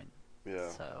some point. Yeah.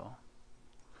 So.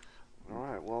 All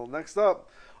right. Well, next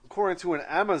up, according to an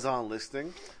Amazon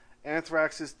listing,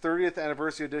 Anthrax's 30th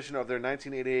anniversary edition of their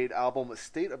 1988 album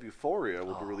State of Euphoria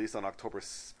will be released on October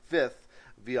 5th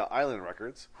via Island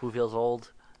Records. Who feels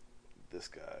old? This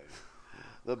guy.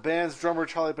 The band's drummer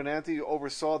Charlie Benanti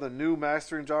oversaw the new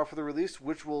mastering job for the release,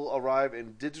 which will arrive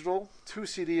in digital, 2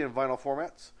 CD and vinyl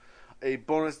formats. A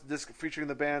bonus disc featuring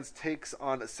the band's takes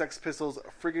on Sex Pistols'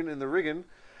 Friggin' in the Riggin',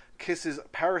 Kiss's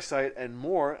Parasite, and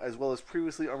more, as well as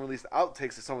previously unreleased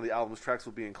outtakes of some of the album's tracks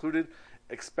will be included.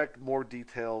 Expect more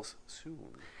details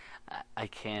soon. I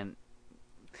can't...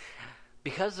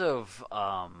 Because of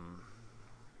I'm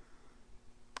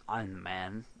the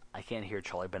Man, I can't hear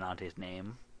Charlie Benanti's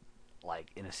name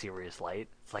like in a serious light.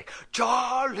 It's like,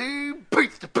 Charlie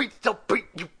beats the beat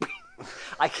you beat.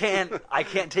 I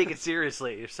can't take it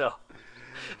seriously, so...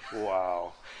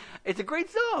 Wow. It's a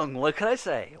great song. What can I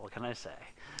say?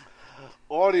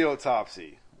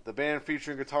 Audiotopsy. The band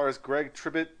featuring guitarist Greg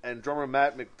Tribbett and drummer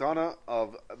Matt McDonough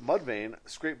of Mudvayne,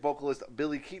 scrape vocalist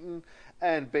Billy Keaton,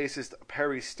 and bassist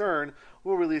Perry Stern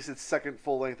will release its second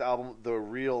full-length album, The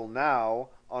Real Now,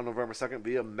 on November 2nd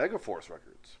via Megaforce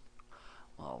Records.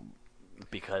 Well,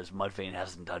 because Mudvayne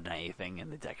hasn't done anything in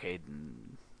the decade.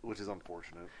 Which is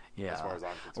unfortunate, yeah. As far as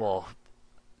I'm concerned. Well,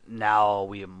 now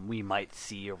we might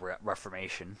see a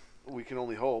reformation. We can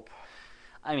only hope.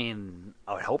 I mean,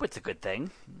 I would hope it's a good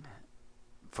thing.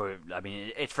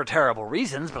 It's for terrible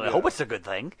reasons, but I hope it's a good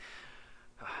thing.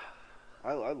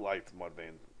 I liked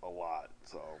Mudvayne a lot,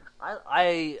 so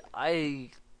I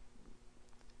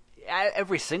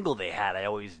every single they had, I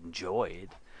always enjoyed.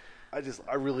 I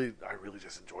really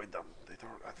just enjoyed them. I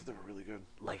thought they were really good.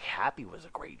 Like Happy was a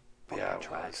great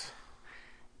track.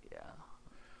 Yeah.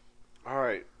 All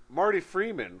right, Marty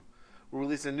Freeman will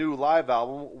release a new live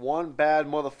album, One Bad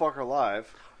Motherfucker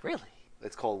Live. Really?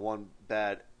 It's called One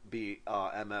Bad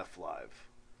MF Live.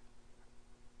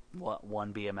 What,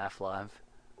 One BMF Live?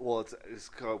 Well, it's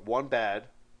called One Bad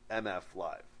MF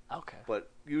Live. Okay. But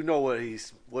you know what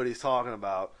he's talking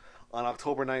about. On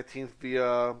October 19th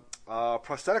via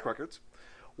Prosthetic Records.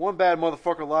 One Bad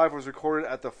Motherfucker Live was recorded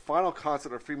at the final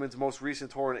concert of Freeman's most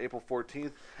recent tour on April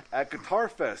 14th at Guitar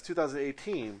Fest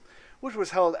 2018, which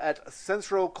was held at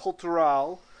Centro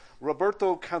Cultural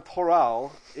Roberto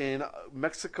Cantoral in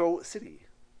Mexico City.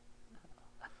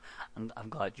 I'm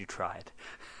glad you tried.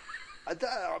 That's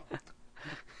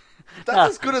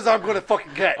as good as I'm going to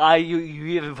fucking get. You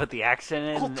even put the accent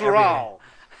in. Cultural.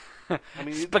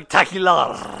 Spectacular.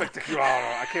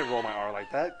 I can't roll my R like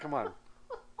that. Come on.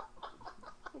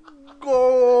 Go.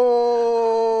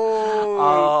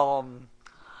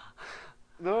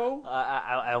 No.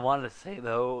 I wanted to say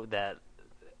though that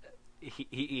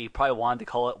he probably wanted to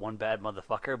call it One Bad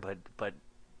Motherfucker, but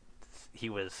he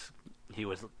was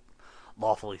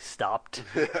lawfully stopped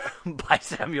by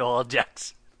Samuel L.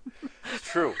 Jackson. It's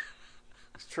true.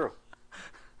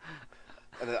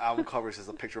 And the album cover says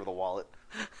a picture of the wallet.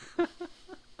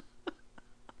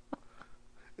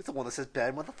 It's the one that says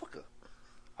 "Bad Motherfucker."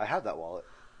 I have that wallet.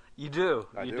 You do.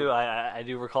 I you do. do. I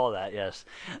do recall that. Yes,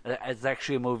 it's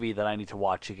actually a movie that I need to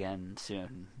watch again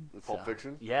soon. Pulp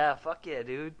Fiction. Yeah, fuck yeah,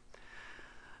 dude.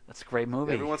 That's a great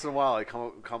movie. Every once in a while, I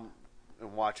come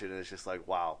and watch it, and it's just like,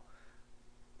 wow,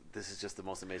 this is just the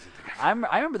most amazing thing ever.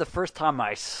 I remember the first time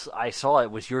I saw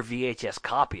it was your VHS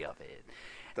copy of it.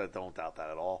 Don't doubt that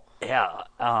at all. Yeah.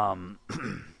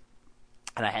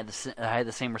 And I had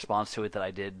the same response to it that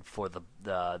I did for the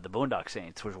Boondock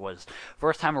Saints, which was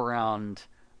first time around,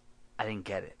 I didn't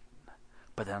get it,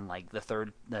 but then like the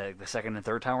second and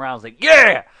third time around, I was like,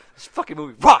 yeah, this fucking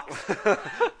movie rocks.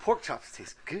 Pork chops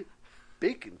taste good.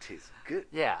 bacon tastes good.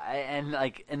 Yeah,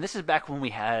 and this is back when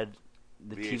we had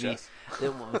the VHS.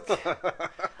 TV.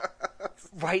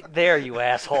 Right there, you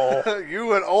asshole.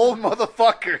 You an old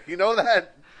motherfucker. You know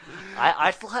that?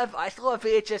 I still have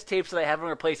VHS tapes that I haven't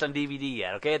replaced on DVD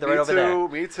yet. Okay, they're right over there.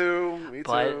 Me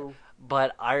too.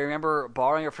 But I remember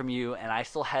borrowing it from you, and I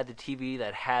still had the TV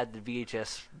that had the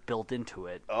VHS built into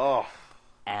it. Oh.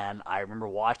 And I remember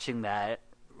watching that,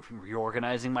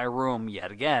 reorganizing my room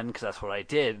yet again, because that's what I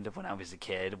did when I was a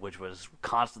kid, which was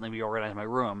constantly reorganize my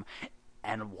room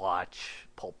and watch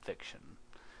Pulp Fiction.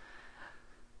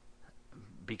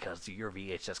 Because of your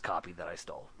VHS copy that I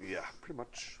stole. Yeah, pretty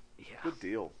much. Yeah. Good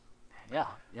deal. Yeah,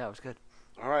 it was good.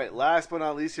 All right, last but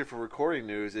not least here for recording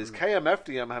news is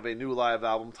KMFDM have a new live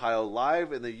album titled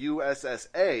Live in the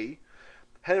USSA,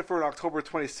 headed for an October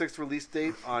 26th release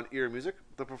date on Ear Music.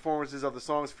 The performances of the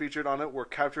songs featured on it were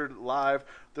captured live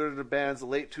during the band's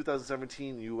late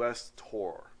 2017 U.S.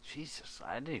 tour. Jesus,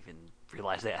 I didn't even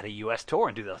realize they had a U.S. tour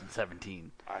in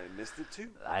 2017. I missed it too.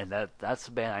 That's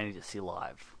a band I need to see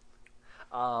live.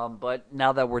 But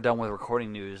now that we're done with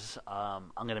recording news,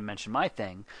 I'm going to mention my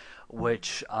thing,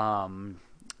 which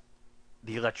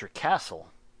the Electric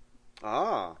Castle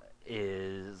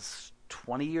is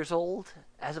 20 years old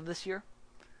as of this year.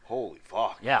 Holy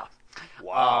fuck. Yeah.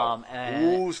 Wow. And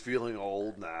who's feeling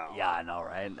old now? Yeah, I know,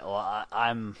 right? Well,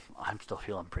 I'm still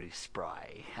feeling pretty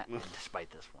spry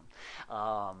despite this one.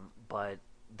 But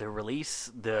the re-release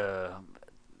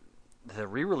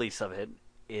of it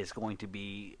is going to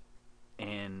be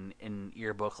in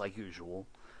earbook like usual,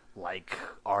 like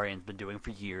Arian's been doing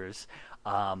for years.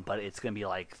 But it's going to be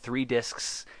like 3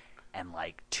 discs and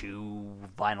like 2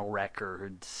 vinyl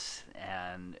records,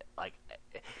 and like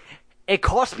it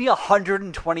cost me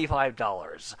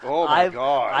 $125. Oh my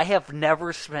god! I have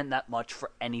never spent that much for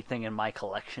anything in my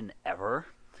collection ever,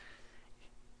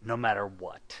 no matter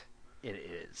what it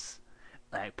is.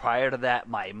 Like prior to that,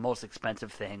 my most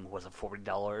expensive thing was a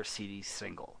 $40 CD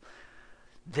single.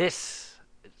 This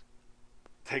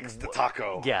takes the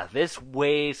taco. Yeah, this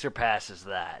way surpasses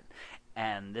that,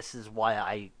 and this is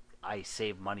why I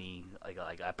save money.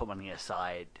 Like I put money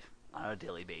aside on a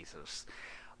daily basis.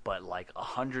 But like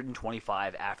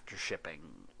 $125 after shipping,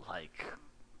 like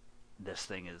this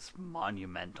thing is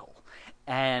monumental,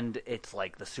 and it's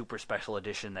like the super special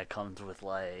edition that comes with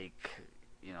like,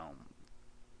 you know,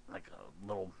 like a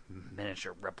little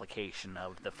miniature replication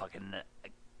of the fucking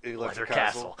Electric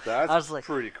Castle. That's I was like,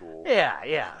 pretty cool.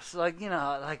 Yeah. So like, you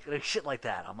know, like shit like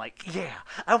that. I'm like, yeah,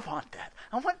 I want that.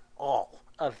 I want all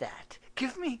of that.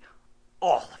 Give me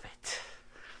all of it.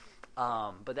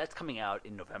 But that's coming out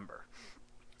in November.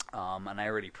 And I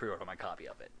already pre-ordered my copy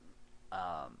of it.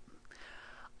 I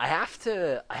have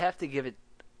to give it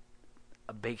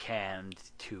a big hand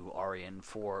to Arian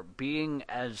for being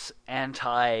as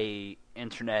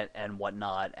anti-internet and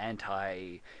whatnot,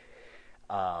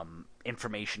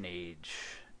 anti-information age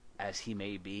as he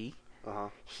may be.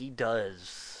 He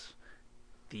does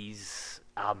these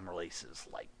album releases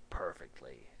like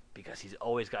perfectly, because he's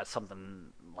always got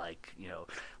something like, you know,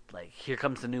 like here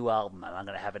comes the new album and I'm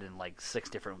gonna have it in like 6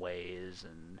 different ways,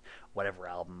 and whatever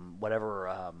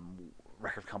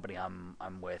record company I'm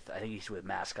with. I think he's with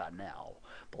Mascot now,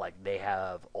 but like they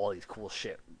have all these cool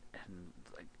shit, and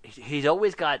like he's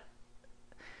always got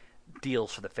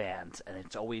deals for the fans, and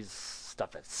it's always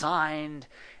stuff that's signed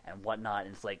and whatnot.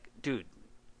 And it's like, dude,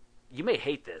 you may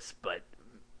hate this, but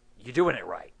you're doing it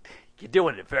right. You're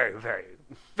doing it very, very,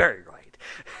 very right.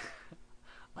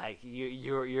 Like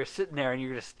you're sitting there and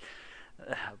you're just,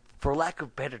 for lack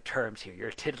of better terms here,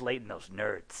 you're titillating those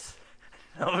nerds.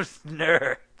 Those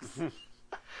nerds.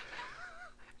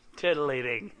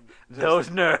 Titillating those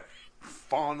nerds.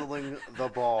 Fondling the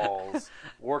balls.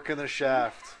 Working the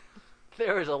shaft.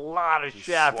 There is a lot of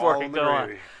shaft working going on.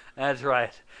 Gravy. That's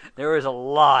right. There is a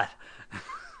lot.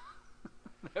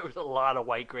 There was a lot of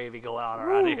white gravy going on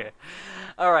around here.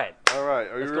 All right.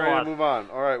 Are you ready to move on?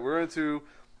 All right, we're into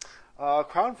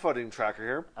crowdfunding tracker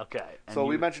here. Okay. So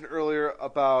we mentioned earlier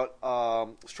about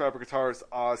Stryer guitarist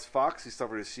Oz Fox. He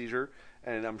suffered a seizure,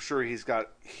 and I'm sure he's got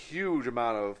a huge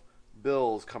amount of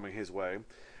bills coming his way.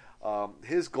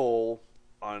 His goal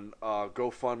on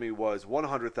GoFundMe was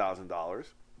 $100,000.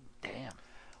 Damn.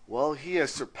 Well, he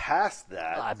has surpassed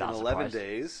that in 11 surprised.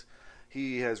 days.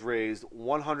 He has raised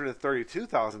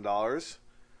 $132,000.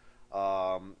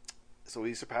 So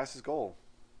he surpassed his goal.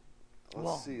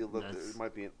 Let's see. Look, there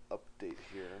might be an update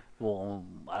here. Well,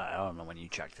 I don't know when you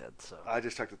checked it. So I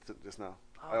just checked it just now.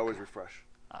 Okay. I always refresh.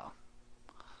 Oh.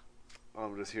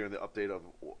 I'm just hearing the update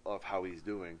of how he's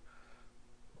doing.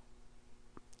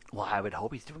 Well, I would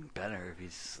hope he's doing better if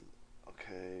he's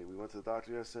Okay, we went to the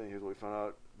doctor yesterday. Here's what we found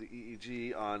out: the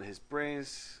EEG on his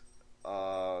brains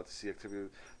to see activity.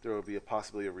 There will be a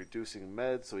possibility of reducing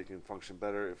meds so he can function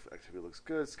better if activity looks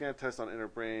good. Scan test on inner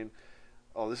brain.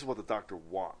 Oh, this is what the doctor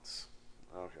wants.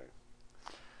 Okay.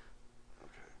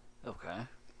 Okay.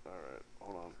 All right.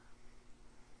 Hold on.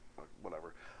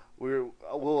 Whatever. We'll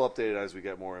update it as we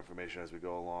get more information as we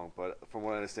go along. But from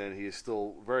what I understand, he is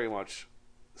still very much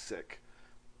sick,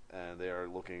 and they are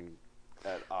looking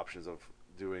at options of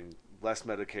doing less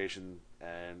medication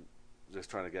and just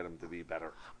trying to get him to be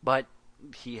better. But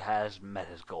he has met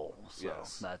his goal, so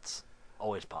yes. That's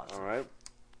always positive. All right.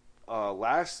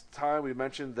 Last time we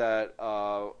mentioned that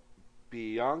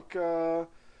Bianca...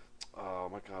 Oh,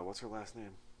 my God. What's her last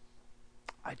name?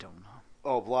 I don't know.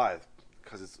 Oh, Blythe.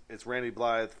 Because it's Randy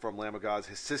Blythe from Lamb of God's,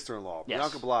 his sister-in-law. Yes.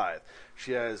 Bianca Blythe.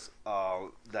 She has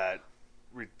that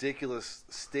ridiculous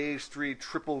stage 3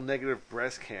 triple negative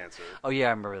breast cancer. Oh yeah, I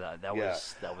remember that. That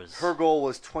was her goal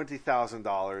was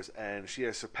 $20,000, and she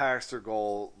has surpassed her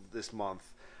goal this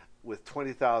month with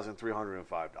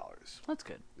 $20,305. That's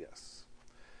good. Yes.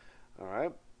 All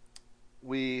right.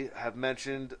 We have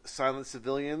mentioned Silent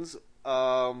Civilians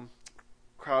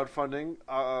crowdfunding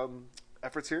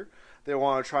efforts here. They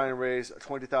want to try and raise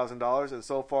 $20,000, and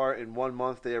so far in 1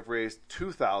 month they have raised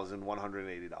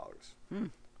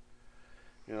 $2,180.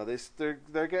 You know,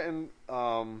 they're getting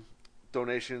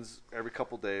donations every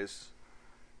couple days.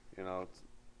 You know,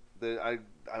 I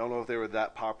don't know if they were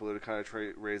that popular to kind of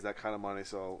raise that kind of money.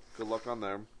 So good luck on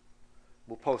them.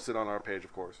 We'll post it on our page,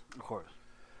 of course. Of course.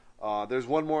 There's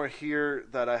one more here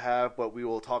that I have, but we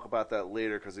will talk about that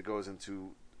later because it goes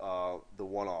into the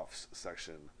one-offs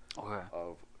section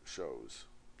of shows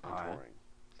and touring. Right.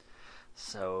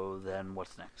 So then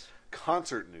what's next?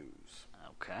 Concert news.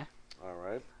 Okay. All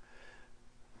right.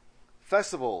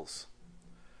 Festivals.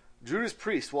 Judas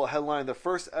Priest will headline the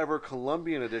first ever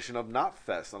Colombian edition of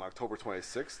Knotfest on October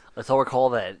 26th. Let's all recall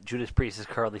that Judas Priest is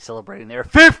currently celebrating their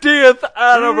 50th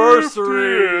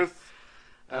anniversary. 50th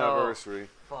anniversary.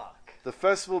 Oh, fuck. The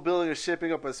festival billing is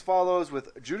shaping up as follows,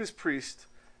 with Judas Priest,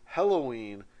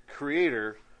 Halloween,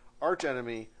 Creator, Arch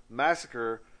Enemy,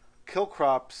 Massacre, Kill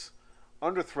Crops,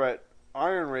 Under Threat,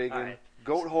 Iron Reagan, right.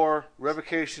 Goat Whore,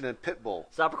 Revocation, and Pitbull.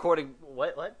 Stop recording.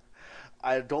 What?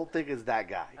 I don't think it's that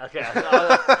guy. Okay.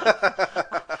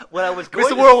 What I was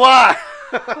going Mr. Worldwide!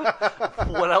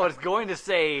 What I was going to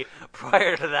say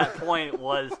prior to that point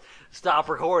was stop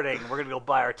recording. We're going to go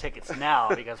buy our tickets now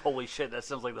because holy shit, that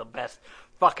sounds like the best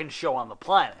fucking show on the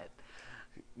planet.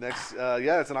 Next,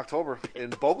 it's in October in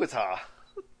Bogota.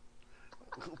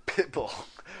 Pitbull.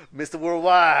 Mr.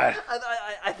 Worldwide.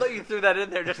 I thought you threw that in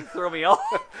there just to throw me off.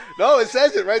 No, it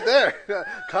says it right there.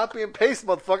 Copy and paste,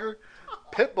 motherfucker.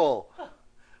 Pitbull.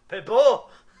 Pitbull.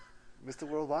 Mr.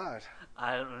 Worldwide.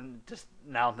 I'm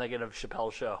thinking of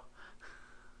Chappelle's show.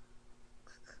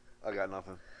 I got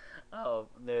nothing. Oh,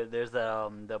 there's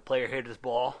the player hit his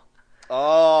ball.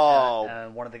 Oh.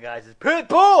 And one of the guys is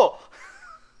Pitbull.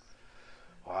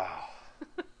 Wow.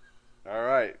 All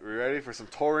right, we ready for some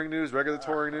touring news, regular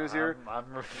touring news here? I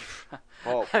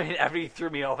mean, after you threw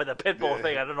me off at the Pitbull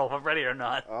thing, I don't know if I'm ready or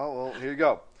not. Oh, well, here you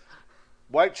go.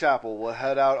 Whitechapel will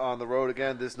head out on the road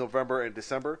again this November and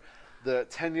December. The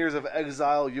 10 Years of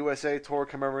Exile USA tour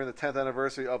commemorating the 10th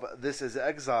anniversary of This Is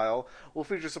Exile will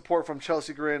feature support from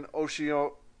Chelsea Grin,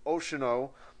 Oceano,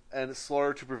 and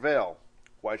Slaughter to Prevail.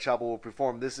 Whitechapel will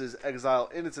perform This Is Exile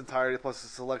in its entirety, plus a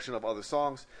selection of other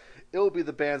songs. It will be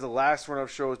the band's last run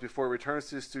of shows before it returns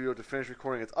to the studio to finish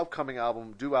recording its upcoming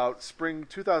album, due out spring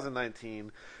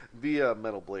 2019 via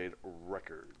Metal Blade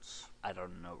Records. I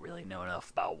don't really know enough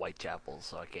about Whitechapel,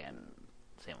 so I can't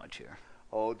say much here.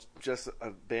 Oh, just a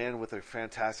band with a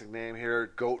fantastic name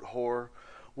here, Goat Whore,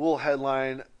 will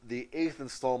headline the 8th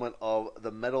installment of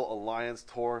the Metal Alliance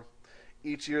Tour.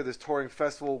 Each year, this touring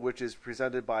festival, which is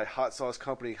presented by hot sauce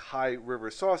company High River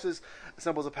Sauces,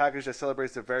 assembles a package that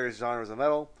celebrates the various genres of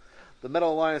metal. The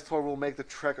Metal Alliance Tour will make the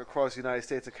trek across the United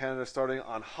States and Canada starting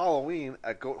on Halloween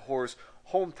at Goat Whore's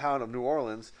hometown of New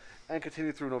Orleans and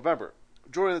continue through November.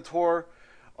 Joining the tour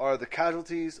are the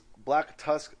Casualties, Black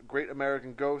Tusk, Great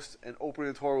American Ghost, and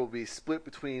opening the tour will be split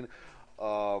between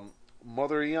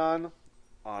Mother Eon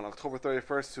on October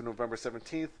 31st to November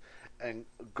 17th and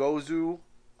Gozu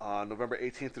on November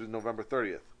 18th to November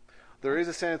 30th. There is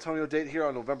a San Antonio date here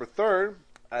on November 3rd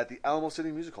at the Alamo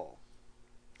City Music Hall.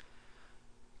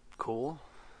 Cool.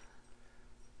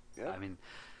 Yeah. I mean,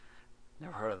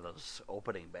 never heard of those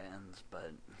opening bands,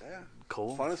 but yeah,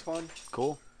 cool. Fun is fun.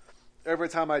 Cool. Every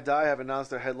Time I Die have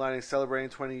announced they're headlining Celebrating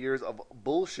 20 Years of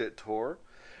Bullshit Tour,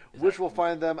 which will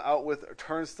find them out with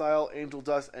Turnstile, Angel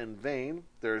Dust, and Vane.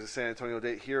 There's a San Antonio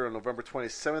date here on November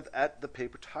 27th at the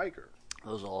Paper Tiger.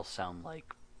 Those all sound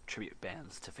like tribute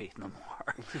bands to Faith No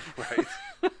More. Right.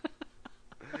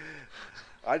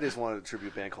 I just wanted a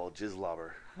tribute band called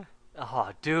Jizzlobber.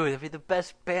 Oh, dude, that'd be the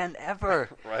best band ever.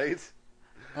 Right?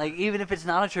 Like, even if it's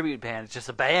not a tribute band, it's just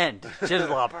a band.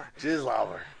 Jizzlobber.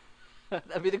 Jizzlobber.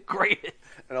 That'd be the greatest.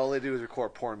 And all they do is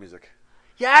record porn music.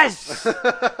 Yes!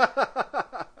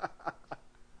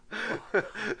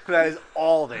 That is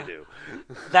all they do.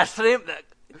 That's the name.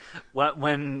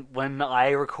 When I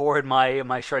record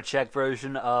my short check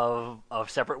version of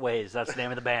Separate Ways, that's the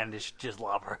name of the band, is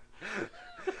Jizzlobber.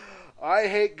 I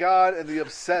Hate God and The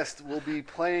Obsessed will be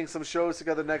playing some shows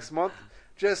together next month,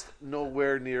 just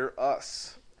nowhere near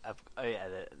us.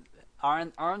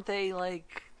 Aren't they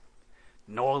like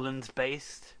New Orleans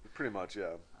based? Pretty much,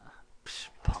 yeah.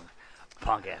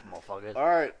 Punk ass motherfuckers. All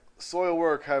right,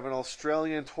 Soilwork have an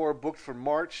Australian tour booked for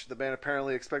March. The band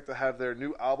apparently expect to have their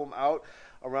new album out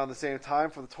around the same time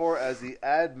for the tour as the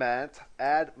ad mat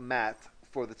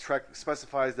for the Trek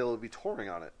specifies they will be touring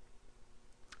on it.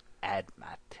 Ad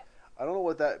mat. I don't know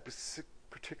what that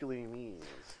particularly means.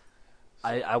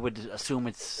 I would assume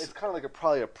it's kind of like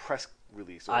probably a press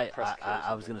release or a press kit.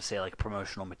 I was going to say like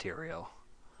promotional material.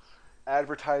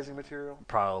 Advertising material?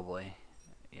 Probably.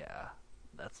 Yeah.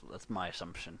 That's my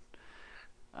assumption.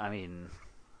 I mean,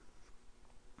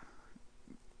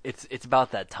 it's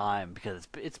about that time because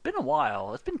it's been a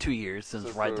while. It's been 2 years since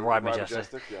the Ride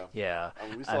Majestic. Yeah. I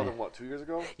mean, we saw them 2 years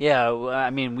ago? Yeah,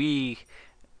 I mean we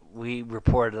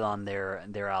reported on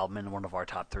their album in one of our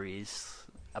top threes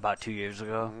about 2 years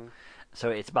ago. Mm-hmm. So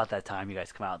it's about that time you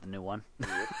guys come out with the new one.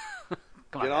 Yep.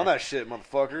 Get on that shit,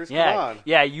 motherfuckers. Yeah, come on.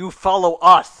 Yeah, you follow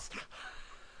us.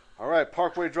 All right,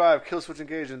 Parkway Drive, Killswitch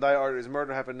Engage, and Die Art Is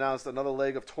Murder have announced another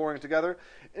leg of touring together.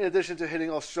 In addition to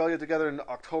hitting Australia together in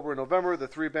October and November, the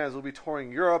three bands will be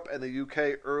touring Europe and the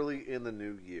UK early in the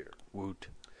new year. Woot.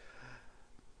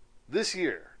 This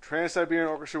year, Trans-Siberian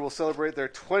Orchestra will celebrate their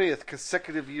 20th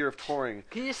consecutive year of touring.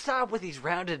 Can you stop with these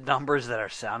rounded numbers that are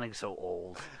sounding so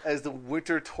old? As the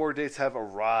winter tour dates have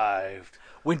arrived.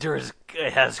 Winter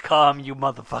has come, you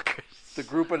motherfuckers. The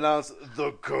group announced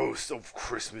The Ghost of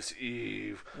Christmas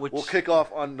Eve will kick off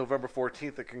on November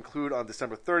 14th and conclude on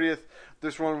December 30th.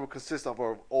 This run will consist of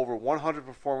over 100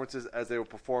 performances as they will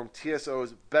perform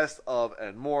TSO's Best Of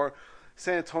and more.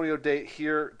 San Antonio date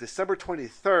here, December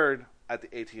 23rd at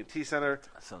the AT&T Center.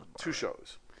 Two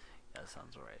shows. That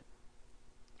sounds right.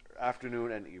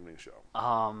 Afternoon and evening show.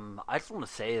 I just want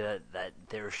to say that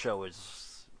their show is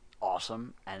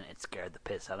awesome, and it scared the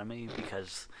piss out of me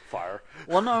because fire.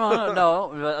 Well,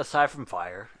 no. Aside from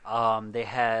fire, they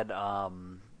had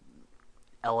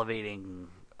elevating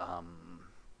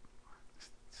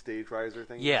stage riser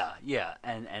things. Yeah,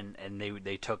 and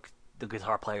they took the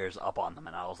guitar players up on them,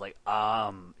 and I was like,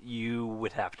 you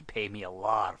would have to pay me a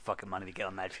lot of fucking money to get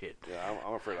on that shit. Yeah,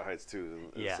 I'm afraid of heights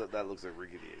too. Yeah, that looks like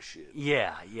rickety as shit.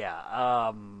 Yeah.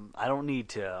 I don't need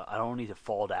to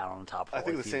fall down on top of. I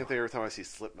think the same thing every time I see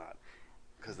Slipknot,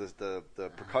 because the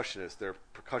percussionist, their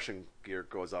percussion gear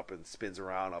goes up and spins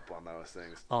around up on those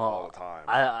things all the time.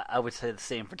 I would say the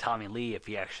same for Tommy Lee if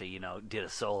he actually did a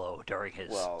solo during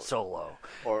his solo.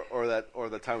 Or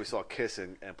the time we saw Kiss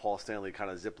and Paul Stanley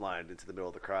kind of ziplined into the middle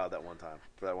of the crowd that one time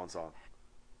for that one song.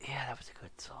 Yeah, that was a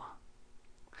good song.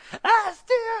 I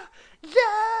still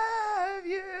love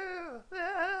you.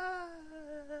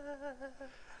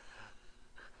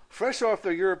 Fresh off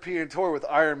their European tour with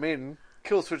Iron Maiden,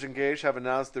 Killswitch Engage have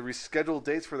announced the rescheduled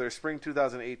dates for their spring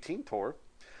 2018 tour.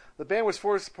 The band was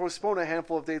forced to postpone a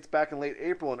handful of dates back in late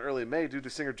April and early May due to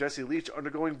singer Jesse Leach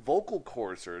undergoing vocal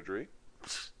cord surgery.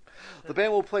 The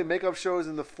band will play makeup shows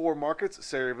in the 4 markets,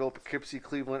 Sayreville, Poughkeepsie,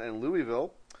 Cleveland, and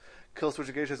Louisville. Killswitch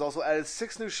Engage has also added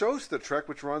 6 new shows to the trek,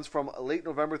 which runs from late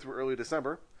November through early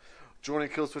December. Joining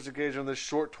Killswitch Engage on this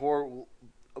short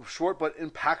but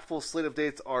impactful slate of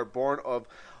dates are Born of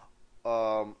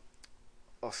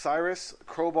Osiris,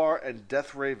 Crowbar, and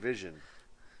Death Ray Vision.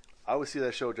 I would see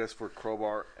that show just for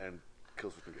Crowbar and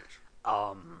Killswitch Engage.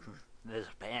 There's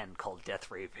a band called Death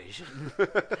Ray Vision,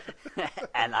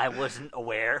 and I wasn't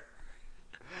aware.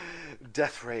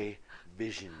 Death Ray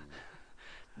Vision.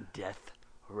 Death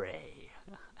Ray.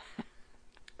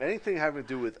 Anything having to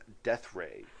do with Death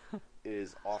Ray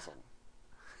is awesome.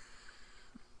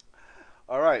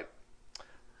 All right.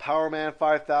 Power Man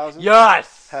 5000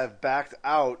 have backed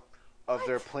out of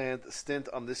their planned stint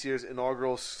on this year's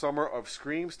inaugural Summer of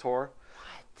Screams tour.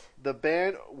 The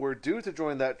band were due to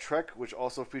join that trek, which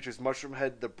also features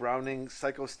Mushroomhead, The Browning,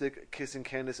 Psycho Stick, Kissing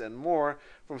Candace, and more,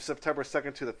 from September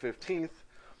 2nd to the 15th.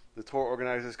 The tour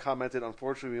organizers commented,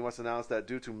 "Unfortunately, we must announce that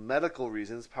due to medical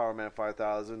reasons, Powerman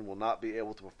 5000 will not be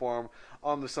able to perform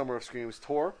on the Summer of Screams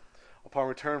tour." Upon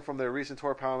return from their recent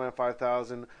tour, Powerman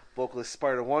 5000 vocalist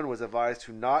Spider-1 was advised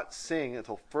to not sing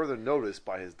until further notice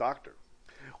by his doctor.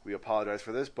 "We apologize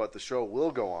for this, but the show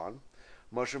will go on.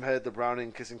 Mushroomhead, The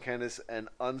Browning, Kissing Candace, and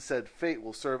Unsaid Fate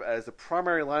will serve as the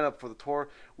primary lineup for the tour,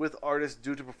 with artists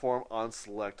due to perform on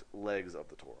select legs of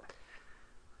the tour."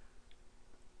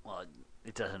 Well,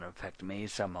 it doesn't affect me,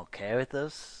 so I'm okay with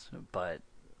this. But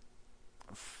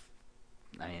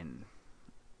I mean,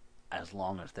 as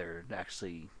long as they're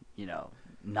actually,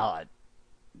 not,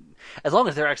 as long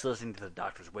as they're actually listening to the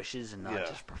doctor's wishes and not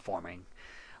just performing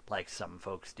like some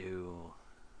folks do.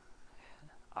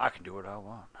 I can do what I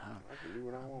want. I can do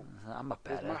what I want. I'm a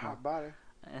badass. It's my hot body.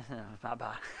 My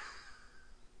body.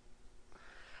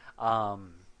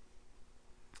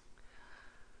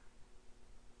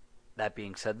 That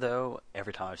being said, though,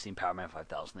 every time I've seen Powerman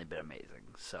 5000, they've been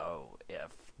amazing. So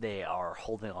if they are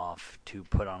holding off to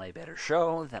put on a better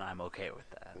show, then I'm okay with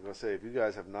that. I was going to say, if you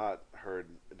guys have not heard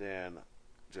Dan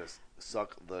just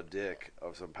suck the dick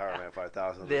of some Powerman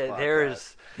 5000, there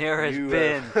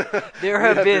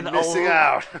have been missing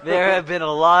out. There have been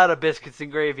a lot of biscuits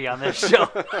and gravy on this show.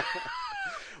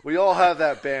 We all have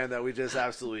that band that we just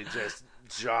absolutely just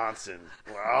Johnson.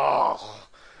 Oh.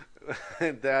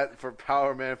 And that for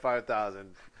Powerman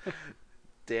 5000,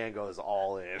 Dan goes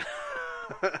all in.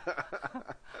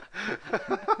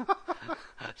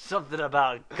 Something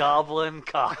about goblin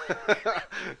cock.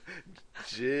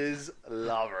 Jizz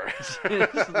lover.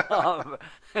 Jizz lover.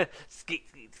 Skeet,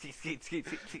 skeet, skeet, skeet, skeet,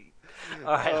 skeet.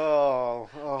 All right.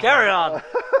 Oh. Carry on.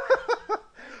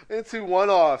 Into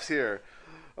one-offs here.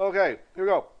 Okay, here we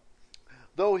go.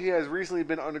 Though he has recently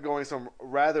been undergoing some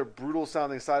rather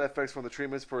brutal-sounding side effects from the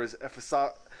treatments for his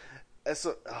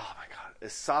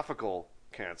esophageal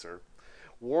cancer,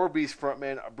 Warbeast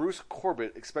frontman Bruce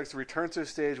Corbett expects to return to the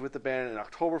stage with the band in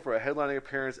October for a headlining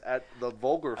appearance at the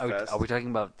Vulgar Fest. Are we talking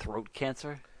about throat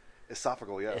cancer?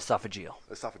 Esophageal, yeah.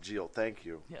 Esophageal. Thank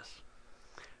you. Yes.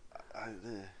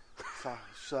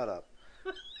 Shut up.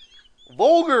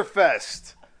 Vulgar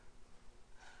Fest.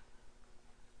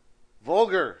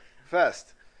 Vulgar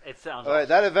Fest. It sounds all right. awesome.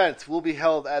 That event will be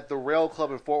held at the Rail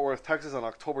Club in Fort Worth, Texas, on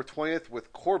October 20th,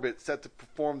 with Corbett set to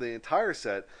perform the entire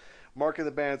set, marking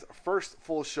the band's first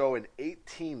full show in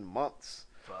 18 months.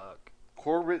 Fuck.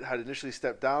 Corbett had initially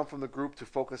stepped down from the group to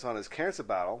focus on his cancer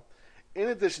battle. In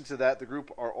addition to that, the group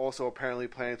are also apparently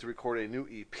planning to record a new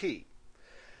EP.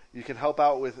 You can help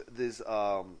out with this,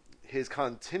 his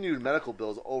continued medical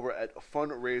bills over at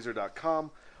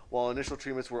fundraiser.com. While initial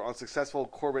treatments were unsuccessful,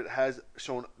 Corbett has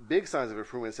shown big signs of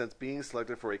improvement since being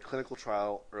selected for a clinical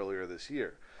trial earlier this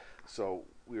year. So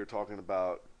we were talking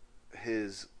about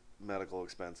his medical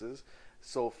expenses.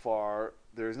 So far,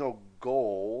 there's no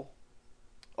goal.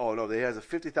 Oh, no, he has a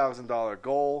 $50,000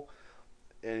 goal,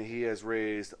 and he has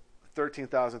raised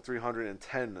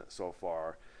 $13,310 so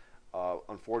far.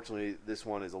 Unfortunately, this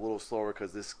one is a little slower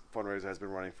because this fundraiser has been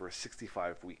running for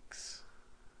 65 weeks.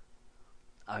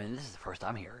 I mean, this is the first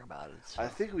I'm hearing about it. So. I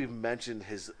think we've mentioned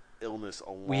his illness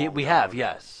a long We time have,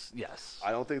 ago. yes.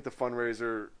 I don't think the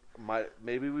fundraiser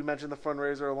maybe we mentioned the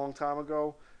fundraiser a long time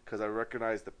ago because I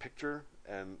recognized the picture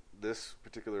and this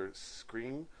particular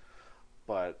screen,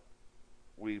 but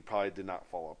we probably did not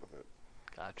follow up with it.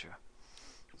 Gotcha.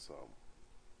 So,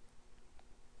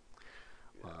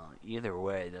 yeah. Well, either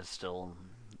way, that's still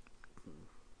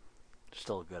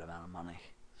a good amount of money.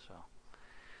 So,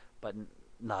 but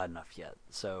not enough yet.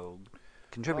 So,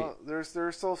 contribute. There's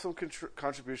still some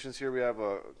contributions here. We have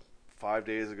 5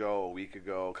 days ago, a week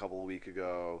ago, a couple of weeks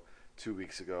ago, 2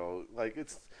 weeks ago. Like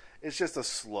it's just a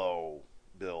slow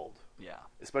build. Yeah.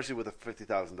 Especially with a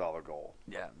 $50,000 goal.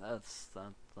 Yeah, that's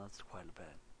quite a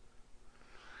bit.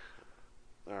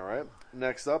 All right.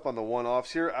 Next up on the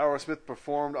one-offs here, Aerosmith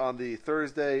performed on the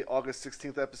Thursday, August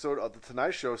 16th episode of The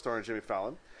Tonight Show starring Jimmy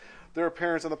Fallon. Their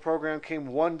appearance on the program came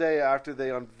one day after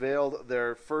they unveiled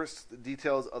their first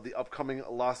details of the upcoming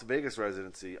Las Vegas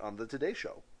residency on The Today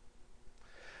Show.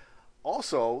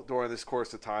 Also, during this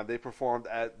course of time, they performed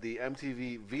at the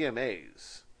MTV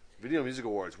VMAs, Video Music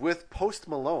Awards, with Post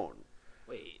Malone.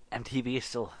 Wait, MTV is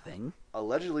still a thing?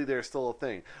 Allegedly, they're still a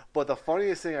thing. But the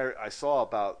funniest thing I saw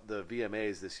about the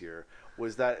VMAs this year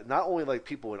was that not only like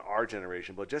people in our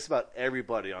generation, but just about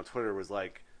everybody on Twitter was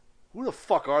like, who the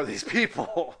fuck are these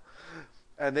people?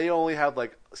 And they only have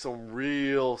like some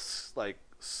real like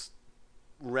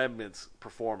remnants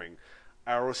performing.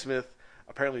 Aerosmith,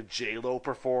 apparently J-Lo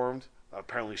performed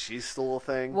Apparently, she's still a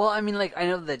thing. Well, I mean, like, I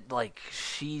know that, like,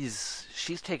 she's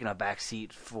taken a back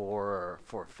seat for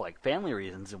like family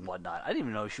reasons and whatnot. I didn't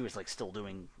even know she was like still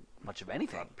doing much of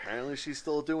anything. Apparently, she's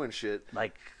still doing shit.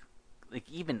 Like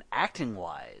even acting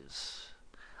wise,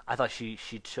 I thought she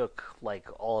took like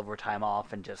all of her time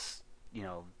off and just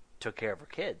took care of her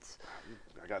kids.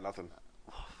 I got nothing.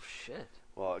 Oh shit.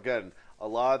 Well, again, a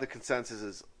lot of the consensus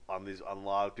is on a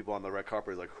lot of people on the red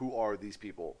carpet is like, who are these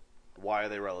people? Why are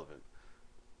they relevant?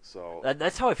 So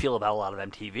that's how I feel about a lot of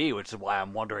MTV, which is why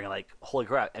I'm wondering, like, holy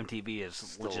crap, MTV is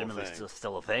Still legitimately a thing.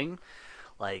 still a thing.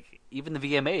 Like, even the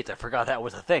VMAs, I forgot that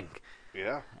was a thing.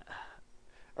 yeah,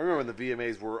 I remember when the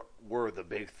VMAs were the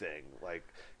big thing, like,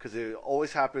 because it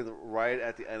always happened right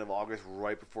at the end of August,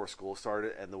 right before school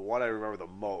started. And the one I remember the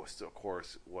most, of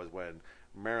course, was when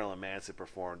Marilyn Manson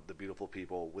performed "The Beautiful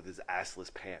People" with his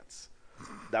assless pants.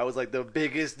 That was like the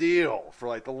biggest deal for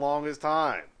like the longest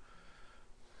time.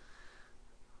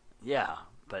 Yeah,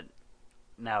 but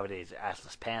nowadays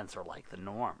assless pants are like the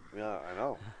norm. Yeah, I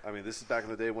know. I mean, this is back in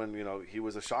the day when he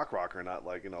was a shock rocker, not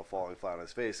like falling flat on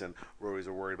his face, and roadies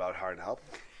are worried about hiring help.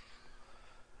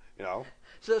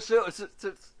 So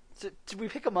do we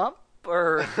pick him up,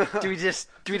 or do we just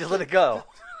let it go?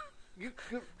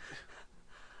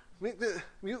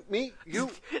 Me,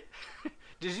 you.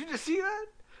 Did you just see that?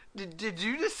 Did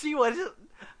you just see what?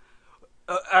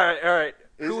 All right.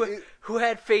 Who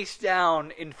had face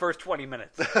down in first 20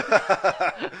 minutes?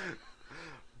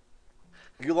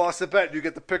 You lost the bet. You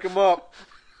get to pick him up.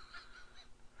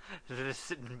 They're just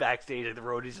sitting backstage at the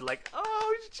roadies, like,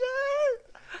 oh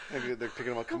shit! Maybe they're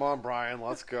picking him up. Come on, Brian,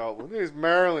 let's go. Look, it's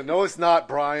Marilyn. No, it's not,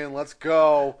 Brian. Let's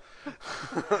go.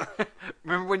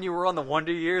 Remember when you were on the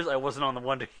Wonder Years? I wasn't on the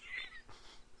Wonder Years.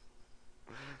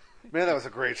 Man, that was a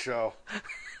great show.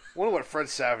 Wonder what Fred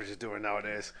Savage is doing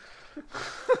nowadays.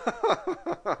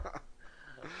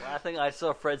 Last thing I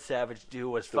saw Fred Savage do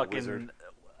was The fucking. Wizard.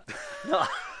 No,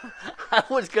 I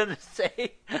was gonna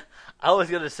say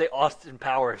Austin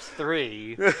Powers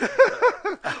 3.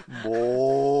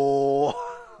 More.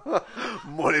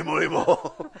 Money,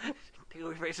 more. Take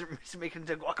away face and making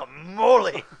into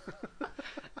guacamole.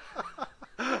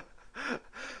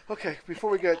 Okay, before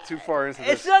we get too far into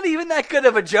this. It's not even that good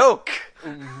of a joke.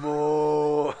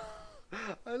 More.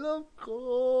 I love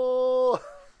Cole.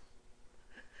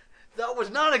 That was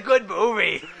not a good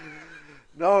movie.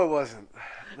 No, it wasn't.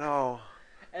 No.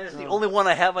 And it's the only one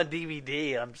I have on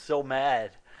DVD. I'm so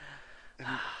mad. And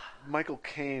Michael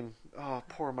Caine. Oh,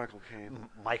 poor Michael Caine.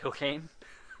 Michael Caine?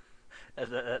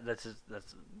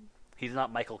 He's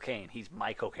not Michael Caine. He's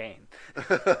Michael Caine.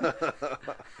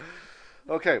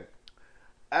 Okay.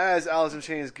 As Alice in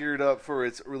Chains geared up for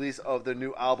its release of the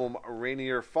new album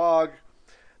Rainier Fog,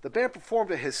 the band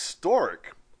performed a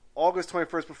historic August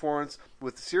 21st performance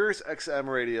with Sirius XM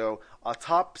radio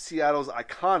atop Seattle's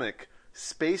iconic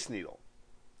Space Needle.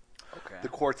 Okay. The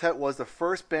quartet was the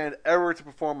first band ever to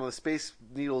perform on the Space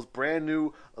Needle's brand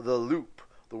new The Loop,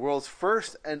 the world's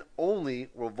first and only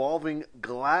revolving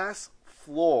glass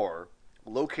floor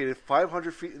located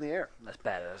 500 feet in the air. That's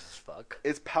badass as fuck.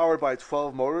 It's powered by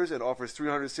 12 motors and offers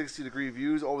 360-degree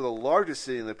views over the largest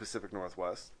city in the Pacific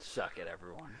Northwest. Suck it,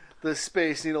 everyone. The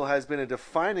Space Needle has been a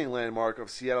defining landmark of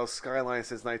Seattle's skyline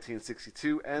since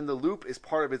 1962, and the Loop is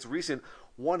part of its recent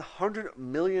 $100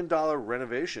 million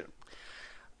renovation.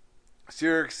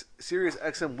 Sirius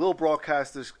XM will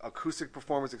broadcast this acoustic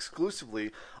performance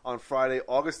exclusively on Friday,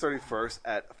 August 31st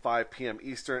at 5 p.m.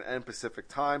 Eastern and Pacific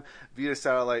Time via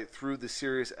satellite through the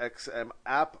Sirius XM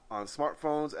app on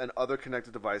smartphones and other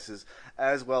connected devices,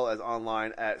 as well as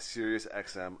online at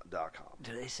SiriusXM.com.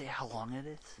 Do they say how long it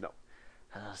is? No.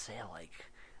 I was going to say, like,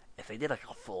 if they did like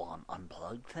a full-on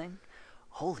unplugged thing,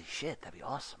 holy shit, that'd be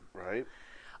awesome. Right?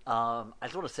 I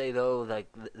just want to say, though, like,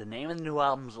 the name of the new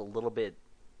album's a little bit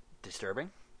disturbing,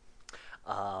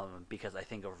 because I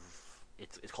think of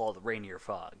it's called Rainier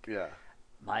Fog. Yeah.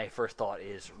 My first thought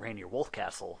is Rainier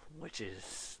Wolfcastle, which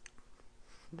is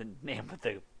the name of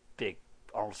the big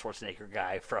Arnold Schwarzenegger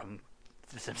guy from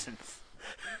The Simpsons.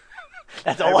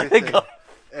 That's all I think of.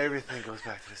 Everything goes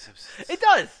back to The Simpsons. It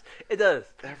does. It does.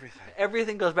 Everything.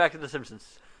 Everything goes back to The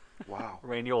Simpsons. Wow.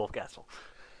 Rainier Wolfcastle.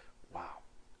 Wow.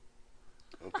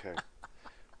 Okay.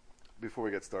 Before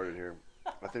we get started here,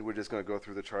 I think we're just going to go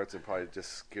through the charts and probably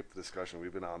just skip the discussion.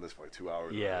 We've been on this for like 2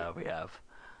 hours. Yeah, already. we have.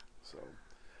 So,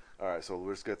 all right. So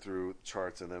let's get through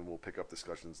charts and then we'll pick up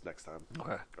discussions next time. Okay.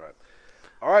 All right.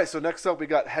 All right. So next up, we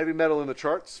got heavy metal in the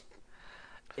charts.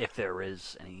 If there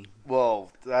is any.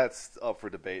 Well, that's up for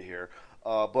debate here.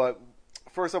 But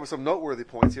First up with some noteworthy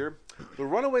points here. The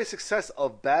runaway success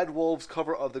of Bad Wolves'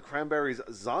 cover of the Cranberries'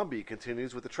 Zombie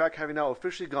continues, with the track having now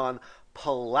officially gone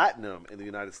platinum in the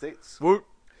United States. What?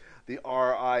 The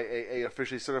RIAA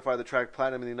officially certified the track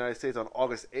platinum in the United States on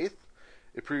August 8th.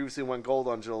 It previously went gold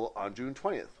on June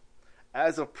 20th.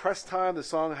 As of press time, the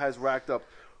song has racked up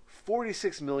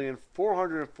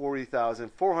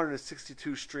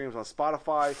 46,440,462 streams on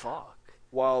Spotify. Fuck.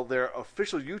 While their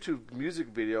official YouTube music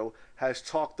video has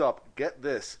chalked up, get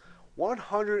this,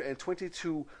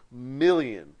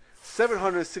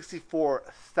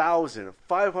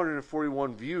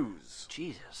 122,764,541 views.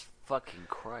 Jesus fucking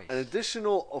Christ. An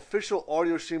additional official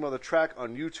audio stream of the track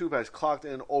on YouTube has clocked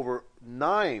in over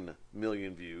 9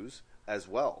 million views as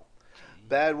well.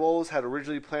 Bad Wolves had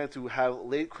originally planned to have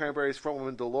late Cranberries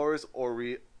frontwoman Dolores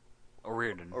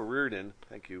O'Riordan,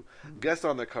 thank you, guest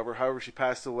on the cover. However, she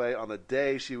passed away on the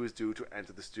day she was due to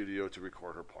enter the studio to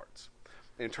record her parts.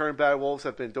 In turn, Bad Wolves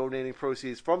have been donating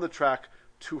proceeds from the track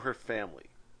to her family.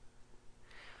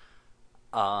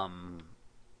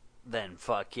 Then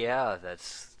fuck yeah,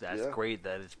 that's great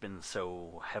that it's been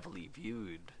so heavily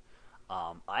viewed.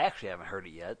 I actually haven't heard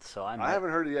it yet, so I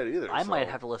haven't heard it yet either. I might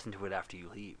have to listen to it after you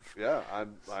leave. Yeah,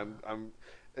 I'm.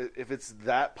 If it's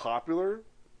that popular,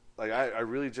 like I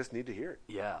really just need to hear it.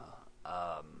 Yeah.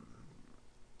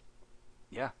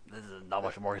 Yeah, there's not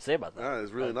much more to say about that. No,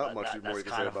 there's really not much more you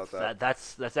can say about that.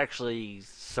 That's actually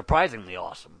surprisingly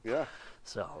awesome. Yeah.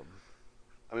 So,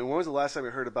 I mean, when was the last time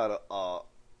you heard about I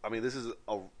mean, this is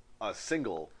a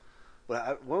single,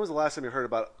 but when was the last time you heard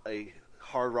about a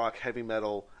hard rock heavy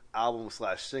metal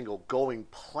album/single going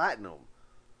platinum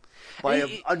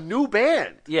by a new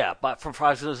band? Yeah, but I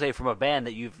was going to say from a band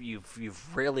that you've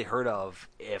rarely heard of,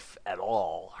 if at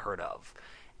all heard of.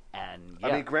 And yeah.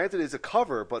 I mean, granted, it's a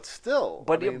cover, but still.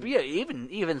 But I mean, yeah,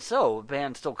 even so,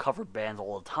 bands still cover bands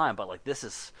all the time. But like this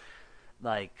is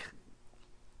like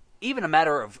even a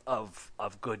matter of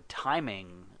good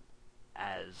timing,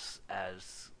 as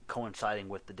coinciding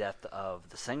with the death of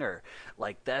the singer.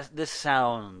 Like this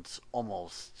sounds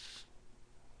almost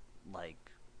like,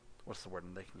 what's the word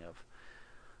I'm thinking of?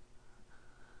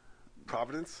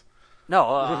 Providence? No,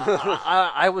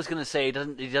 I was going to say it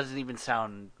doesn't even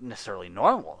sound necessarily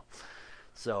normal.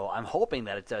 So I'm hoping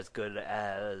that it's as good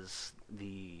as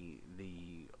the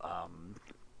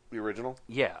original.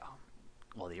 Yeah,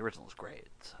 well, the original is great.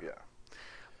 So. Yeah,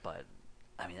 but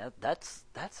I mean that's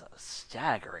a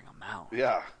staggering amount.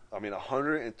 Yeah, I mean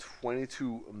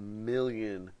 122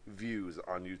 million views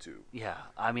on YouTube. Yeah,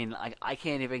 I mean I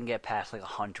can't even get past like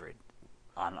 100.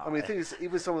 I mean, the thing is,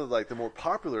 even some of the more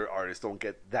popular artists don't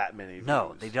get that many views.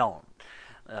 No, they don't.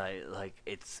 Like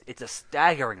it's a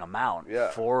staggering amount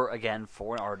for an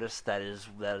artist that is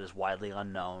widely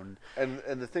unknown. And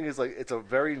the thing is, like, it's a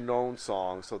very known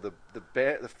song, so the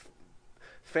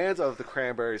fans of the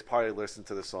Cranberries probably listen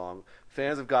to the song.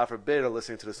 Fans of God Forbid are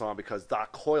listening to the song because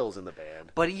Doc Coyle's in the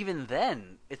band. But even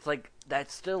then, it's like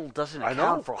that still doesn't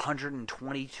account for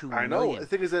 122 million. I know. The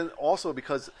thing is, then also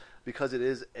because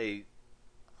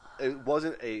it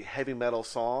wasn't a heavy metal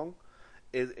song.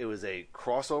 It was a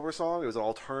crossover song. It was an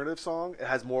alternative song. It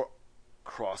has more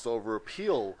crossover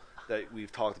appeal that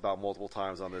we've talked about multiple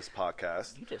times on this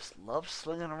podcast. You just love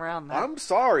slinging around that. I'm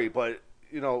sorry, but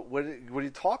when you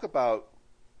talk about,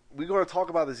 we're going to talk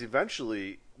about this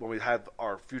eventually when we have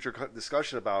our future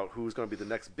discussion about who's going to be the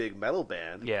next big metal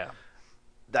band. Yeah,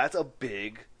 that's a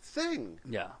big thing.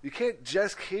 Yeah, you can't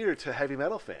just cater to heavy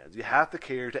metal fans. You have to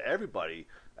cater to everybody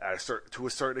to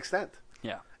a certain extent.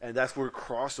 Yeah. And that's where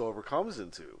crossover comes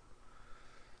into.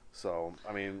 So,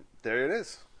 I mean, there it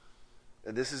is.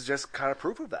 And this is just kind of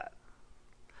proof of that.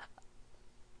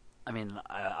 I mean,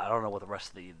 I don't know what the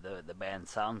rest of the band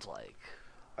sounds like.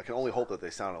 I can only hope that they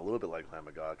sound a little bit like Lamb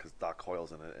of God, because Doc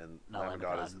Coyle's in it, and Lamb of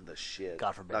God is the shit.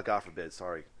 God forbid. Not God forbid,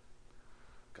 sorry.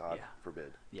 God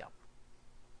forbid. Yeah.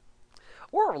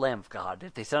 Or Lamb of God.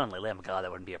 If they sounded like Lamb of God,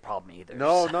 that wouldn't be a problem either.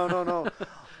 No.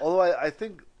 Although I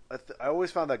think I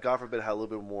always found that God forbid had a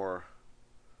little bit more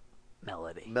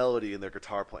melody in their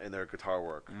guitar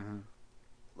work. Mm-hmm.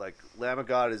 Like Lamb of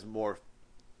God is more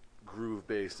groove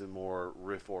based and more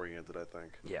riff oriented, I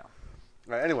think. Yeah. All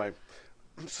right. Anyway,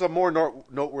 some more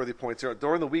noteworthy points here.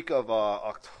 During the week of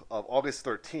August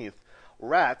 13th,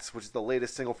 Rats, which is the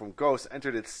latest single from Ghost,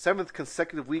 entered its 7th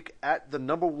consecutive week at the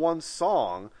 #1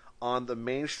 song on the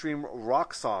mainstream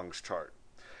rock songs chart,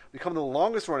 becoming the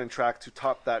longest running track to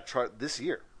top that chart this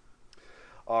year.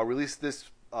 Released this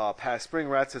past spring,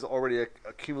 Rats has already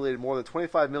accumulated more than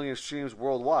 25 million streams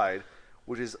worldwide,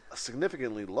 which is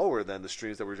significantly lower than the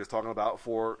streams that we were just talking about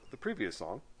for the previous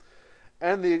song.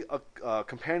 And the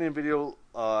companion video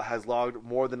has logged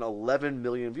more than 11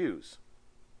 million views.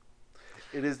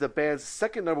 It is the band's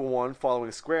second number one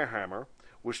following Square Hammer,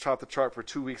 which topped the chart for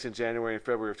 2 weeks in January and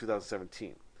February of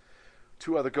 2017.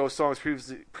 Two other Ghost songs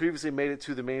previously made it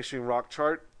to the mainstream rock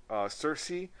chart,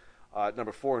 Circe at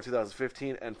number 4 in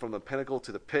 2015, and From the Pinnacle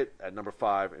to the Pit at number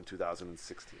 5 in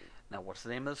 2016. Now, what's the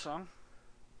name of the song?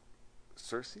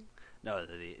 Circe? No,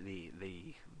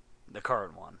 the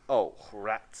current one. Oh,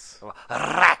 Rats. Oh,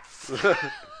 Rats!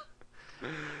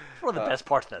 One of the best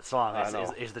parts of that song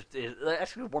is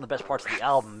actually one of the best parts of the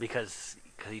album because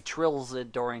he trills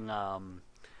it during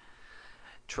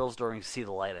See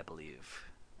the Light, I believe.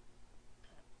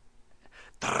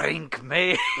 Drink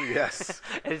me. Yes.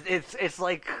 it's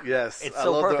like yes. It's I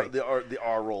so love perfect. the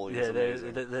R rolling. Yeah,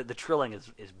 the trilling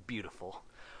is beautiful.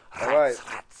 All right.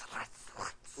 Rats.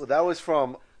 Well, that was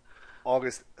from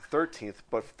August 13th,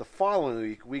 but the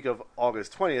following week of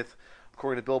August 20th,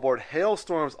 according to Billboard,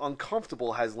 Hailstorm's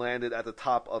Uncomfortable has landed at the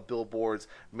top of Billboard's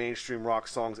mainstream rock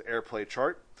songs airplay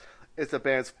chart. It's the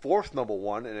band's fourth number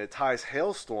one, and it ties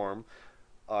Hailstorm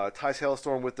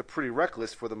with The Pretty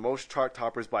Reckless for the most chart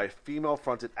toppers by a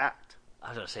female-fronted act. I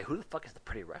was going to say, who the fuck is The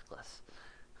Pretty Reckless?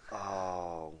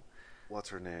 Oh, what's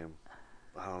her name?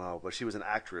 I don't know, but she was an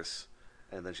actress,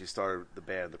 and then she started the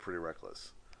band The Pretty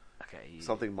Reckless. Okay.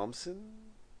 Something Mumson?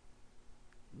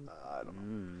 I don't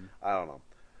know. I don't know.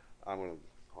 I'm going to...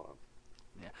 Hold on.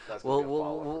 Yeah. That's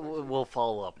We'll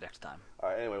follow up next time. All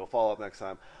right, anyway, we'll follow up next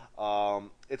time.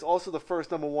 It's also the first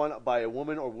number one by a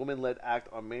woman or woman-led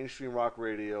act on mainstream rock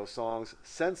radio songs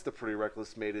since The Pretty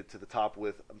Reckless made it to the top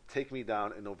with Take Me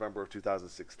Down in November of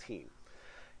 2016.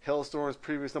 Hailstorm's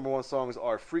previous number one songs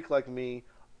are Freak Like Me,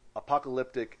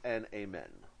 Apocalyptic, and Amen.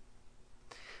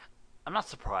 I'm not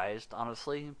surprised,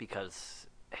 honestly, because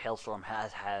Hailstorm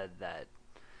has had that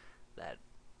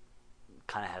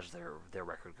kind of has their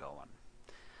record going.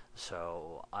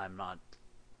 So I'm not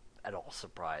at all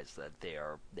surprised that they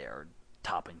are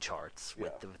topping charts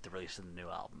with the release of the new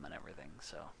album and everything.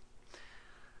 So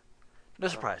no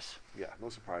surprise. Yeah, no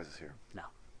surprises here. No.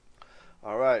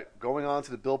 All right, going on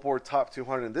to the Billboard Top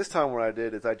 200. And this time what I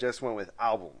did is I just went with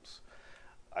albums.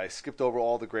 I skipped over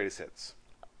all the greatest hits.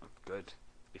 Good,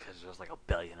 because there's like a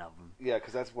billion of them. Yeah,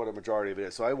 because that's what a majority of it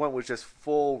is. So I went with just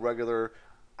full, regular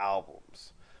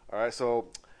albums. All right, so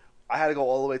I had to go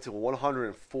all the way to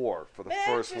 104 for the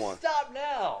first one. Stop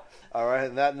now. All right,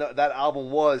 and that album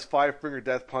was Five Finger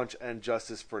Death Punch and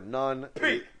Justice for None.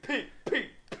 It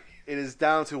is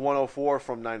down to 104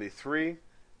 from 93.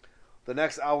 The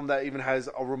next album that even has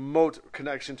a remote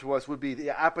connection to us would be The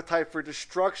Appetite for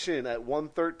Destruction at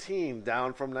 113,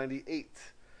 down from 98.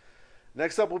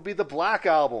 Next up would be the Black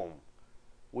Album,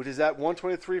 which is at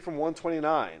 123 from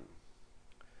 129.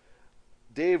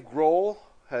 Dave Grohl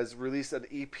has released an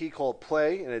EP called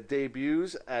Play, and it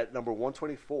debuts at number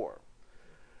 124.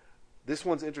 This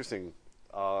one's interesting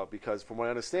because, from what I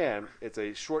understand, it's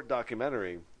a short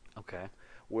documentary. Okay.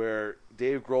 Where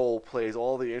Dave Grohl plays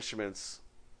all the instruments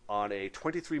on a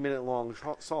 23-minute long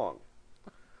song.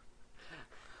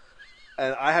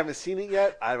 And I haven't seen it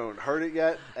yet. I haven't heard it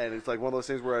yet. And it's like one of those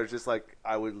things where I was just like,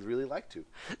 I would really like to.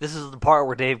 This is the part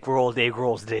where Dave Grohl's Dave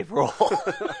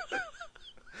Grohl.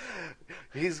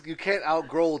 You can't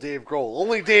out-Grohl Dave Grohl.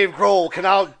 Only Dave Grohl can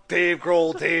out-Dave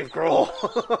Grohl Dave Grohl.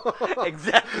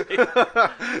 Exactly.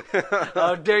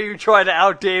 How dare you try to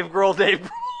out-Dave Grohl Dave Grohl.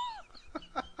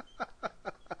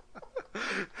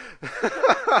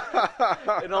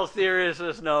 In all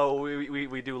seriousness, no,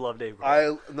 we do love Dave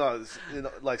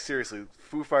Grohl. Seriously,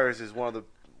 Foo Fighters is one of the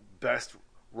best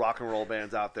rock and roll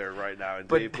bands out there right now, and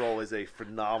Dave Grohl is a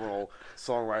phenomenal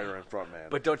songwriter and frontman.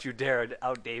 But don't you dare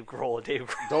out Dave Grohl.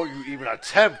 Don't you even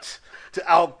attempt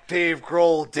to out Dave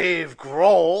Grohl Dave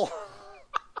Grohl.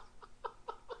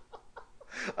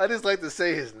 I just like to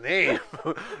say his name.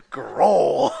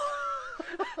 Grohl.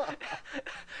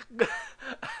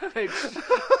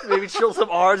 Maybe chill some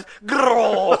R's.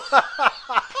 Grohl.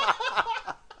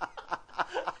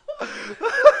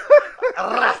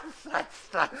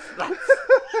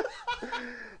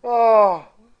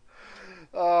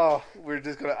 Oh, we're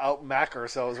just gonna out-Mac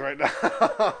ourselves right now.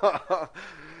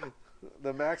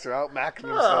 The Macs are out-Macking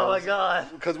themselves. Oh my god!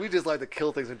 Because we just like to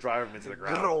kill things and drive them into the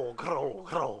ground.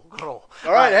 Grohl.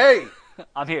 All right, hey.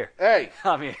 I'm here. Hey.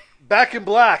 I'm here. Back in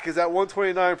Black is at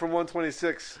 129 from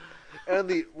 126. And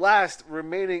the last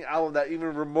remaining album that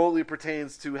even remotely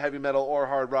pertains to heavy metal or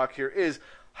hard rock here is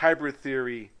Hybrid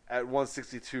Theory at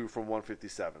 162 from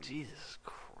 157. Jesus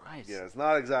Christ. Yeah, it's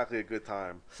not exactly a good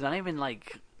time. It's not even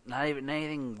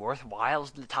anything worthwhile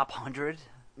in the top 100?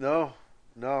 No.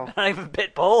 Not even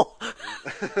Pitbull?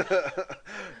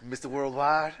 Mr.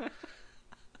 Worldwide.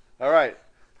 All right.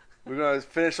 We're going to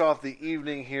finish off the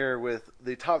evening here with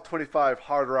the top 25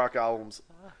 hard rock albums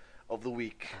of the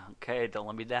week. Okay, don't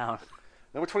let me down.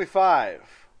 Number 25,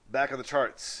 back on the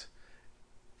charts.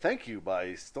 Thank You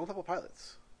by Stone Temple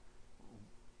Pilots.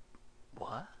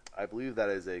 What? I believe that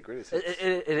is a greatest hits.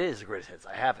 It is a greatest hits.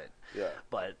 I have it. Yeah.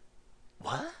 But,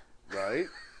 what? Right?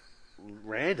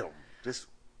 Random. Just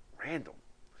random.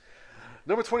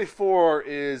 Number 24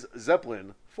 is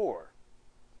Zeppelin 4.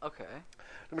 Okay.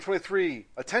 Number 23,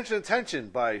 Attention, Attention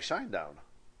by Shinedown.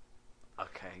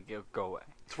 Okay, go away.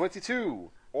 22,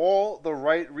 All the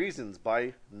Right Reasons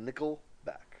by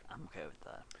Nickelback. I'm okay with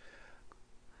that.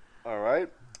 All right.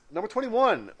 Number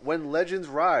 21, When Legends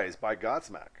Rise by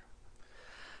Godsmack.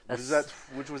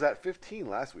 Which was at 15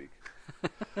 last week.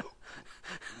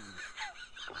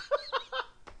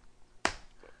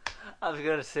 I was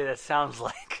gonna say that sounds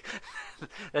like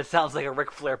a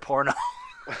Ric Flair porno.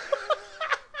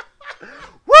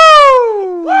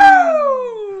 Woo!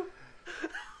 Woo!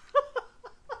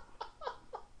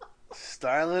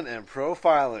 Styling and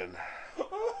profiling.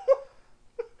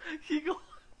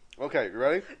 Okay, you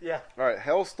ready? Yeah. All right.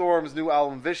 Hailstorm's new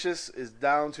album Vicious is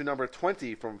down to number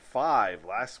 20 from 5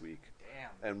 last week.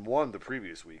 Damn. And 1 the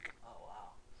previous week. Oh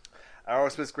wow.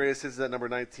 Aerosmith's Greatest Hits is at number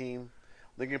 19.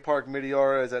 Linkin Park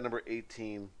Meteora is at number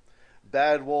 18.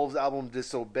 Bad Wolves' album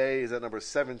Disobey is at number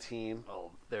 17.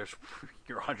 Oh, there's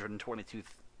your 122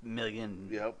 million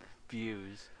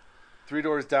views. Three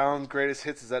Doors Down Greatest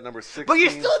Hits is at number 16. But you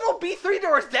still don't beat Three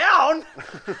Doors Down!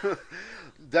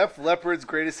 Def Leppard's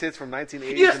Greatest Hits from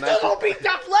 1980 You to still don't beat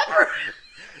Def Leppard!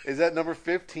 is at number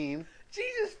 15.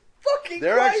 Jesus fucking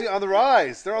They're Christ. actually on the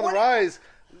rise. They're on the rise.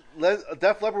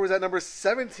 Def Leppard was at number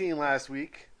 17 last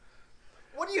week.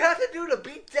 What do you have to do to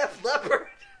beat Def Leppard?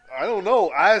 I don't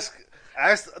know. Ask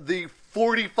the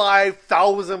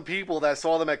 45,000 people that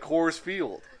saw them at Coors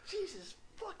Field. Jesus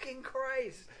fucking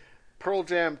Christ. Pearl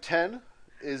Jam 10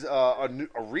 is a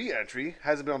re-entry.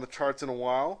 Hasn't been on the charts in a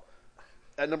while.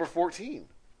 At number 14.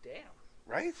 Damn.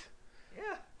 Right?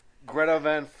 Yeah. Greta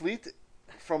Van Fleet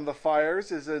from The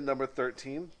Fires is at number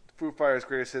 13. Foo Fighters'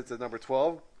 Greatest Hits at number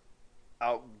 12.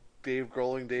 Out Dave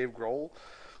Grohl.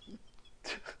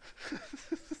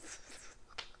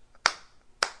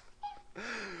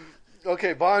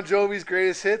 Okay, Bon Jovi's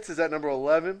Greatest Hits is at number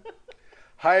 11.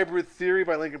 Hybrid Theory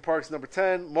by Linkin Park is number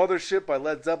 10. Mothership by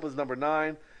Led Zeppelin is number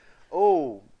 9.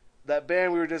 Oh, that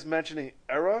band we were just mentioning,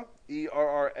 Era,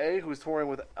 E-R-R-A, who's touring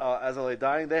with As I Lay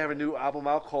Dying, they have a new album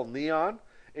out called Neon.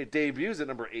 It debuts at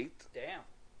number 8. Damn.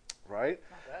 Right?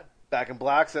 Not bad. Back in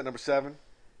Black's at number 7.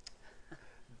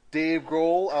 Dave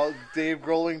Grohl, Dave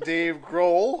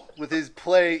Grohl with his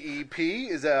Play EP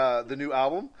is the new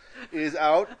album is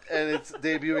out and it's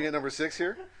debuting at number 6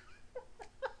 here.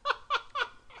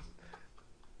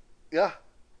 Yeah,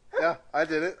 I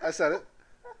did it. I said it.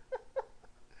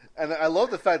 And I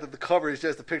love the fact that the cover is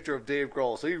just a picture of Dave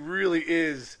Grohl, so he really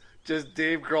is just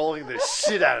Dave Grohling the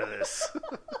shit out of this.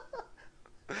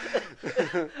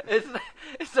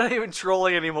 It's not even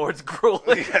trolling anymore. It's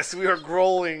Grohling. Yes, we are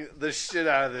Grohling the shit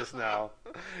out of this now,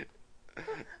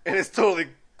 and it's totally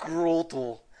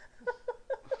Grohltal.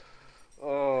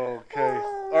 Okay.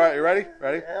 All right, you ready?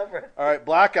 Ready? All right,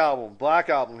 Black Album. Black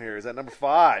Album here is at number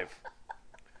 5.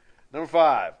 Number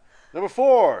 5. Number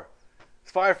 4.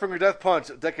 It's Five Finger Death Punch,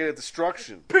 A Decade of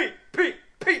Destruction. P.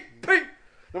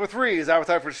 Number 3 is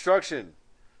Appetite for Destruction.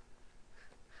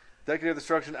 Decade of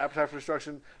Destruction, Appetite for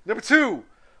Destruction. Number 2,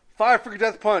 Five Finger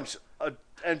Death Punch,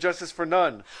 and Justice for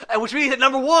None. And which means at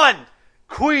number 1,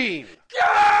 Queen.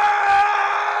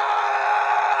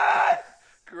 yes!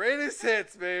 Greatest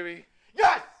hits, baby.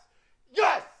 Yes!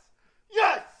 Yes!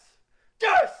 Yes!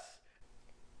 Yes!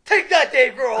 Take that,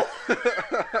 Dave Grohl!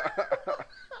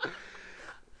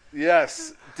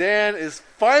 Yes, Dan is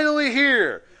finally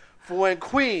here for when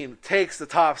Queen takes the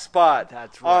top spot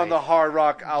That's right. on the Hard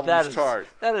Rock Albums chart.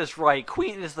 That is right.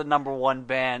 Queen is the number one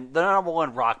band, the number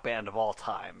one rock band of all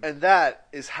time. And that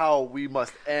is how we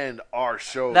must end our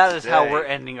show That is how today. we're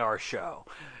ending our show.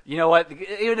 You know what?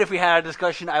 Even if we had a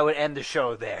discussion, I would end the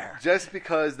show there. Just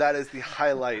because that is the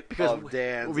highlight of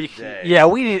Dan's day. Yeah,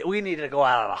 we need to go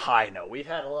out on a high note. We've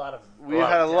had a lot of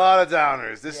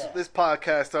downers. This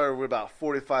podcast started with about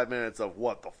 45 minutes of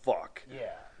what the fuck.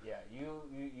 Yeah.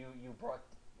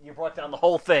 You brought down the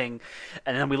whole thing,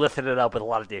 and then we lifted it up with a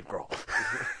lot of Dave Grohl.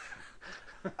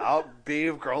 Out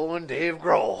Dave Grohl and Dave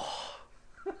Grohl.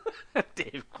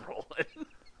 Dave Grohl.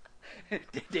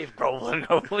 Dave Grohl and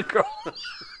Grohl.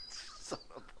 Son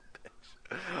of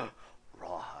a bitch.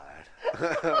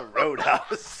 Rawhide.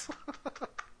 Roadhouse.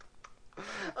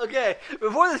 Okay,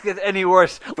 before this gets any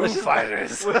worse, Foo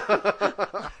Fighters.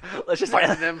 let's just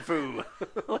Fighting end, them foo.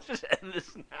 let's just end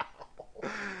this now.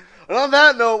 And on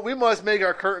that note, we must make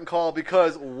our curtain call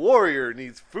because Warrior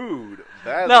needs food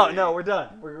badly. No, we're done.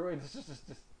 It's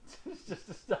just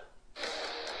a stop.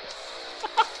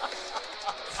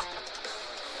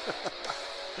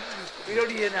 We don't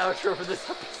need an outro for this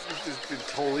episode. This has been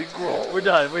totally Grohl'd. We're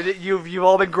done. You've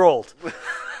all been Grohl'd.